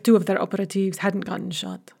 even if 2 of their operatives hadn't gotten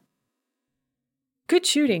shot. Good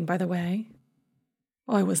shooting, by the way.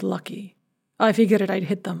 I was lucky. I figured I'd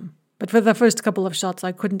hit them, but for the first couple of shots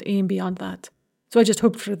I couldn't aim beyond that, so I just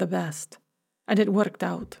hoped for the best. And it worked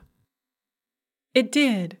out. It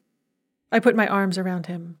did. I put my arms around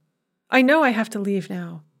him. I know I have to leave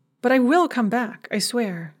now, but I will come back, I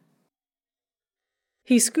swear.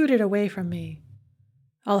 He scooted away from me.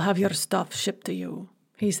 I'll have your stuff shipped to you,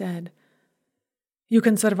 he said. You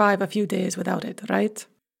can survive a few days without it, right?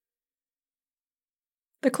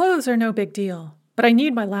 The clothes are no big deal, but I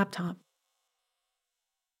need my laptop.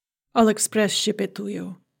 I'll express ship it to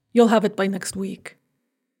you. You'll have it by next week.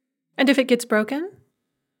 And if it gets broken?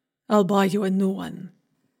 I'll buy you a new one.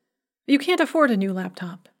 You can't afford a new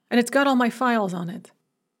laptop, and it's got all my files on it.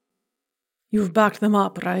 You've backed them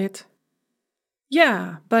up, right?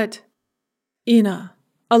 Yeah, but... Ina,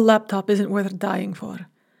 a laptop isn't worth dying for.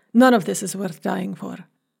 None of this is worth dying for.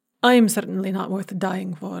 I'm certainly not worth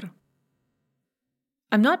dying for.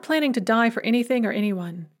 I'm not planning to die for anything or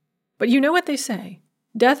anyone. But you know what they say.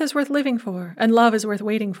 Death is worth living for, and love is worth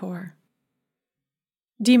waiting for.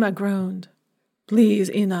 Dima groaned. Please,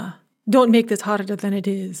 Ina, don't make this harder than it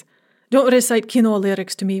is. Don't recite Kino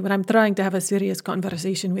lyrics to me when I'm trying to have a serious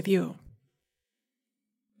conversation with you.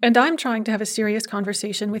 And I'm trying to have a serious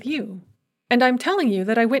conversation with you. And I'm telling you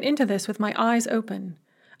that I went into this with my eyes open.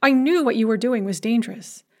 I knew what you were doing was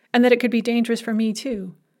dangerous, and that it could be dangerous for me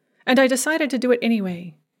too. And I decided to do it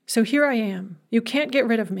anyway. So here I am. You can't get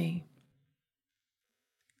rid of me.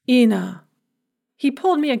 Ina. He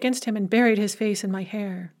pulled me against him and buried his face in my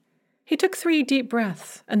hair. He took 3 deep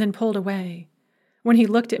breaths and then pulled away. When he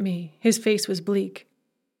looked at me, his face was bleak.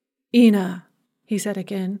 Ina, he said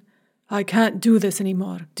again, I can't do this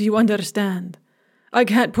anymore. Do you understand? I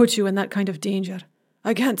can't put you in that kind of danger.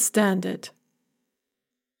 I can't stand it.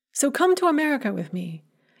 So come to America with me.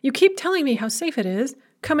 You keep telling me how safe it is.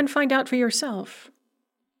 Come and find out for yourself.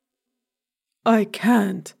 I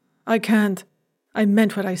can't. I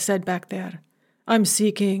meant what I said back there. I'm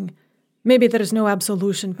seeking. Maybe there's no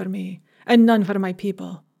absolution for me, and none for my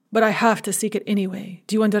people, but I have to seek it anyway.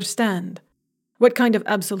 Do you understand? What kind of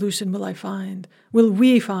absolution will I find? Will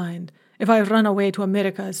we find if I run away to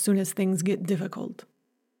America as soon as things get difficult?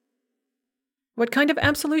 What kind of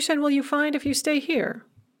absolution will you find if you stay here?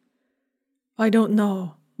 I don't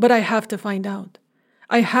know, but I have to find out.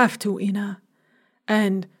 I have to, Ina.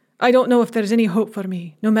 And I don't know if there's any hope for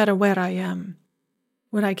me, no matter where I am.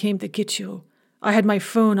 When I came to get you, I had my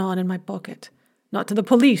phone on in my pocket. Not to the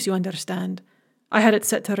police, you understand. I had it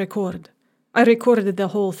set to record. I recorded the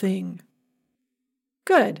whole thing.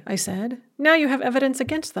 Good, I said. Now you have evidence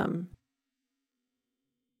against them.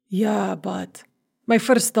 Yeah, but my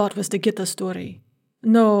first thought was to get the story.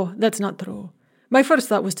 No, that's not true. My first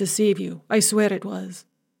thought was to save you. I swear it was.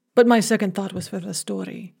 But my second thought was for the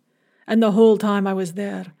story. And the whole time I was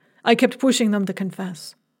there, I kept pushing them to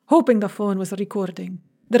confess, hoping the phone was recording,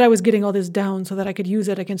 that I was getting all this down so that I could use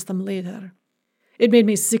it against them later. It made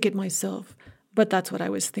me sick at myself, but that's what I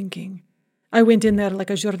was thinking. I went in there like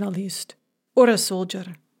a journalist, or a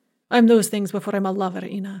soldier. I'm those things before I'm a lover,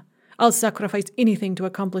 Ina. I'll sacrifice anything to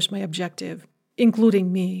accomplish my objective,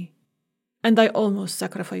 including me. And I almost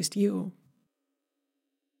sacrificed you.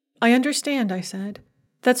 I understand, I said.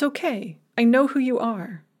 That's okay. I know who you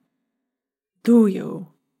are. Do you?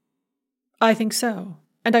 I think so,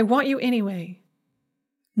 and I want you anyway.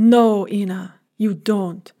 No, Ina, you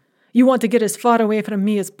don't. You want to get as far away from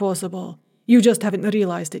me as possible. You just haven't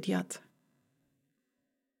realized it yet.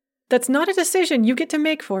 That's not a decision you get to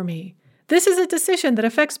make for me. This is a decision that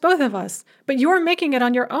affects both of us, but you're making it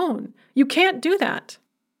on your own. You can't do that.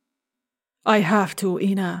 I have to,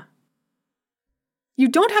 Ina. You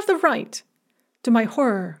don't have the right. To my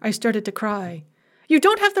horror, I started to cry. You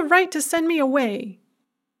don't have the right to send me away.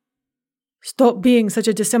 Stop being such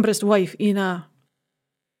a Decemberist wife, Ina.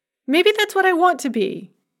 Maybe that's what I want to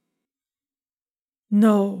be.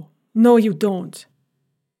 No, you don't.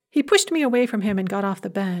 He pushed me away from him and got off the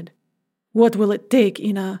bed. What will it take,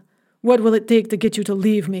 Ina? What will it take to get you to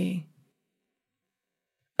leave me?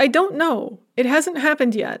 I don't know. It hasn't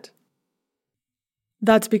happened yet.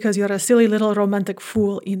 That's because you're a silly little romantic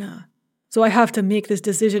fool, Ina. So I have to make this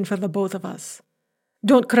decision for the both of us.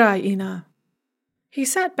 Don't cry, Ina. He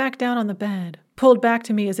sat back down on the bed, pulled back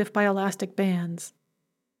to me as if by elastic bands.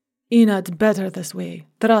 Ina, it's better this way.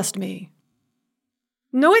 Trust me.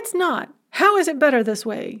 No, it's not. How is it better this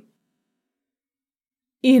way?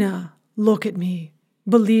 Ina, look at me.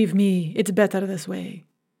 Believe me, it's better this way.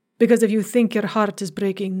 Because if you think your heart is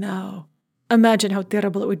breaking now, imagine how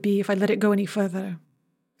terrible it would be if I let it go any further.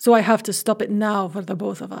 So I have to stop it now for the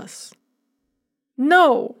both of us.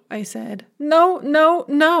 No, I said.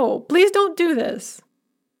 No. Please don't do this.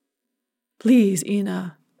 Please,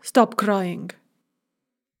 Ina, stop crying.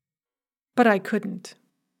 But I couldn't.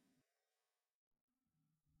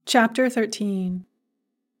 Chapter 13.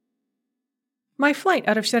 My flight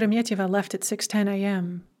out of Sheremetyevo left at 6:10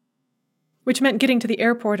 a.m., which meant getting to the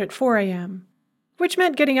airport at 4 a.m., which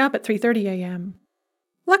meant getting up at 3:30 a.m.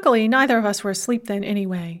 Luckily, neither of us were asleep then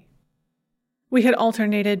anyway. We had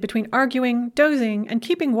alternated between arguing, dozing, and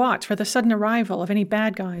keeping watch for the sudden arrival of any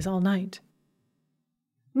bad guys all night.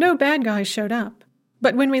 No bad guys showed up,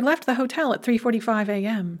 but when we left the hotel at 3:45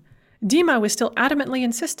 a.m., Dima was still adamantly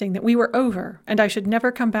insisting that we were over and I should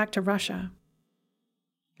never come back to Russia.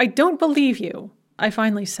 I don't believe you, I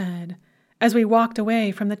finally said, as we walked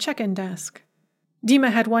away from the check-in desk.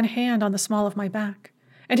 Dima had one hand on the small of my back,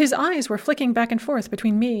 and his eyes were flicking back and forth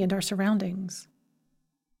between me and our surroundings.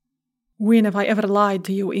 When have I ever lied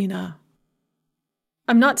to you, Ina?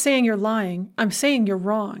 I'm not saying you're lying. I'm saying you're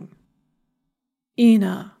wrong.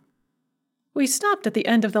 Ina. We stopped at the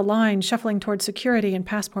end of the line, shuffling toward security and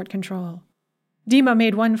passport control. Dima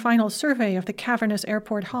made one final survey of the cavernous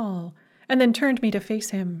airport hall and then turned me to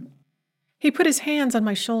face him. He put his hands on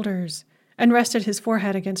my shoulders and rested his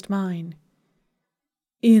forehead against mine.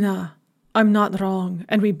 Ina, I'm not wrong,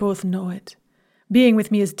 and we both know it. Being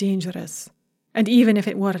with me is dangerous. And even if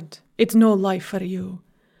it weren't, it's no life for you.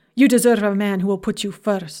 You deserve a man who will put you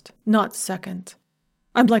first, not second.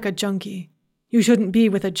 I'm like a junkie. You shouldn't be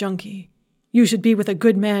with a junkie. You should be with a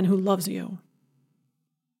good man who loves you.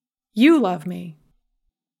 You love me.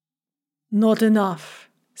 Not enough,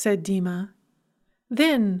 said Dima.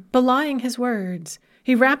 Then, belying his words,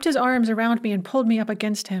 he wrapped his arms around me and pulled me up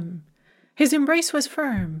against him. His embrace was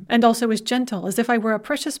firm, and also as gentle as if I were a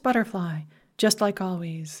precious butterfly, just like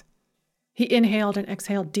always. He inhaled and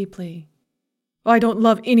exhaled deeply. I don't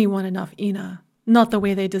love anyone enough, Ina. Not the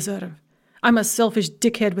way they deserve. I'm a selfish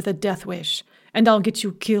dickhead with a death wish, and I'll get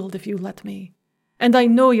you killed if you let me. And I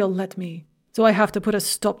know you'll let me, so I have to put a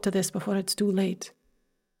stop to this before it's too late.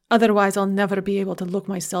 Otherwise, I'll never be able to look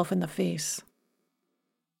myself in the face.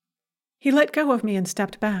 He let go of me and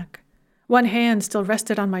stepped back. One hand still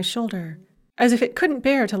rested on my shoulder, as if it couldn't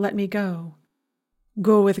bear to let me go.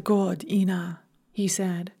 Go with God, Ina, he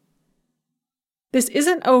said. This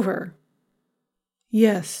isn't over.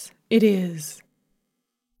 Yes, it is.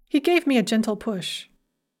 He gave me a gentle push.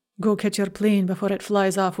 Go catch your plane before it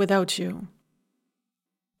flies off without you.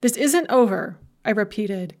 This isn't over, I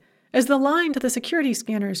repeated, as the line to the security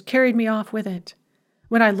scanners carried me off with it.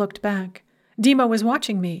 When I looked back, Dima was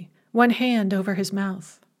watching me, one hand over his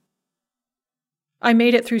mouth. I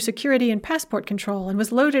made it through security and passport control and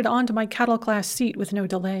was loaded onto my cattle-class seat with no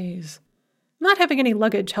delays. Not having any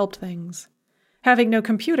luggage helped things. Having no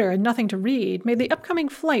computer and nothing to read made the upcoming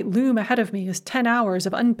flight loom ahead of me as 10 hours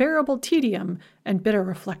of unbearable tedium and bitter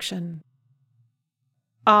reflection.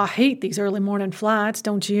 I hate these early morning flights,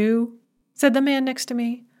 don't you? Said the man next to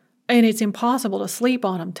me. And it's impossible to sleep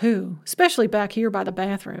on them, too, especially back here by the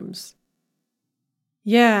bathrooms.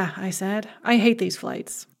 Yeah, I said, I hate these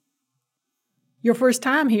flights. Your first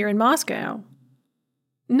time here in Moscow?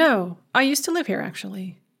 No, I used to live here,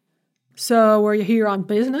 actually. So were you here on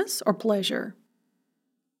business or pleasure?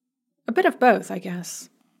 A bit of both, I guess.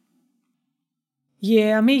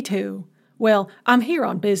 Yeah, me too. Well, I'm here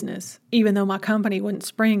on business, even though my company wouldn't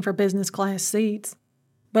spring for business class seats.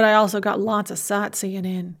 But I also got lots of sightseeing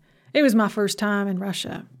in. It was my first time in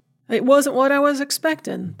Russia. It wasn't what I was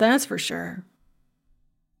expecting, that's for sure.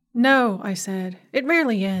 No, I said, it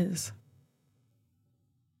rarely is.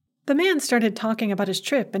 The man started talking about his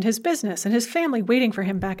trip and his business and his family waiting for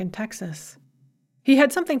him back in Texas. He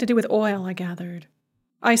had something to do with oil, I gathered.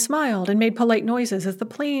 I smiled and made polite noises as the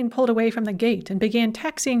plane pulled away from the gate and began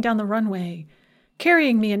taxiing down the runway,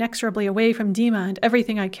 carrying me inexorably away from Dima and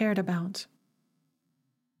everything I cared about.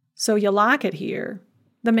 "So you like it here?"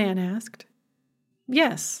 the man asked.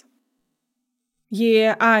 "Yes."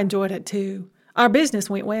 "Yeah, I enjoyed it too. Our business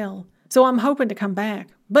went well, so I'm hoping to come back,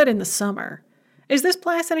 but in the summer. Is this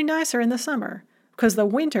place any nicer in the summer? Because the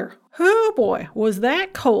winter, oh boy, was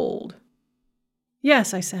that cold."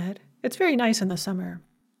 "Yes," I said. "It's very nice in the summer."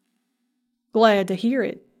 "Glad to hear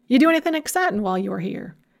it. You do anything exciting while you are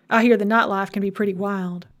here? I hear the nightlife can be pretty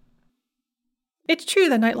wild." "It's true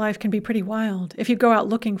the nightlife can be pretty wild if you go out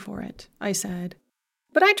looking for it," I said.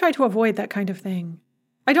 "But I try to avoid that kind of thing.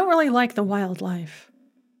 I don't really like the wildlife."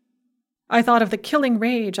 I thought of the killing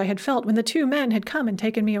rage I had felt when the two men had come and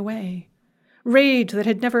taken me away. Rage that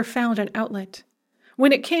had never found an outlet.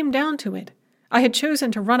 When it came down to it, I had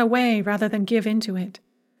chosen to run away rather than give in to it,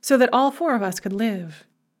 so that all four of us could live.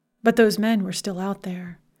 But those men were still out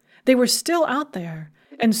there. They were still out there,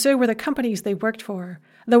 and so were the companies they worked for,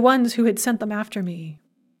 the ones who had sent them after me.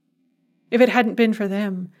 If it hadn't been for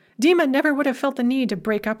them, Dima never would have felt the need to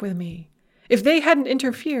break up with me. If they hadn't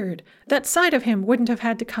interfered, that side of him wouldn't have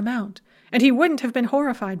had to come out, and he wouldn't have been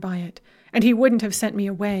horrified by it, and he wouldn't have sent me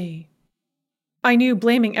away. I knew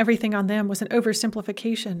blaming everything on them was an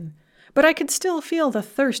oversimplification, but I could still feel the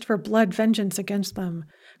thirst for blood vengeance against them,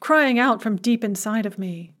 crying out from deep inside of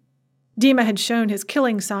me. Dima had shown his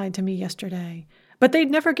killing side to me yesterday, but they'd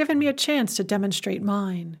never given me a chance to demonstrate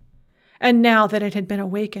mine. And now that it had been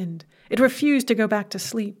awakened, it refused to go back to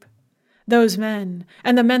sleep. Those men,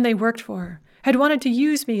 and the men they worked for, had wanted to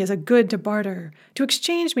use me as a good to barter, to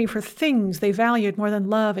exchange me for things they valued more than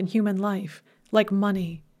love and human life, like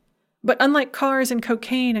money. But unlike cars and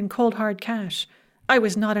cocaine and cold hard cash, I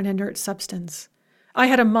was not an inert substance. I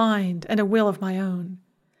had a mind and a will of my own.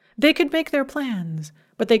 They could make their plans,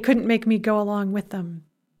 but they couldn't make me go along with them.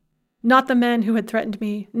 Not the men who had threatened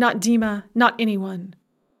me, not Dima, not anyone.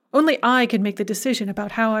 Only I could make the decision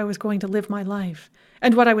about how I was going to live my life,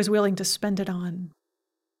 and what I was willing to spend it on.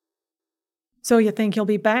 "So you think you'll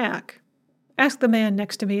be back?" asked the man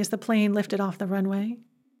next to me as the plane lifted off the runway.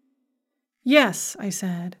 "Yes," I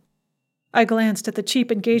said. I glanced at the cheap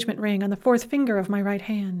engagement ring on the fourth finger of my right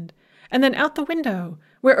hand, and then out the window,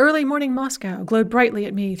 where early morning Moscow glowed brightly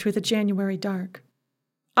at me through the January dark.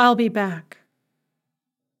 "I'll be back."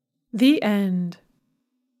 The end.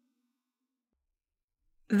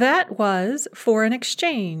 That was For an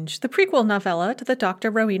Exchange, the prequel novella to the Dr.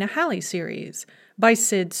 Rowena Halley series, by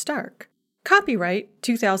Sid Stark. Copyright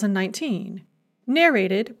 2019.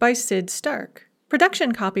 Narrated by Sid Stark.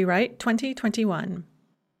 Production copyright 2021.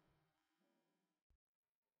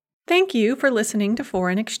 Thank you for listening to For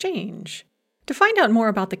an Exchange. To find out more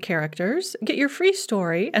about the characters, get your free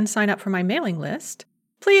story, and sign up for my mailing list,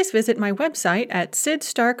 please visit my website at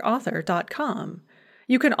sidstarkauthor.com.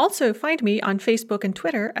 You can also find me on Facebook and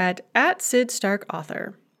Twitter at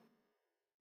SidStarkAuthor.